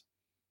pieces.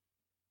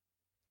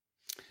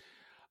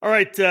 All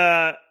right,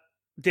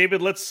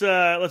 David, let's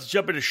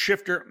jump into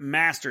Shifter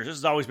Masters. This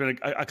has always been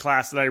a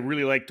class that I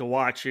really like to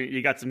watch.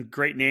 You got some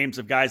great names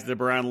of guys that have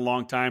been around a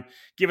long time.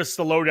 Give us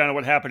the lowdown of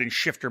what happened in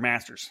Shifter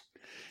Masters.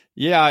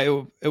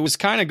 Yeah, it was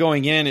kind of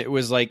going in. It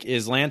was like,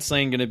 is Lance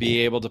Lane going to be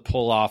able to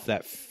pull off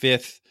that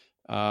 5th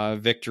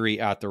victory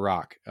at the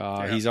Rock?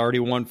 He's already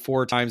won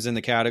 4 times in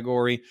the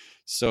category.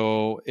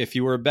 So if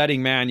you were a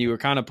betting man, you were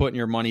kind of putting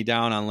your money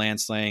down on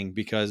Lance Lane,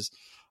 because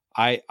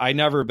I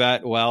never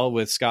bet well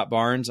with Scott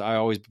Barnes. I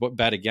always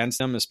bet against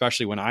him,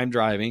 especially when I'm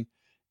driving.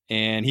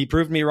 And he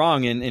proved me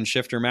wrong in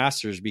Shifter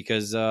Masters,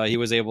 because he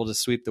was able to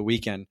sweep the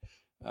weekend.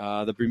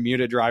 The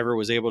Bermuda driver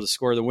was able to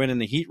score the win in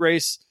the heat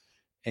race,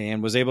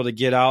 and was able to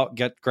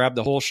grab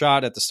the whole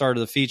shot at the start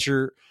of the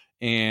feature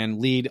and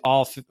lead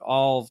all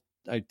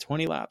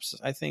 20 laps,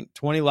 I think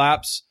 20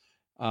 laps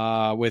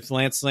with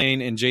Lance Lane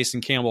and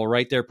Jason Campbell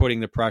right there putting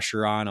the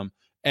pressure on him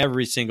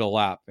every single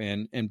lap.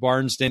 And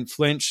Barnes didn't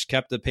flinch,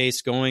 kept the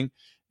pace going,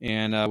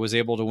 and was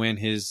able to win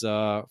his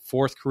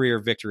 4th career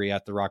victory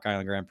at the Rock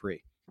Island Grand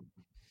Prix.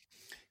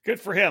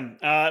 Good for him.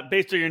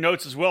 Based on your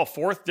notes as well,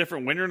 4th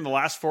different winner in the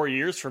last 4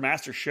 years for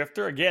Master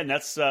Shifter. Again,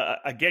 that's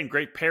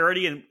great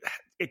parity, and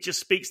it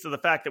just speaks to the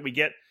fact that we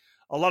get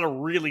a lot of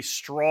really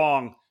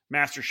strong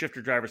Master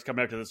Shifter drivers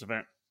coming out to this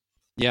event.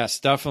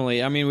 Yes,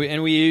 definitely. I mean,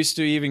 we used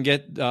to even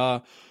get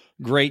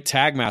great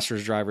Tag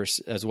Masters drivers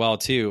as well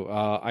too.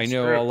 I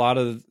know a lot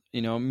of,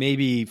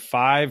 maybe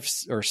 5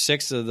 or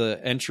 6 of the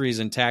entries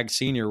in Tag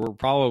Senior were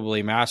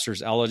probably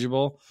Masters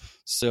eligible.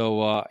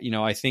 So,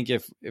 I think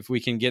if we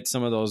can get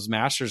some of those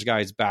Masters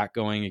guys back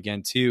going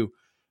again too,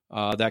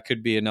 that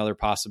could be another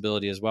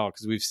possibility as well.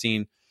 Because we've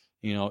seen,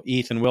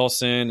 Ethan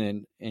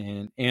Wilson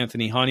and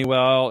Anthony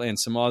Honeywell and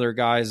some other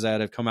guys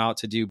that have come out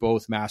to do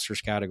both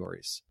Masters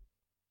categories.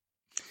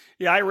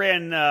 Yeah, I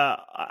ran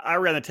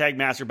the Tag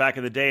Master back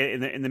in the day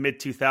in the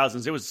mid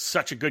 2000s. It was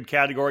such a good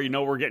category.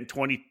 We're getting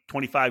 20,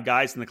 25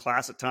 guys in the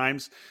class at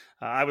times.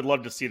 I would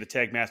love to see the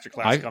Tag Master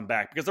class come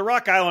back, because the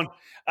Rock Island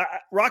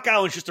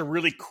is just a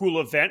really cool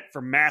event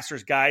for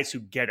Masters guys who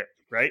get it,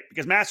 right?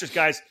 Because Masters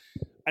guys,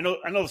 I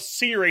know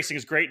senior racing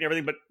is great and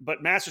everything,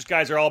 but Masters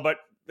guys are all about,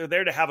 they're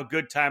there to have a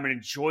good time and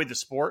enjoy the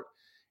sport.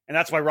 And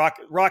that's why Rock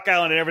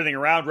Island and everything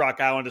around Rock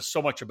Island is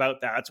so much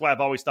about that. That's why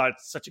I've always thought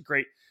it's such a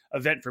great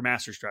event for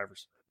Masters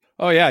drivers.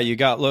 Oh yeah, you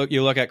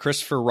look at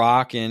Christopher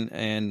Rock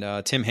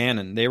and Tim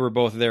Hannon. They were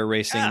both there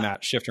racing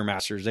shifter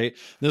Masters.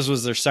 This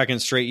was their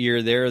second straight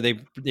year there. They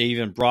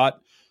even brought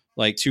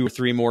like 2 or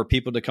 3 more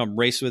people to come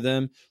race with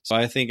them. So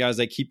I think as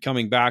they keep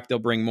coming back, they'll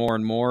bring more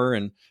and more.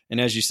 And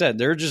as you said,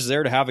 they're just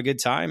there to have a good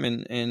time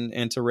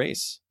and to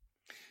race.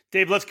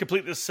 Dave, let's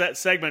complete this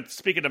segment.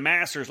 Speaking of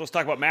Masters, let's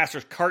talk about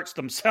Masters karts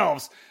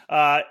themselves.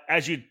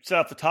 As you said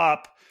off the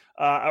top,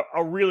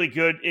 a really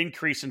good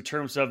increase in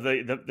terms of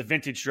the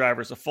vintage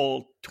drivers, a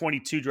full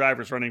 22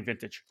 drivers running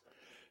vintage.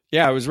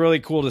 Yeah, it was really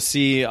cool to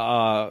see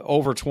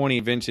over 20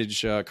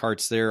 vintage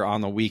karts there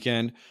on the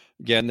weekend.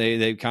 Again,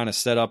 they kind of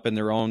set up in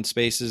their own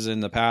spaces in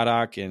the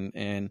paddock,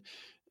 and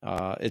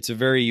it's a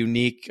very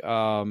unique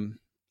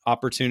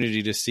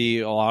opportunity to see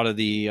a lot of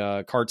the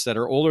karts that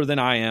are older than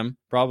I am,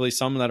 probably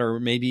some that are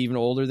maybe even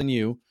older than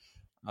you.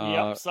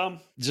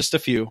 Some. Just a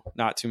few,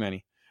 not too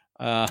many.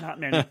 Not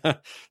many.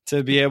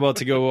 To be able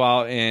to go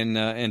out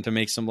and to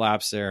make some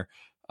laps there.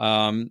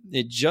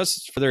 It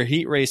just, for their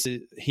heat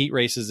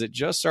races, it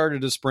just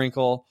started to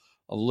sprinkle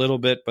a little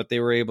bit, but they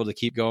were able to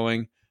keep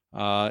going.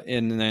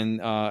 And then,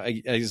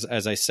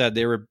 as I said,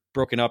 they were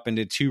broken up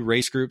into 2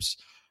 race groups.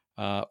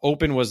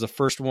 Open was the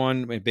first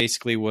one. It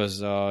basically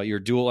was your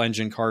dual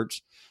engine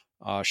karts.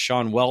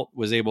 Sean Welt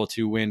was able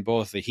to win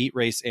both the heat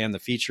race and the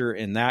feature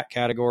in that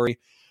category.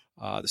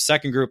 The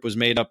second group was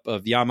made up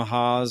of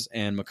Yamahas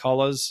and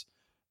McCulloughs.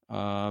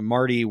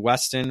 Marty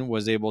Weston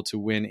was able to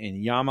win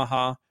in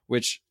Yamaha,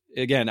 which,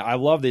 again, I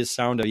love the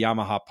sound of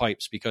Yamaha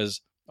pipes, because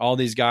all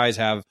these guys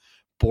have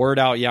bored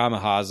out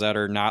Yamahas that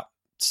are not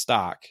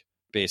stock,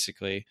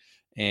 basically,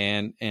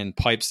 and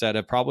pipes that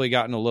have probably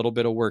gotten a little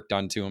bit of work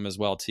done to them as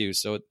well, too.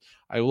 So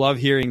I love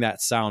hearing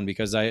that sound,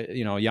 because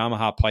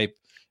Yamaha pipe,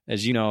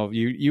 as you know,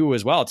 you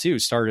as well, too,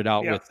 started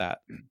out with that.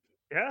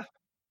 Yeah.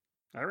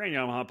 I ran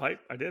Yamaha pipe.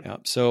 I did.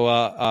 Yep.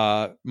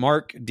 So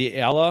Mark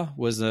D'Ella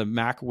was the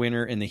MAC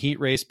winner in the heat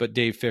race, but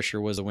Dave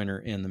Fisher was the winner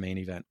in the main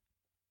event.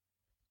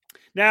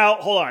 Now,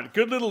 hold on.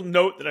 Good little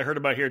note that I heard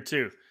about here,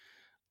 too.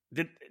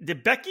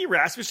 Did Becky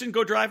Rasmussen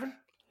go driving?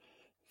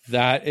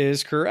 That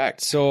is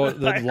correct. So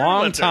the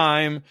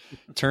long-time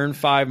Turn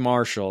 5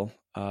 marshal,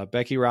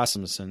 Becky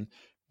Rasmussen,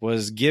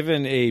 was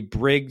given a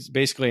Briggs,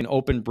 basically an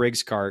open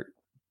Briggs kart,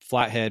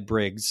 flathead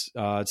Briggs,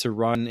 to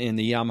run in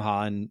the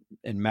Yamaha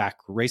and MAC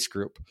race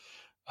group.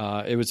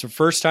 It was her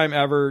first time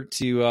ever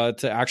to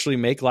actually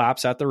make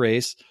laps at the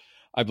race.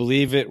 I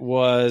believe it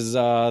was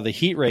the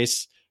heat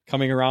race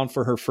coming around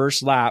for her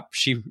first lap.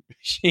 She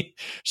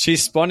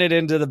spun it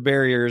into the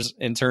barriers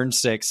in turn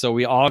 6. So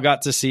we all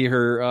got to see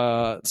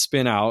her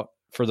spin out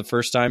for the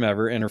first time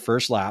ever in her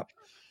first lap.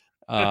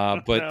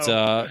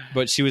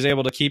 But she was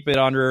able to keep it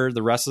under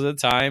the rest of the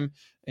time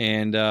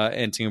and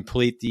to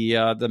complete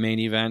the main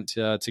event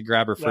to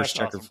grab her first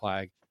checkered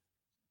flag.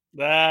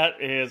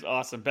 That is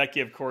awesome. Becky,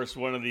 of course,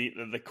 one of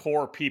the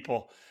core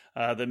people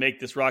that make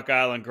this Rock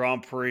Island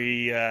Grand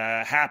Prix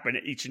happen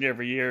each and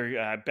every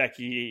year.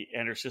 Becky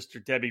and her sister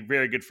Debbie,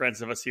 very good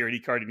friends of us here at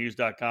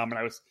eCardyNews.com, and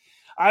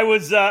I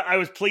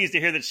was pleased to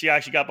hear that she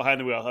actually got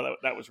behind the wheel.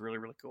 That was really,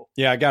 really cool.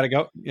 Yeah, I got to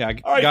go. Yeah,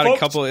 I got a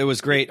couple. It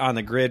was great on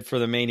the grid for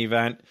the main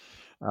event.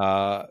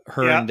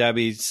 And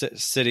Debbie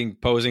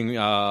posing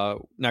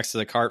next to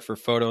the cart for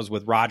photos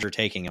with Roger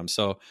taking them.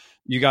 So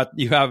you have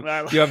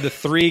the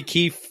 3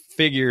 key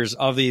figures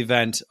of the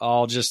event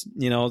all just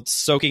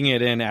soaking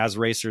it in as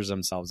racers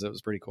themselves. It was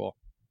pretty cool.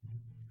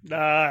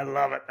 I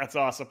love it. That's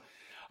awesome.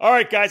 All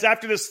right, guys,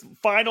 after this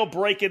final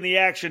break in the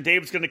action,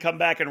 David's going to come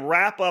back and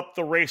wrap up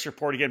the race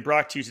report, again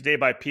brought to you today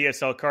by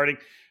PSL Karting,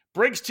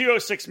 Briggs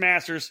 206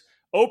 Masters,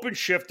 Open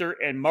Shifter,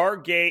 and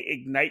Margay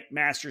Ignite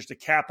Masters to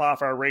cap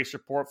off our race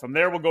report. From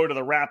there, we'll go to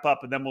the wrap-up,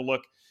 and then we'll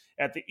look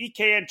at the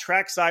EKN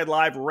Trackside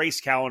Live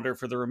race calendar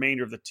for the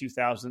remainder of the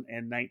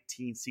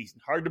 2019 season.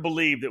 Hard to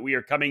believe that we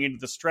are coming into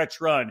the stretch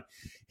run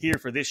here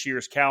for this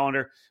year's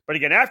calendar. But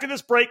again, after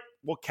this break,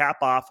 we'll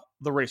cap off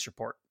the race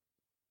report.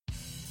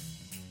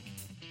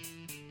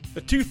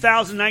 The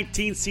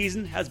 2019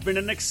 season has been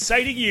an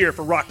exciting year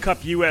for Rock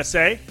Cup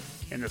USA,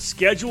 and the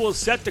schedule is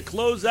set to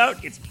close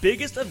out its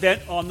biggest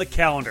event on the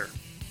calendar,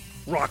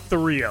 Rock the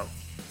Rio.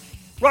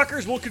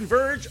 Rockers will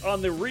converge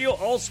on the Rio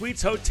All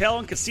Suites Hotel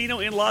and Casino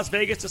in Las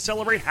Vegas to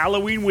celebrate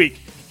Halloween week,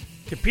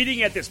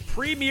 competing at this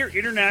premier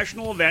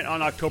international event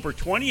on October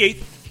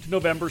 28th to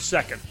November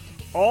 2nd,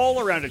 all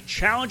around a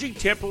challenging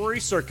temporary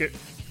circuit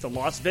with the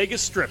Las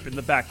Vegas Strip in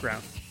the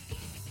background.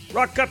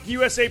 Rock Cup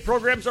USA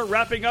programs are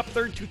wrapping up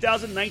their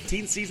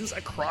 2019 seasons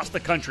across the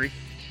country,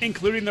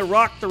 including the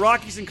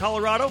Rockies in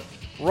Colorado,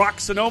 Rock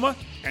Sonoma,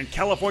 and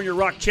California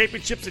Rock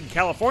Championships in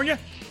California,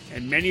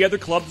 and many other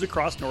clubs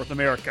across North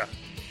America.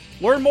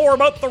 Learn more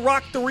about the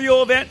Rock the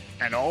Rio event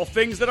and all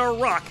things that are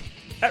rock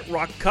at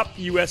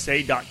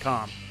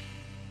rockcupusa.com.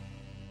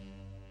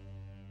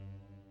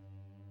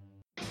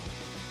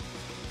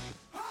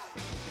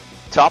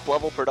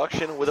 Top-level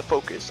production with a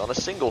focus on a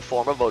single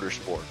form of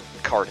motorsport,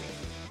 karting.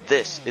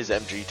 This is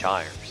MG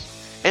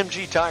Tires.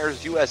 MG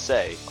Tires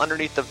USA,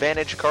 underneath the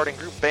Vantage Karting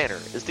Group banner,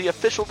 is the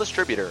official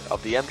distributor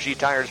of the MG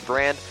Tires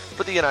brand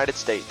for the United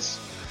States.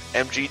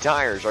 MG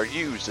Tires are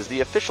used as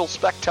the official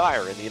spec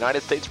tire in the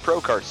United States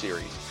Pro Kart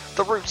Series,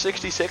 the Route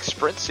 66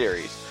 Sprint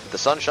Series, the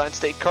Sunshine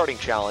State Karting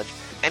Challenge,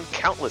 and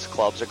countless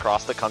clubs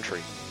across the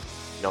country.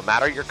 No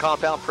matter your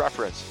compound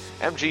preference,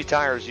 MG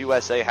Tires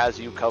USA has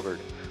you covered.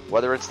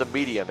 Whether it's the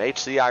medium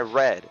HCI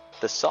Red,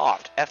 the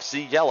soft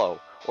FC Yellow,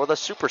 or the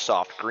super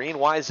soft Green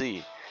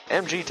YZ,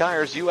 MG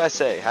Tires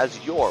USA has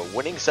your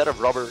winning set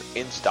of rubber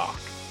in stock.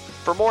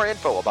 For more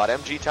info about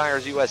MG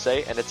Tires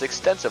USA and its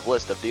extensive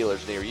list of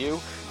dealers near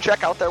you,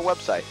 check out their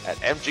website at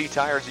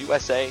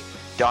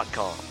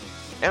mgtiresusa.com.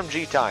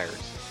 MG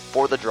Tires,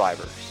 for the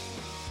drivers.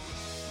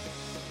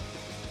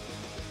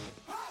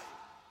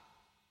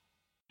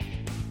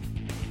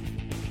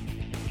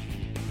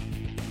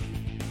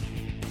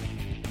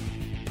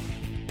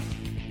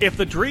 If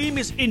the dream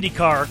is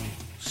IndyCar,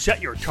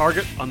 set your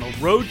target on the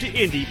road to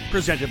Indy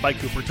presented by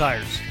Cooper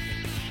Tires.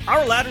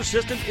 Our ladder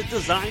system is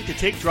designed to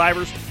take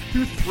drivers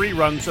through 3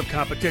 rungs of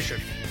competition.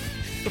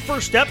 The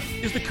first step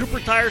is the Cooper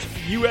Tires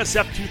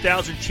USF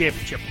 2000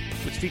 Championship,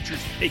 which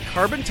features a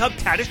carbon tub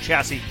Tatis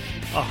chassis,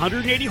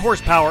 180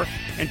 horsepower,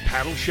 and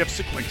paddle shift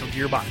sequential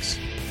gearbox.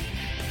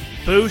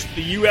 Boost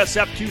the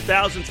USF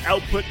 2000's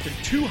output to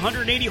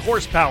 280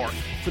 horsepower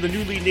for the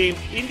newly named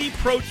Indy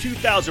Pro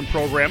 2000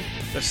 program,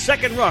 the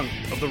second rung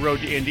of the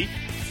road to Indy,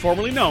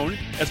 formerly known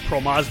as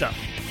Pro Mazda.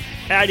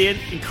 Add in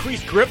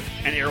increased grip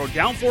and aero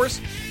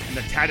downforce, and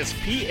the Tatis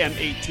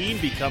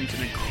PM18 becomes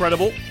an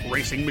incredible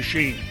racing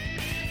machine.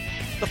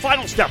 The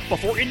final step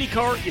before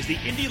IndyCar is the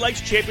Indy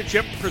Lights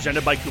Championship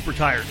presented by Cooper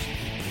Tires.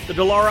 The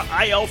Dallara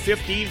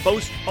IL-15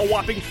 boasts a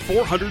whopping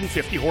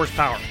 450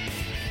 horsepower.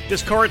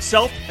 This car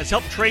itself has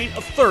helped train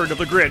a third of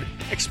the grid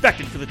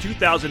expected for the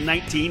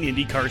 2019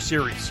 IndyCar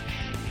Series.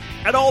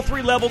 At all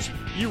 3 levels,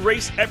 you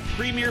race at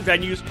premier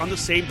venues on the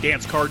same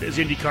dance card as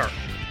IndyCar.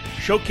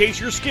 Showcase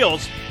your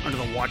skills under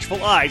the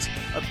watchful eyes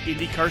of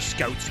IndyCar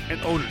scouts and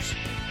owners.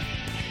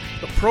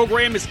 The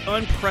program is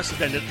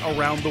unprecedented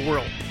around the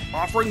world,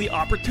 offering the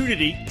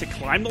opportunity to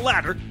climb the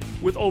ladder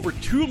with over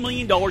 $2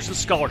 million in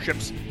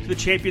scholarships to the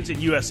champions in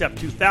USF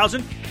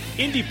 2000,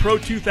 Indy Pro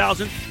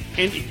 2000,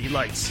 and Indy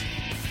Lights.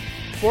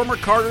 Former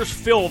karters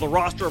fill the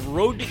roster of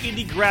Road to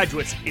Indy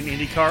graduates in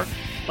IndyCar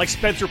like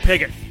Spencer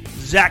Pigot,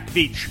 Zach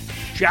Veach,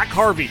 Jack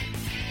Harvey,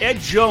 Ed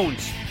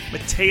Jones,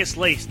 Matthias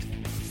Laced,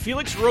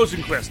 Felix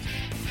Rosenquist,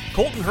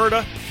 Colton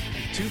Herta,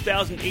 and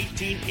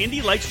 2018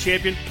 Indy Lights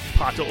champion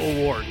Pato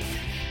O'Ward.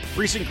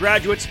 Recent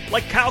graduates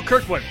like Kyle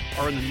Kirkwood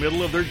are in the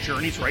middle of their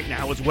journeys right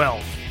now as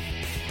well.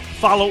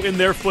 Follow in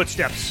their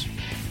footsteps.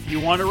 If you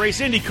want to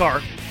race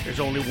IndyCar, there's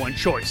only one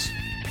choice.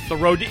 The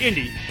Road to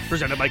Indy,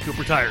 presented by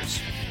Cooper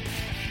Tires.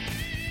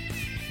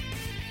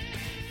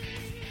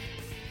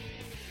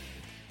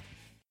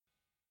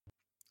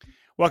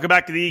 Welcome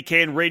back to the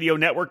EKN Radio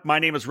Network. My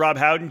name is Rob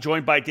Howden,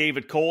 joined by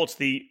David Cole. It's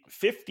the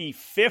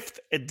 55th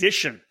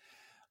edition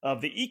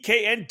of the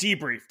EKN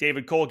Debrief.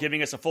 David Cole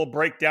giving us a full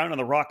breakdown on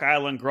the Rock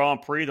Island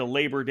Grand Prix, the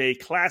Labor Day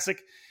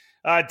Classic.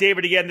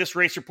 David, again, this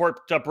race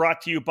report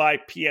brought to you by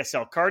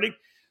PSL Karting.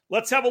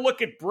 Let's have a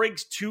look at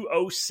Briggs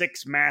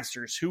 206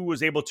 Masters. Who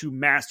was able to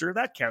master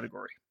that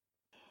category?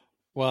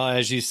 Well,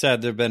 as you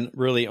said, there have been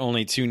really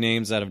only 2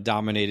 names that have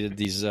dominated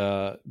these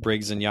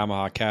Briggs and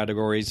Yamaha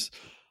categories.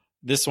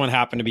 This one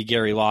happened to be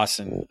Gary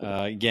Lawson.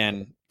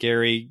 Again,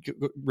 Gary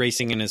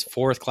racing in his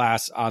 4th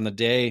class on the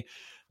day.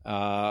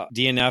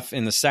 DNF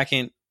in the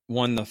second,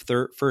 won the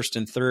first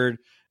and third,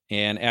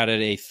 and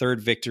added a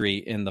 3rd victory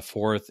in the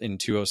 4th in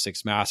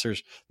 206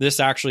 Masters. This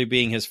actually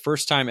being his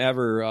first time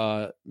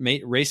ever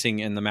racing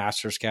in the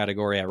Masters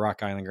category at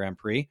Rock Island Grand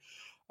Prix.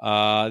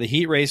 The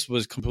heat race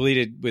was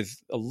completed with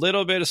a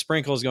little bit of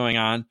sprinkles going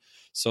on,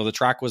 so the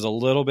track was a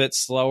little bit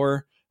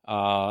slower.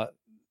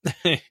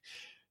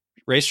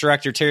 Race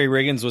director Terry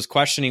Riggins was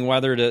questioning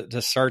whether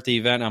to start the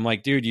event. I'm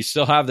like, dude, you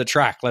still have the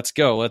track. Let's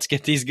go. Let's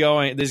get these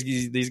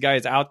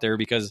guys out there,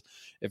 because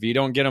if you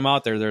don't get them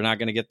out there, they're not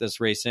going to get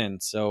this race in.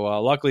 So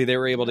luckily they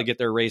were able to get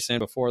their race in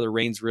before the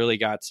rains really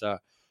got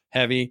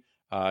heavy.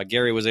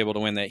 Gary was able to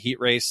win that heat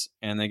race.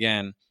 And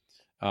again,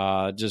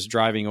 just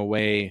driving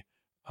away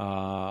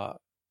in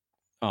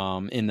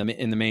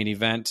the main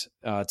event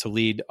to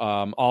lead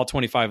all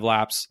 25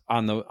 laps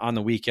on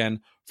the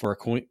weekend for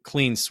a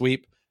clean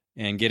sweep,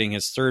 and getting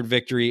his 3rd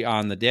victory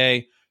on the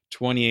day,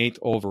 28th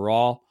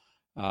overall.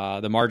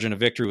 The margin of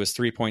victory was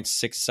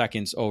 3.6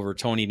 seconds over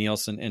Tony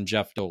Nielsen and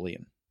Jeff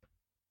Dolian.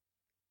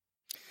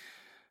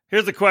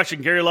 Here's the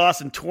question: Gary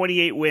Lawson,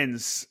 28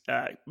 wins.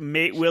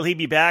 Will he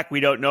be back? We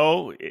don't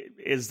know.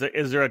 Is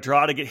there a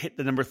draw to get hit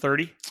the number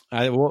 30?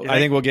 I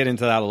think we'll get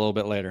into that a little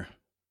bit later.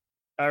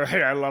 All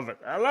right, I love it.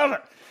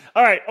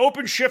 All right,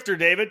 open shifter,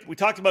 David. We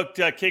talked about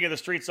King of the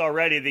Streets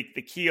already.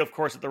 The key, of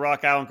course, at the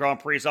Rock Island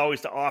Grand Prix is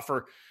always to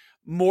offer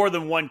more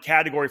than one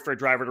category for a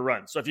driver to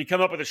run. So if you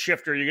come up with a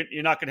shifter,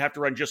 you're not going to have to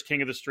run just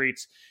King of the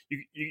Streets.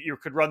 You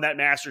could run that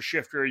master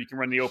shifter, or you can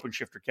run the open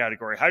shifter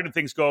category. How did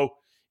things go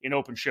in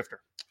open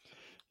shifter?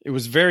 It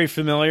was very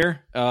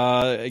familiar.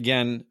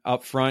 Again,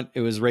 up front,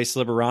 it was Race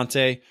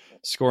Liberante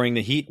scoring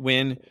the heat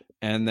win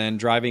and then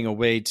driving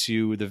away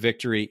to the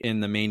victory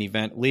in the main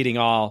event, leading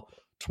all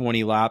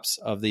 20 laps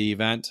of the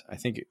event. I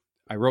think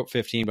I wrote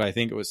 15, but I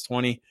think it was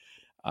 20.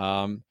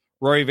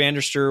 Rory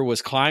Vanderster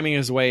was climbing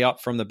his way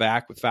up from the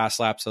back with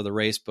fast laps of the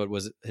race, but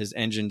his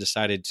engine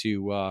decided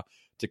to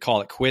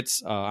call it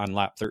quits on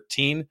lap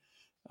 13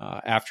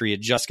 after he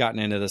had just gotten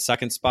into the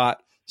second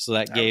spot. So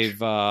that gave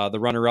the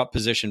runner-up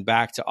position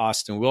back to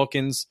Austin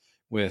Wilkins,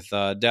 with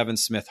Devin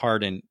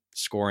Smith-Harden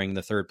scoring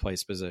the third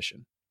place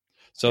position.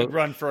 So good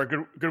run for a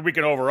good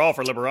weekend overall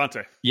for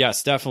Liberante.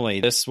 Yes, definitely.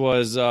 This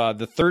was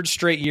the third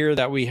straight year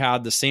that we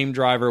had the same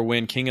driver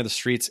win King of the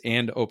Streets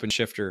and Open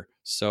Shifter.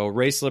 So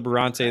Race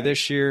Liberante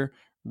this year,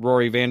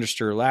 Rory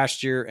Vanderster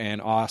last year,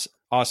 and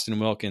Austin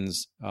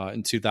Wilkins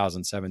in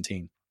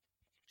 2017.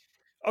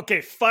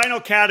 Okay, final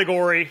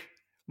category.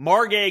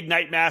 Margay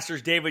Ignite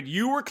Masters. David,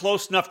 you were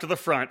close enough to the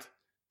front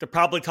to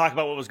probably talk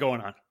about what was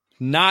going on.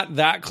 Not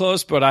that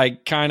close, but I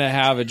kind of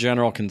have a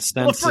general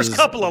consensus. Well, first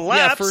couple of laps.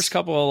 Yeah, first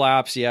couple of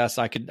laps, yes.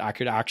 I could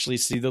actually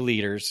see the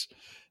leaders.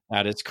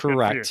 That is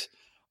correct.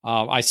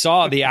 I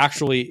saw the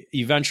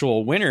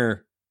eventual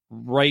winner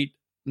right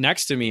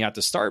next to me at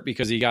the start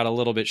because he got a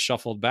little bit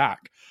shuffled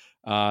back.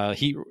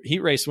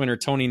 Heat race winner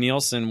Tony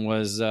Nielsen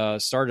was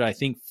started, I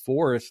think,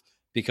 fourth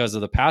because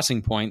of the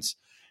passing points,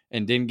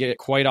 and didn't get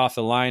quite off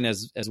the line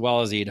as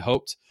well as he had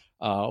hoped.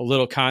 A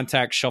little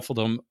contact shuffled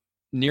him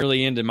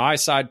nearly into my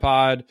side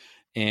pod,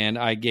 and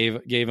I gave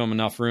him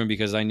enough room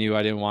because I knew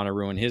I didn't want to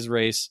ruin his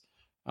race.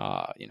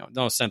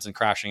 No sense in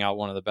crashing out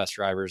one of the best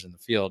drivers in the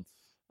field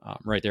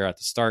right there at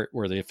the start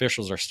where the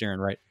officials are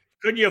steering right.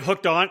 Couldn't you have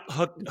hooked on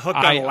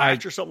a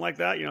latch or something like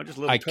that? Just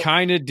a little. I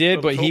kind of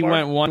did, but he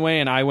went one way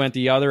and I went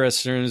the other as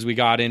soon as we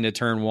got into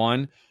turn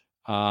one,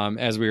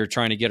 as we were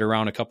trying to get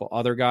around a couple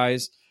other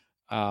guys.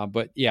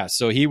 But yeah,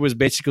 so he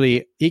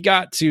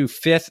got to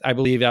fifth, I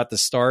believe, at the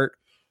start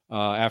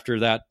after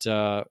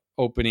that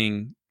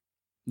opening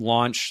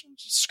launch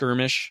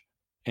skirmish,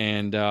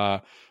 and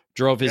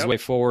drove his way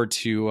forward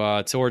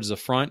to towards the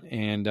front,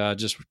 and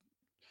just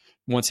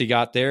once he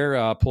got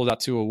there, pulled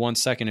out to a 1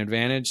 second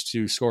advantage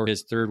to score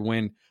his third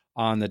win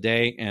on the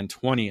day and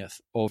 20th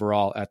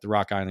overall at the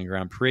Rock Island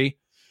Grand Prix.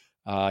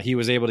 He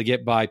was able to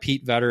get by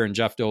Pete Vedder and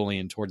Jeff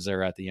Dolian towards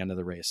there at the end of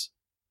the race.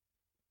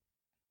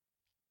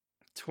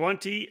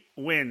 20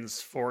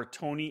 wins for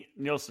Tony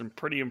Nielsen.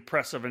 Pretty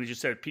impressive. And as you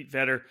said, Pete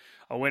Vedder,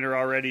 a winner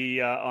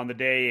already on the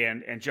day,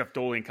 and Jeff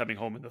Dolian coming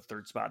home in the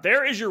third spot.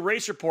 There is your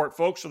race report,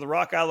 folks, for the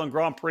Rock Island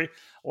Grand Prix.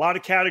 A lot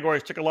of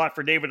categories. Took a lot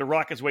for David to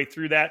rock his way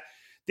through that.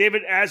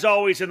 David, as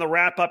always, in the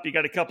wrap-up, you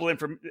got a couple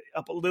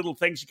little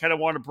things you kind of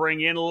want to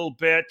bring in a little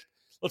bit.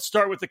 Let's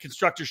start with the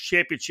Constructors'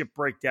 Championship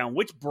breakdown.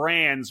 Which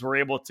brands were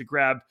able to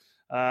grab,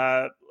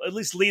 at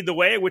least lead the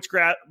way? Which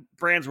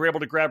brands were able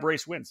to grab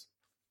race wins?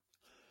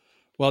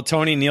 Well,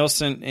 Tony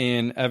Nielsen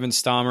and Evan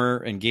Stammer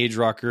and Gage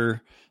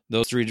Rucker,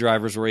 those three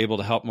drivers were able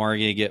to help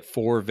Margay get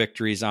 4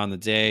 victories on the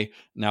day.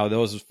 Now,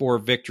 those 4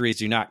 victories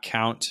do not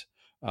count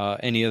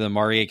any of the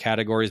Margay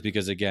categories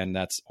because, again,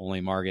 that's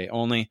only Margay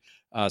only.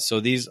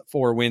 So these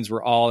 4 wins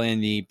were all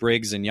in the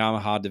Briggs and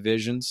Yamaha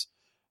divisions.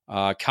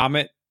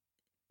 Comet,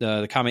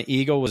 the Comet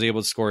Eagle was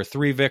able to score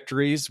 3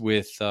 victories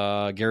with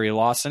Gary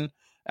Lawson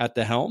at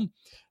the helm.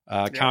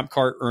 Comp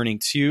Kart earning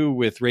 2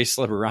 with Race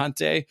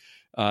Liberante.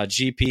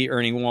 GP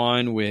earning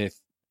 1 with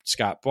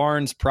Scott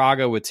Barnes,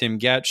 Praga with Tim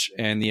Getch,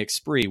 and the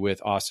Esprit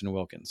with Austin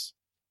Wilkins.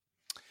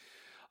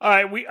 All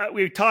right,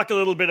 we talked a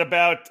little bit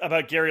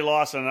about Gary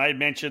Lawson, and I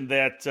mentioned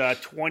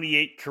that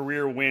 28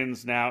 career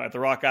wins now at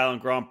the Rock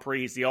Island Grand Prix.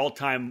 He's the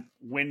all-time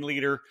win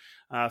leader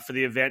for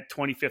the event,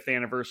 25th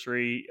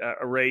anniversary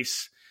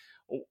race.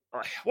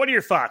 What are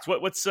your thoughts?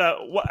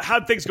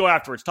 How'd things go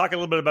afterwards? Talk a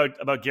little bit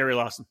about Gary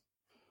Lawson.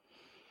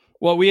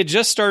 Well, we had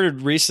just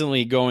started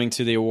recently going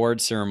to the award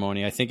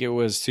ceremony. I think it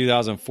was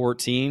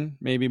 2014,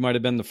 maybe might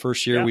have been the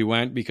first year we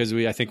went because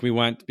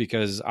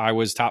because I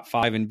was top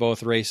 5 in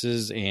both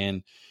races,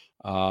 and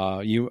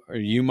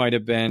you might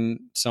have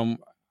been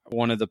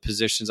one of the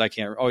positions I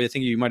can't. Oh, I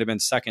think you might have been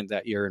second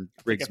that year in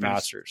Briggs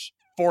Masters.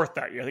 4th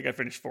that year. I think I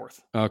finished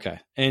 4th. Okay.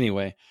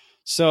 Anyway,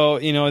 so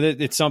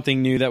it's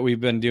something new that we've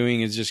been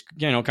doing is just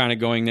kind of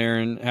going there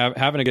and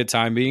having a good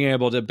time, being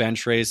able to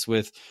bench race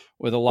with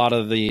a lot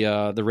of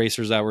the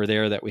racers that were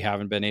there that we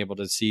haven't been able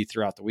to see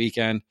throughout the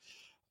weekend.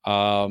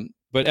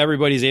 But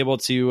everybody's able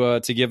to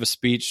give a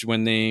speech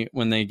when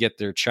they get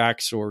their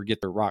checks or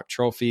get their rock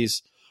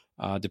trophies,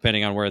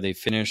 depending on where they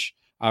finish.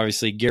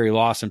 Obviously, Gary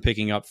Lawson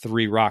picking up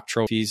 3 rock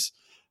trophies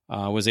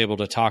was able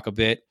to talk a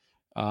bit.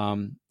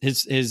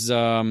 His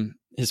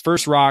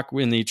first rock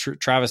in the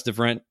Travis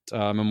DeVrent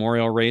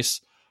Memorial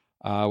Race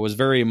was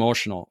very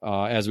emotional,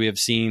 as we have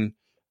seen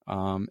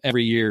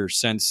every year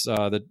since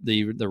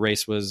the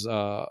race was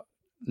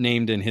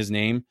named in his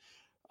name.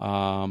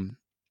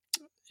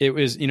 It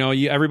was,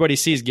 everybody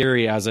sees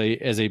Gary as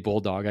a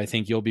bulldog. I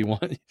think you'll be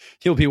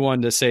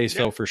one to say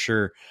so for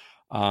sure.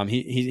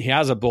 He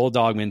has a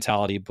bulldog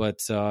mentality,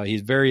 but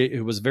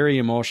it was very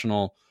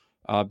emotional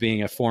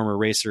being a former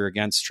racer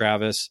against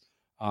Travis.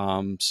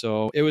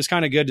 So it was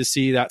kind of good to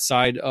see that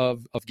side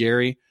of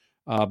Gary.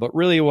 But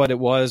really what it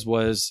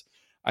was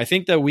I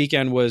think the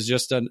weekend was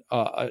just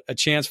a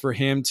chance for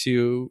him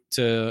to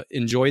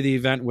enjoy the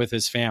event with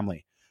his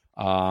family.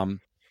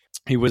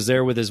 He was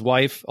there with his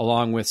wife,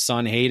 along with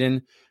son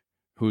Hayden,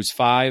 who's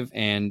 5,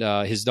 and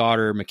his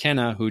daughter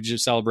McKenna, who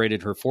just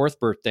celebrated her 4th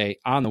birthday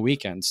on the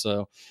weekend.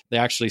 So they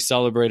actually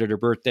celebrated her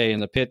birthday in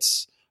the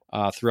pits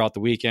throughout the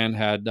weekend,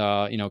 had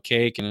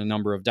cake and a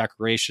number of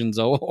decorations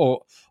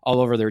all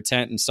over their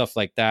tent and stuff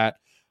like that.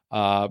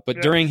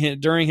 But during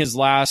his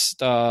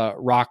last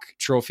Rock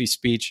Trophy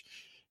speech,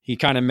 he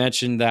kind of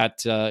mentioned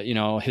that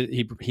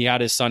he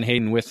had his son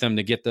Hayden with him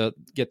to get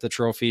the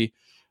trophy,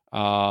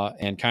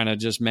 and kind of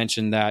just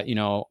mentioned that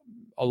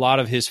a lot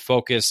of his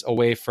focus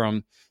away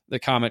from the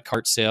Comet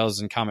kart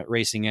sales and Comet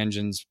Racing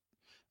Engines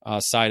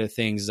side of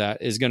things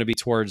that is going to be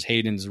towards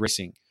Hayden's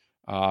racing,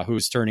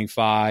 who's turning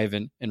 5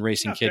 and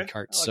racing kid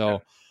karts.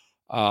 So,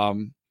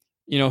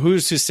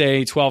 who's to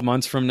say 12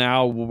 months from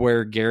now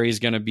where Gary's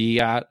going to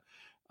be at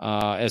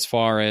as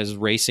far as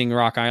racing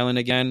Rock Island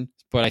again?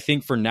 But I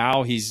think for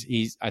now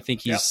he's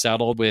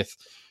settled with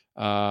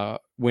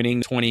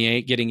winning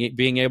 28,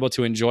 being able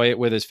to enjoy it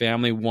with his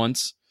family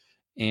once,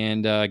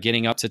 and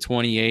getting up to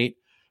 28.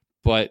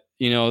 But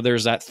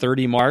there's that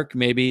 30 mark.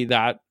 Maybe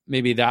that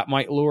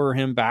might lure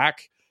him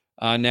back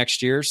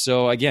next year.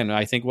 So again,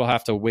 I think we'll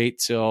have to wait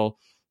till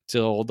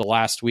the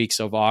last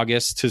weeks of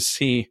August to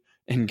see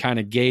and kind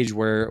of gauge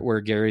where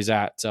Gary's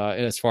at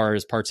as far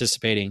as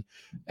participating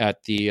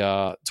at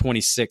the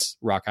 26th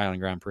Rock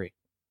Island Grand Prix.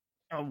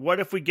 What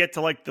if we get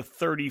to like the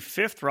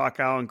 35th Rock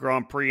Island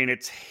Grand Prix and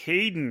it's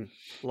Hayden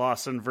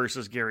Lawson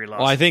versus Gary Lawson?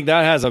 Well, I think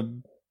that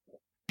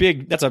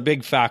that's a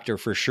big factor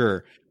for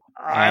sure.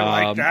 I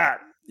like that.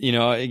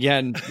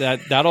 Again,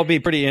 that'll be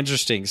pretty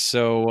interesting.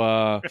 So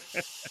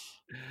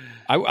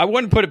I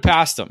wouldn't put it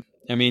past them.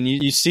 I mean,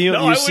 you see a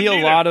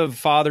lot of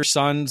father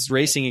sons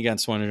racing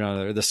against one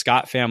another. The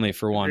Scott family,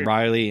 for one,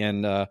 Riley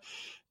and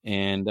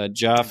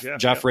Jeff.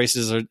 Jeff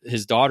races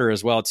his daughter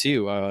as well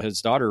too.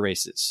 His daughter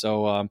races.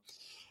 So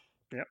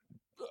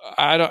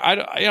I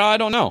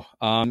don't know.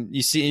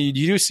 You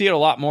do see it a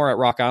lot more at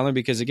Rock Island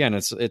because again,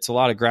 it's a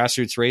lot of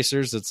grassroots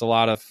racers. It's a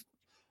lot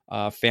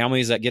of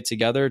families that get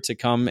together to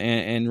come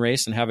and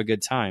race and have a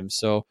good time.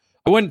 So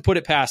I wouldn't put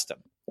it past them.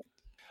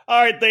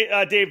 All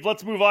right, Dave,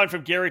 let's move on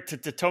from Gary to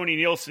Tony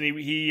Nielsen.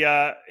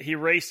 He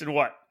raced in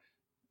what,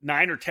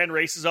 9 or 10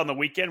 races on the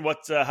weekend?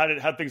 How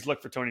did things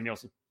look for Tony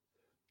Nielsen?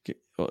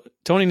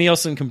 Tony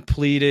Nielsen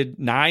completed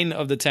 9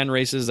 of the 10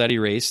 races that he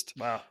raced.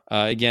 Wow.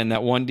 Again,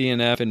 that one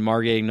DNF in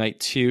Margay Night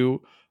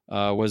 2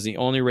 was the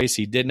only race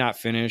he did not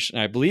finish.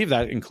 And I believe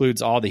that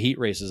includes all the heat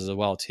races as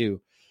well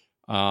too.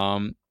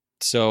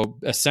 So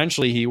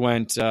essentially he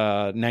went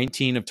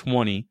 19 of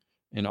 20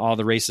 in all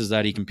the races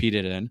that he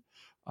competed in.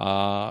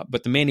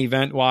 But the main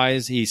event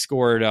wise, he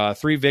scored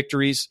 3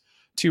 victories,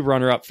 2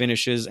 runner-up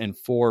finishes, and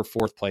 4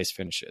 fourth-place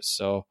finishes.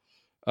 So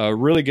a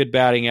really good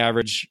batting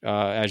average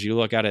as you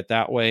look at it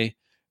that way.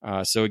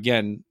 So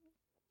again,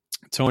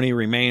 Tony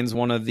remains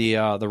one of the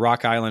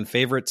Rock Island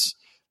favorites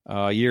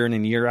year in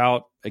and year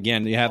out.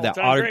 Again, you have that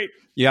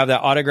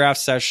autograph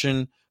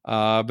session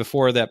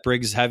before that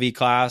Briggs Heavy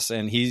class,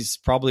 and he's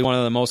probably one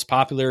of the most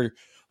popular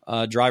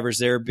drivers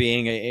there,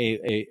 being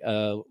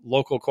a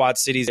local Quad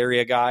Cities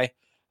area guy.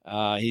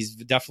 He's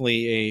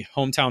definitely a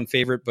hometown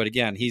favorite, but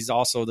again, he's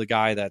also the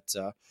guy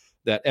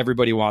that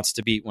everybody wants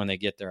to beat when they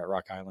get there at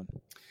Rock Island.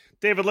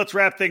 David, let's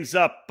wrap things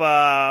up.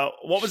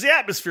 What was the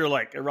atmosphere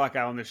like at Rock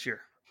Island this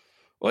year?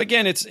 Well,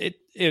 again,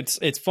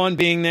 it's fun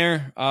being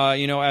there.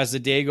 As the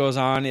day goes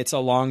on, it's a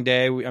long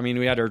day.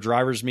 We had our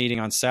drivers meeting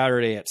on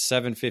Saturday at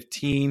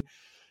 7:15,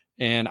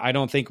 and I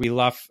don't think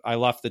I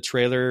left the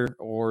trailer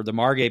or the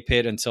Margay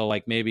pit until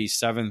like maybe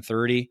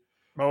 7:30.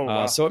 Oh,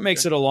 wow. So it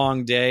makes it a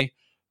long day.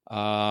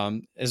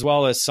 As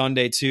well as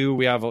Sunday too.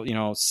 We have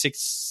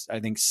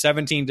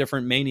 17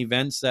 different main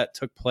events that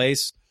took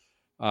place.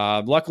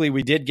 Luckily,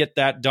 we did get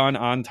that done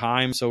on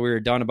time, so we were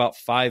done about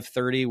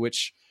 5:30,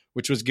 which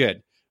was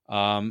good.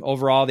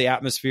 Overall, the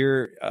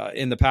atmosphere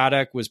in the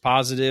paddock was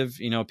positive.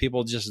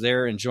 People just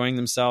there enjoying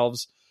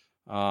themselves.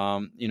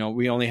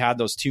 We only had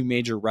those 2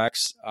 major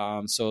wrecks,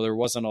 so there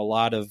wasn't a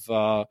lot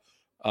of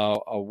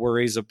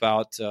worries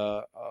about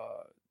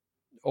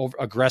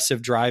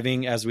aggressive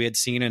driving as we had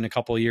seen in a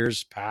couple of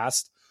years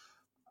past.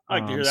 I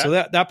like to hear that. So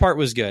that part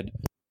was good.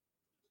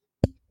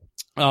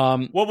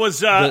 What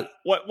was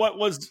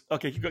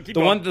okay? Keep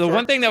going. The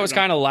one thing that was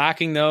kind of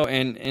lacking though,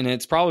 and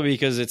it's probably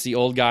because it's the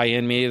old guy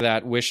in me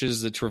that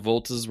wishes the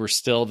Travoltas were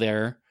still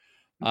there.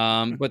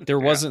 But there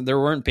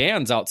weren't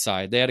bands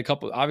outside. They had a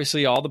couple,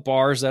 obviously all the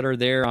bars that are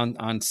there on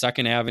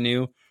 2nd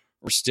Avenue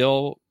were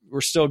still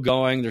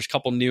going. There's a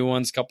couple new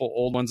ones, couple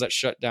old ones that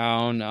shut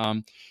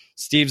down.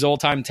 Steve's Old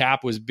Time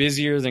Tap was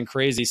busier than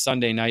crazy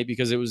Sunday night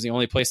because it was the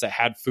only place that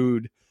had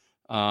food.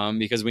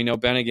 Because we know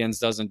Bennigan's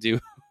doesn't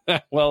do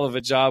that well of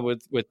a job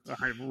with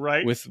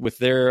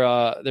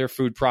their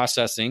food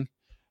processing.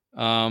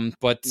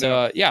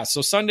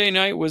 So Sunday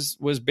night was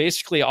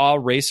basically all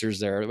racers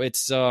there.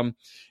 It's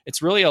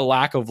really a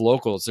lack of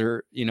locals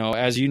there.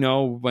 As you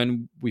know,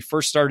 when we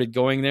first started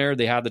going there,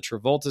 they had the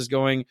Travoltas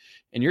going,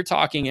 and you're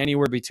talking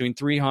anywhere between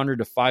 300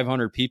 to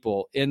 500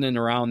 people in and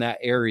around that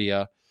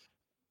area,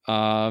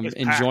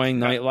 enjoying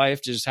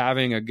nightlife, just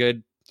having a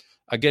good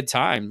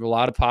time. A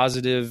lot of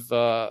positive,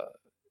 a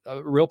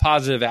real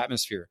positive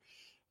atmosphere.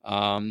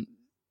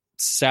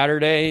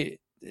 Saturday,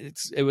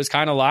 it was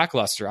kind of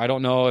lackluster. I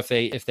don't know if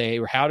they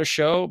had a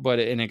show, but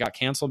it got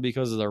canceled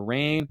because of the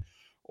rain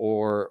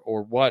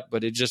or what.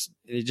 But it just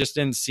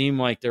didn't seem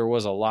like there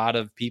was a lot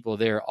of people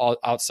there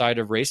outside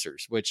of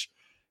racers, which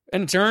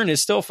in turn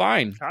is still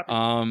fine.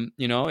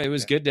 It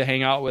was good to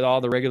hang out with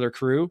all the regular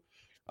crew.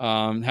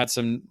 Had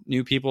some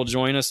new people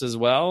join us as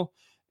well,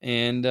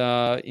 and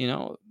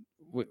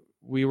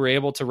we were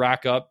able to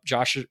rack up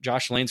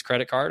Josh Lane's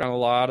credit card on a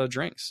lot of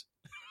drinks.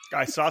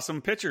 I saw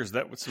some pictures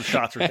that some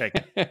shots were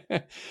taken.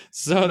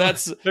 So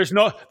there's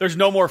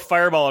no more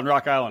Fireball on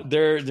Rock Island.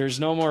 There's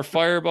no more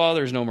Fireball.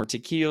 There's no more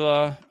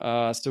tequila.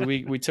 So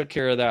we took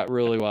care of that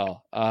really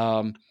well.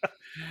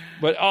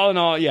 But all in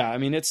all, yeah, I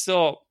mean, it's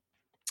still,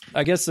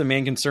 I guess the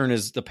main concern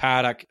is the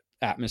paddock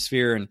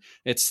atmosphere, and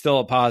it's still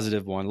a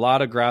positive one. A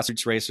lot of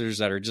grassroots racers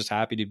that are just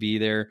happy to be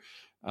there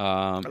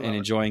and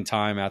enjoying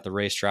time at the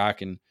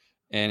racetrack and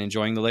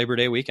enjoying the Labor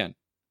Day weekend.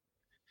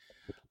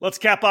 Let's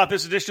cap off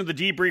this edition of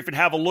the Debrief and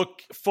have a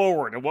look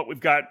forward at what we've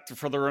got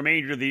for the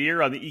remainder of the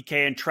year on the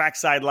EKN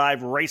Trackside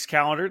Live race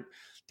calendar.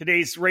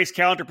 Today's race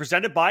calendar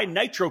presented by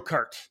Nitro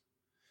Kart.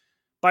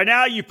 By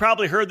now, you've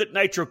probably heard that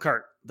Nitro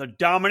Kart, the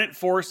dominant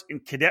force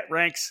in cadet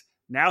ranks,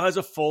 now has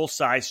a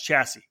full-size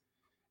chassis.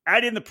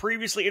 Add in the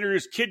previously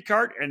introduced Kid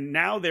Kart, and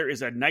now there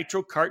is a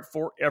Nitro Kart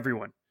for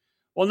everyone.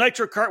 While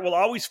Nitro Kart will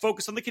always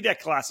focus on the cadet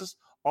classes,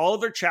 all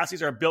of their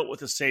chassis are built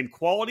with the same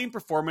quality and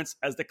performance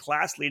as the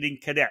class-leading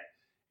cadet,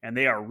 and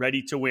they are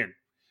ready to win.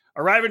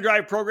 Arrive and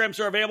drive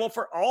programs are available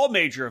for all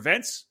major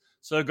events,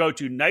 so go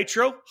to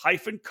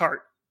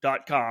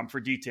nitro-kart.com for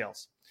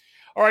details.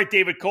 All right,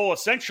 David Cole,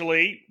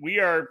 essentially, we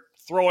are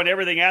throwing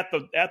everything at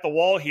the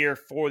wall here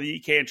for the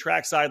EKN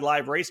Trackside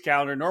Live race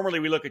calendar. Normally,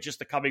 we look at just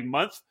the coming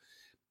month,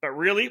 but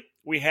really,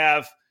 we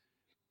have,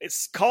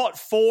 call it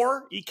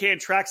 4 EKN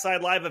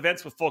Trackside Live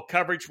events with full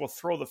coverage. We'll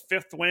throw the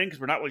 5th one in because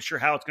we're not really sure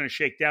how it's going to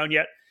shake down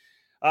yet.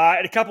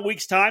 In a couple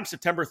weeks' time,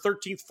 September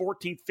 13th,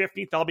 14th,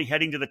 15th, I'll be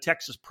heading to the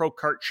Texas Pro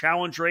Kart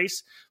Challenge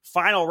race.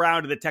 Final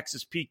round of the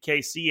Texas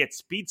PKC at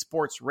Speed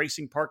Sports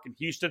Racing Park in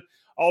Houston.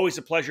 Always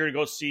a pleasure to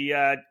go see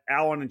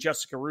Alan and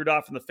Jessica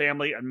Rudolph and the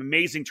family. An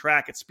amazing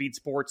track at Speed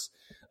Sports.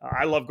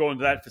 I love going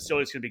to that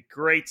facility. It's going to be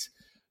great.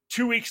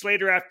 2 weeks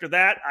later after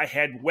that, I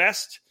head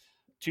west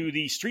to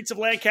the Streets of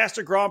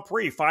Lancaster Grand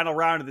Prix. Final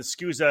round of the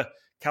SCUSA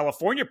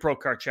California Pro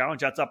Kart Challenge.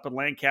 That's up in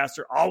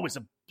Lancaster. Always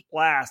a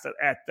blast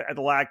at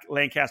the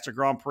Lancaster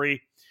Grand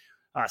Prix.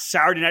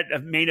 Saturday night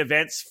main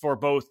events for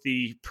both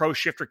the Pro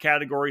Shifter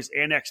categories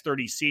and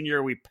X30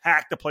 Senior. We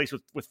packed the place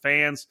with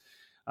fans.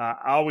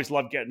 I always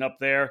love getting up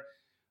there.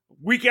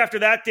 Week after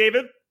that,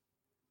 David,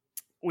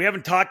 we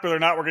haven't talked whether or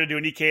not we're going to do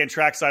an EKN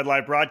Trackside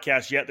Live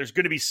broadcast yet. There's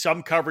going to be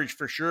some coverage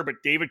for sure, but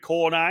David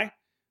Cole and I,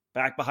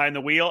 back behind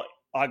the wheel,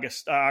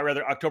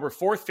 October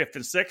 4th, 5th,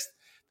 and 6th,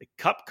 the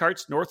Cup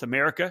Karts North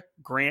America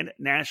Grand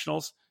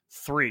Nationals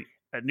 3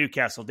 at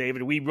Newcastle,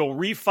 David. We will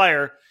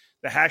refire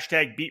the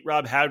hashtag Beat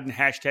Rob Howden,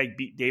 hashtag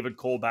Beat David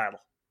Cole battle.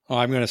 Oh,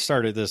 I'm going to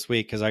start it this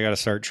week because I got to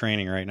start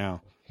training right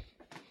now.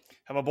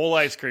 Have a bowl of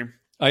ice cream.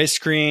 Ice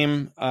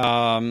cream,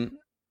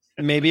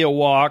 maybe a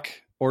walk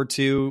or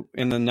two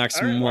in the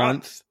next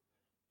month.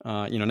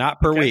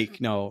 Not per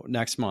week. No,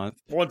 next month.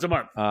 Once a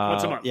month.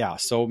 Yeah.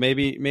 So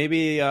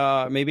maybe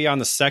on the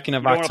 2nd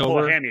of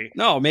October.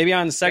 No, maybe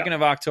on the 2nd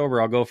of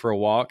October, I'll go for a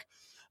walk.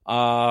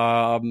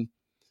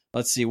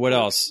 Let's see what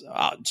else.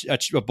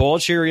 A bowl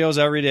of Cheerios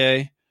every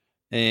day,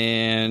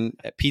 and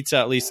pizza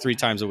at least 3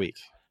 times a week.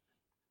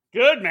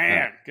 Good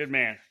man. Good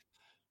man.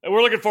 And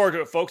we're looking forward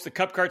to it, folks. The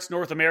Cup Karts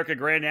North America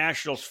Grand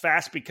Nationals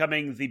fast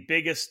becoming the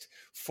biggest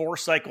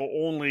 4-cycle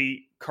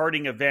only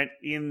karting event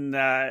in,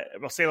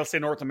 let's say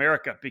North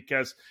America,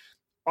 because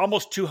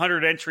almost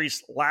 200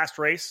 entries last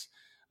race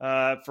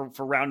for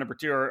round number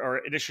 2 or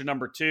edition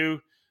number 2.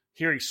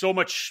 Hearing so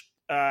much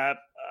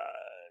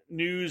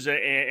news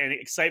and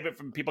excitement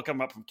from people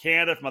coming up from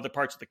Canada, from other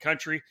parts of the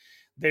country.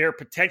 They're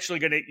potentially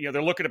going to,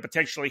 they're looking to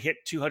potentially hit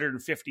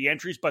 250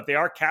 entries, but they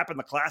are capping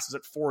the classes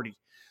at 40.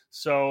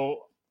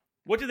 So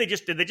what did they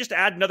just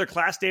add another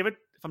class, David,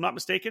 if I'm not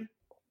mistaken?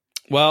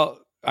 Well,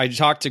 I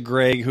talked to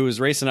Greg, who was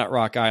racing at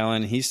Rock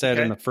Island. He said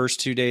in the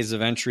first 2 days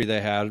of entry, they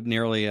had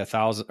nearly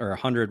 1,000 or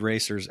 100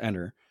 racers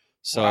enter.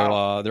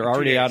 So they're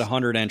already at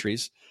 100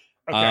 entries.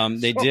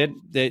 Okay.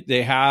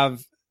 They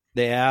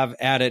have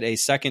added a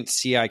second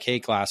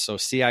CIK class. So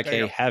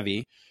CIK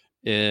heavy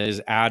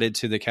is added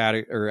to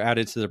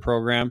the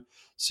program.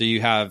 So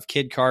you have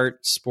kid kart,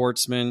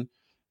 sportsman,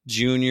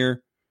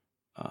 junior,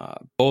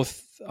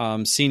 both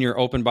senior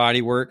open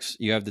body works.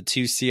 You have the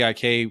 2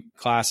 CIK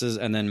classes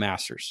and then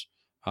masters,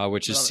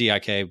 which is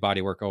CIK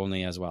body work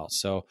only as well.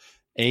 So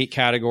 8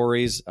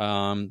 categories,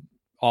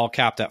 all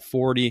capped at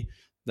 40.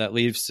 That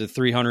leaves to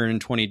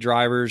 320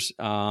 drivers.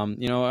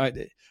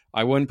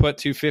 I wouldn't put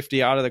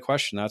 250 out of the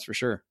question. That's for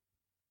sure.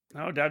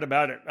 No doubt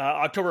about it.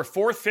 October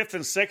 4th, 5th,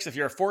 and 6th, if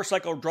you're a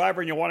 4-cycle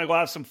driver and you want to go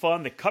have some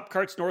fun, the Cup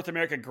Karts North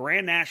America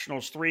Grand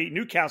Nationals 3,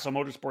 Newcastle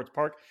Motorsports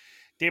Park.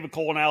 David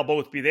Cole and I will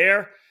both be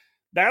there.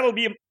 That'll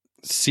be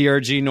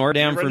CRG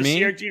Nordam for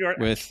me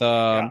with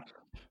LSR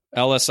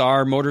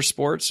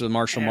Motorsports with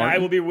Marshall Martin. I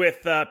will be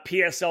with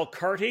PSL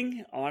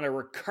Karting on a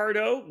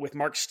Ricardo with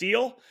Mark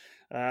Steele.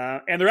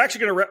 And they're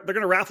actually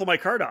going to raffle my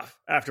card off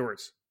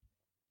afterwards,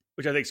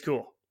 which I think is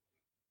cool.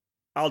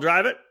 I'll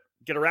drive it,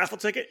 get a raffle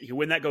ticket. You can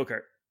win that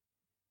go-kart.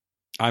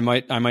 I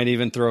might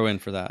even throw in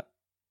for that.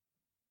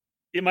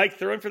 You might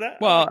throw in for that?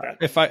 Well,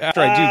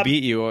 after I do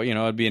beat you,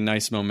 it'd be a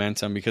nice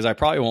momentum because I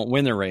probably won't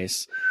win the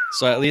race.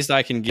 So at least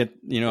I can get,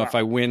 if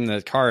I win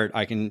the kart,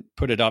 I can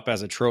put it up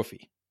as a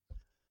trophy.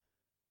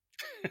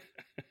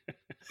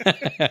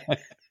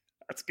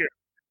 That's good.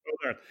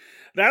 Well done.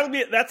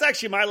 That's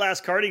actually my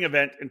last karting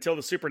event until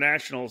the Super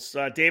Nationals.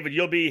 David,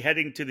 you'll be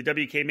heading to the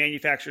WK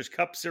Manufacturers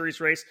Cup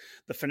Series race,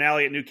 the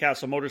finale at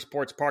Newcastle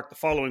Motorsports Park the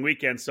following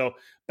weekend. So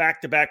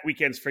back-to-back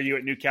weekends for you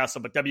at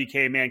Newcastle, but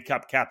WK Man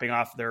Cup capping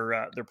off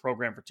their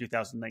program for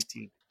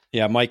 2019.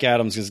 Yeah, Mike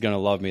Adams is going to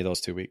love me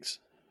those 2 weeks.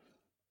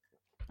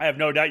 I have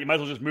no doubt. You might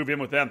as well just move in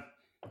with them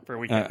for a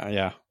weekend.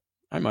 Yeah,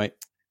 I might.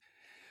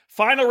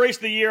 Final race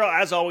of the year,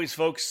 as always,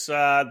 folks,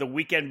 the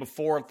weekend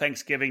before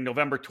Thanksgiving,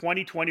 November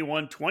 20,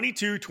 21,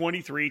 22,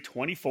 23,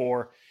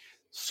 24.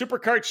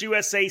 SuperKarts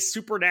USA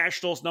Super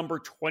Nationals number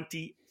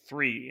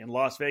 23 in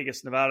Las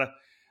Vegas, Nevada.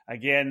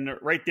 Again,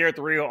 right there at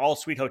the Rio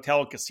All-Suite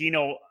Hotel and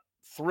Casino.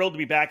 Thrilled to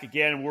be back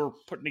again. We're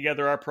putting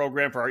together our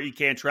program for our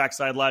EKN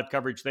Trackside Live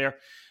coverage there.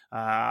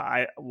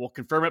 I will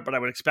confirm it, but I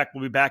would expect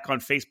we'll be back on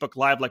Facebook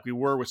Live like we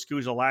were with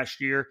SCUSA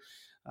last year.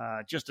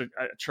 Just a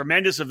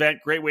tremendous event.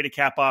 Great way to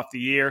cap off the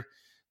year.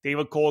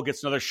 David Cole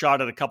gets another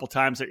shot at a couple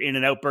times at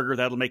In-N-Out Burger.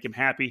 That'll make him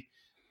happy.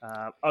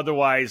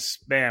 Otherwise,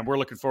 man, we're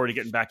looking forward to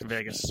getting back to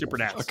Vegas. Super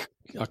Nats.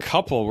 A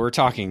couple. We're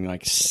talking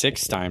like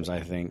 6 times,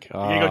 I think. You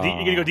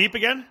gonna go deep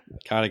again?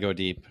 Gotta go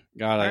deep.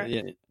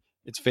 Right.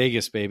 It's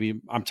Vegas,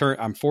 baby.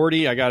 I'm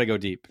 40. I gotta go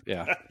deep.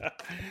 Yeah.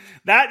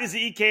 That is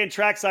the EKN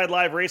Trackside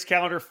Live race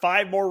calendar.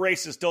 5 more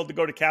races still to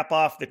go to cap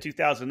off the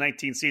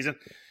 2019 season.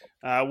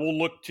 We'll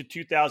look to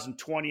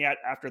 2020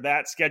 after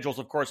that. Schedules,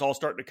 of course, all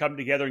starting to come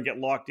together and get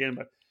locked in,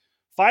 but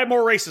 5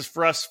 more races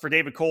for us, for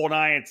David Cole and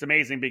I. It's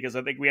amazing because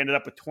I think we ended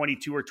up with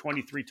 22 or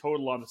 23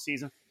 total on the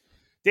season.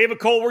 David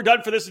Cole, we're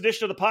done for this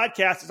edition of the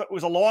podcast. It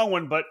was a long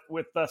one, but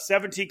with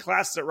 17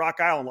 classes at Rock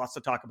Island, lots to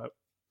talk about.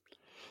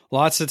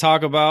 Lots to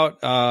talk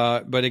about.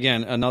 But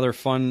again, another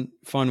fun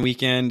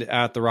weekend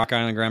at the Rock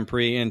Island Grand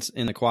Prix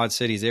in the Quad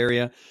Cities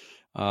area.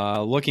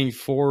 Looking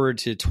forward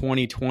to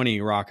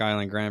 2020 Rock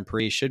Island Grand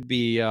Prix. Should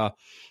be, there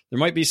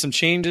might be some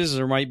changes.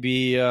 There might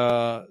be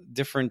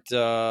different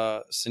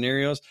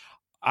scenarios.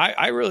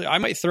 I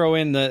might throw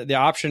in the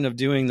option of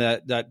doing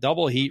that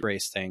double heat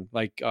race thing,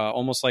 like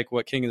almost like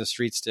what King of the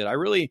Streets did. I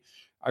really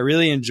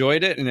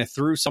enjoyed it, and it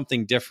threw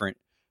something different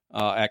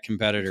at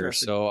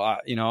competitors. So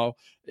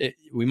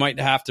we might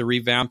have to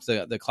revamp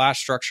the class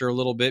structure a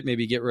little bit,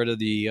 maybe get rid of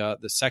the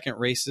second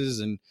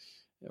races,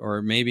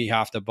 or maybe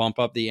have to bump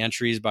up the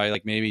entries by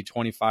like maybe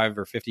 $25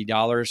 or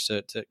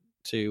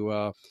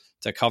 $50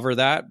 to cover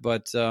that.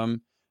 But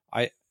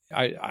I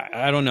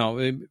don't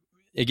know.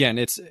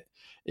 Again,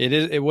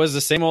 it was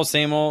the same old.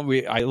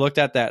 I looked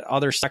at that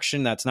other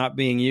section that's not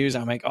being used.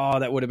 I'm like, oh,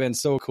 that would have been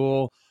so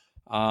cool.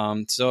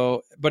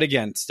 But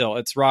again, still,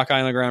 it's Rock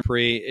Island Grand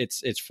Prix.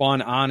 It's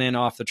fun on and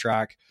off the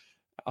track.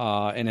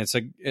 And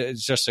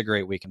it's just a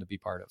great weekend to be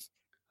part of.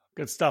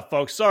 Good stuff,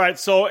 folks. All right.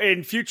 So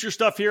in future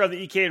stuff here on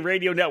the EKN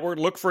Radio Network,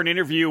 look for an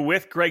interview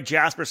with Greg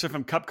Jasperson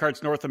from Cup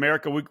Karts North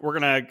America. We're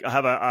going to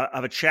have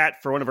a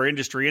chat for one of our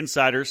industry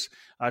insiders.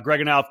 Greg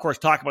and I, of course,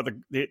 talk about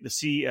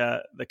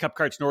the Cup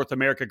Karts North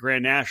America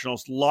Grand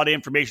Nationals. A lot of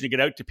information to get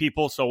out to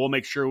people, so we'll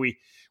make sure we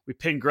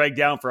pin Greg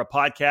down for a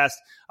podcast.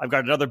 I've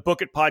got another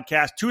Book It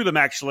podcast, 2 of them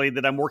actually,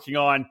 that I'm working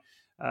on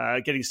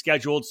getting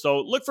scheduled. So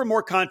look for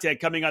more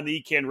content coming on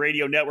the EKN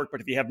Radio Network.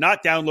 But if you have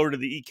not downloaded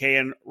the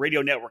EKN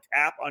Radio Network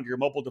app onto your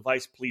mobile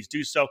device, please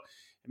do so.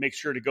 And make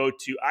sure to go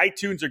to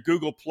iTunes or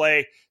Google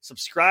Play,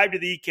 subscribe to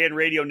the EKN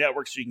Radio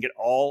Network so you can get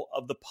all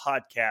of the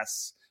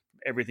podcasts,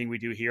 everything we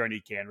do here on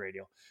EKN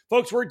Radio.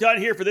 Folks, we're done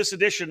here for this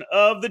edition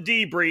of The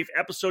Debrief,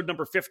 episode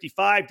number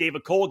 55.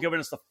 David Cole giving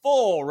us the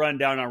full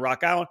rundown on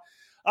Rock Island.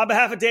 On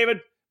behalf of David,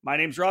 my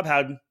name's Rob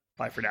Howden.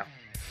 Bye for now.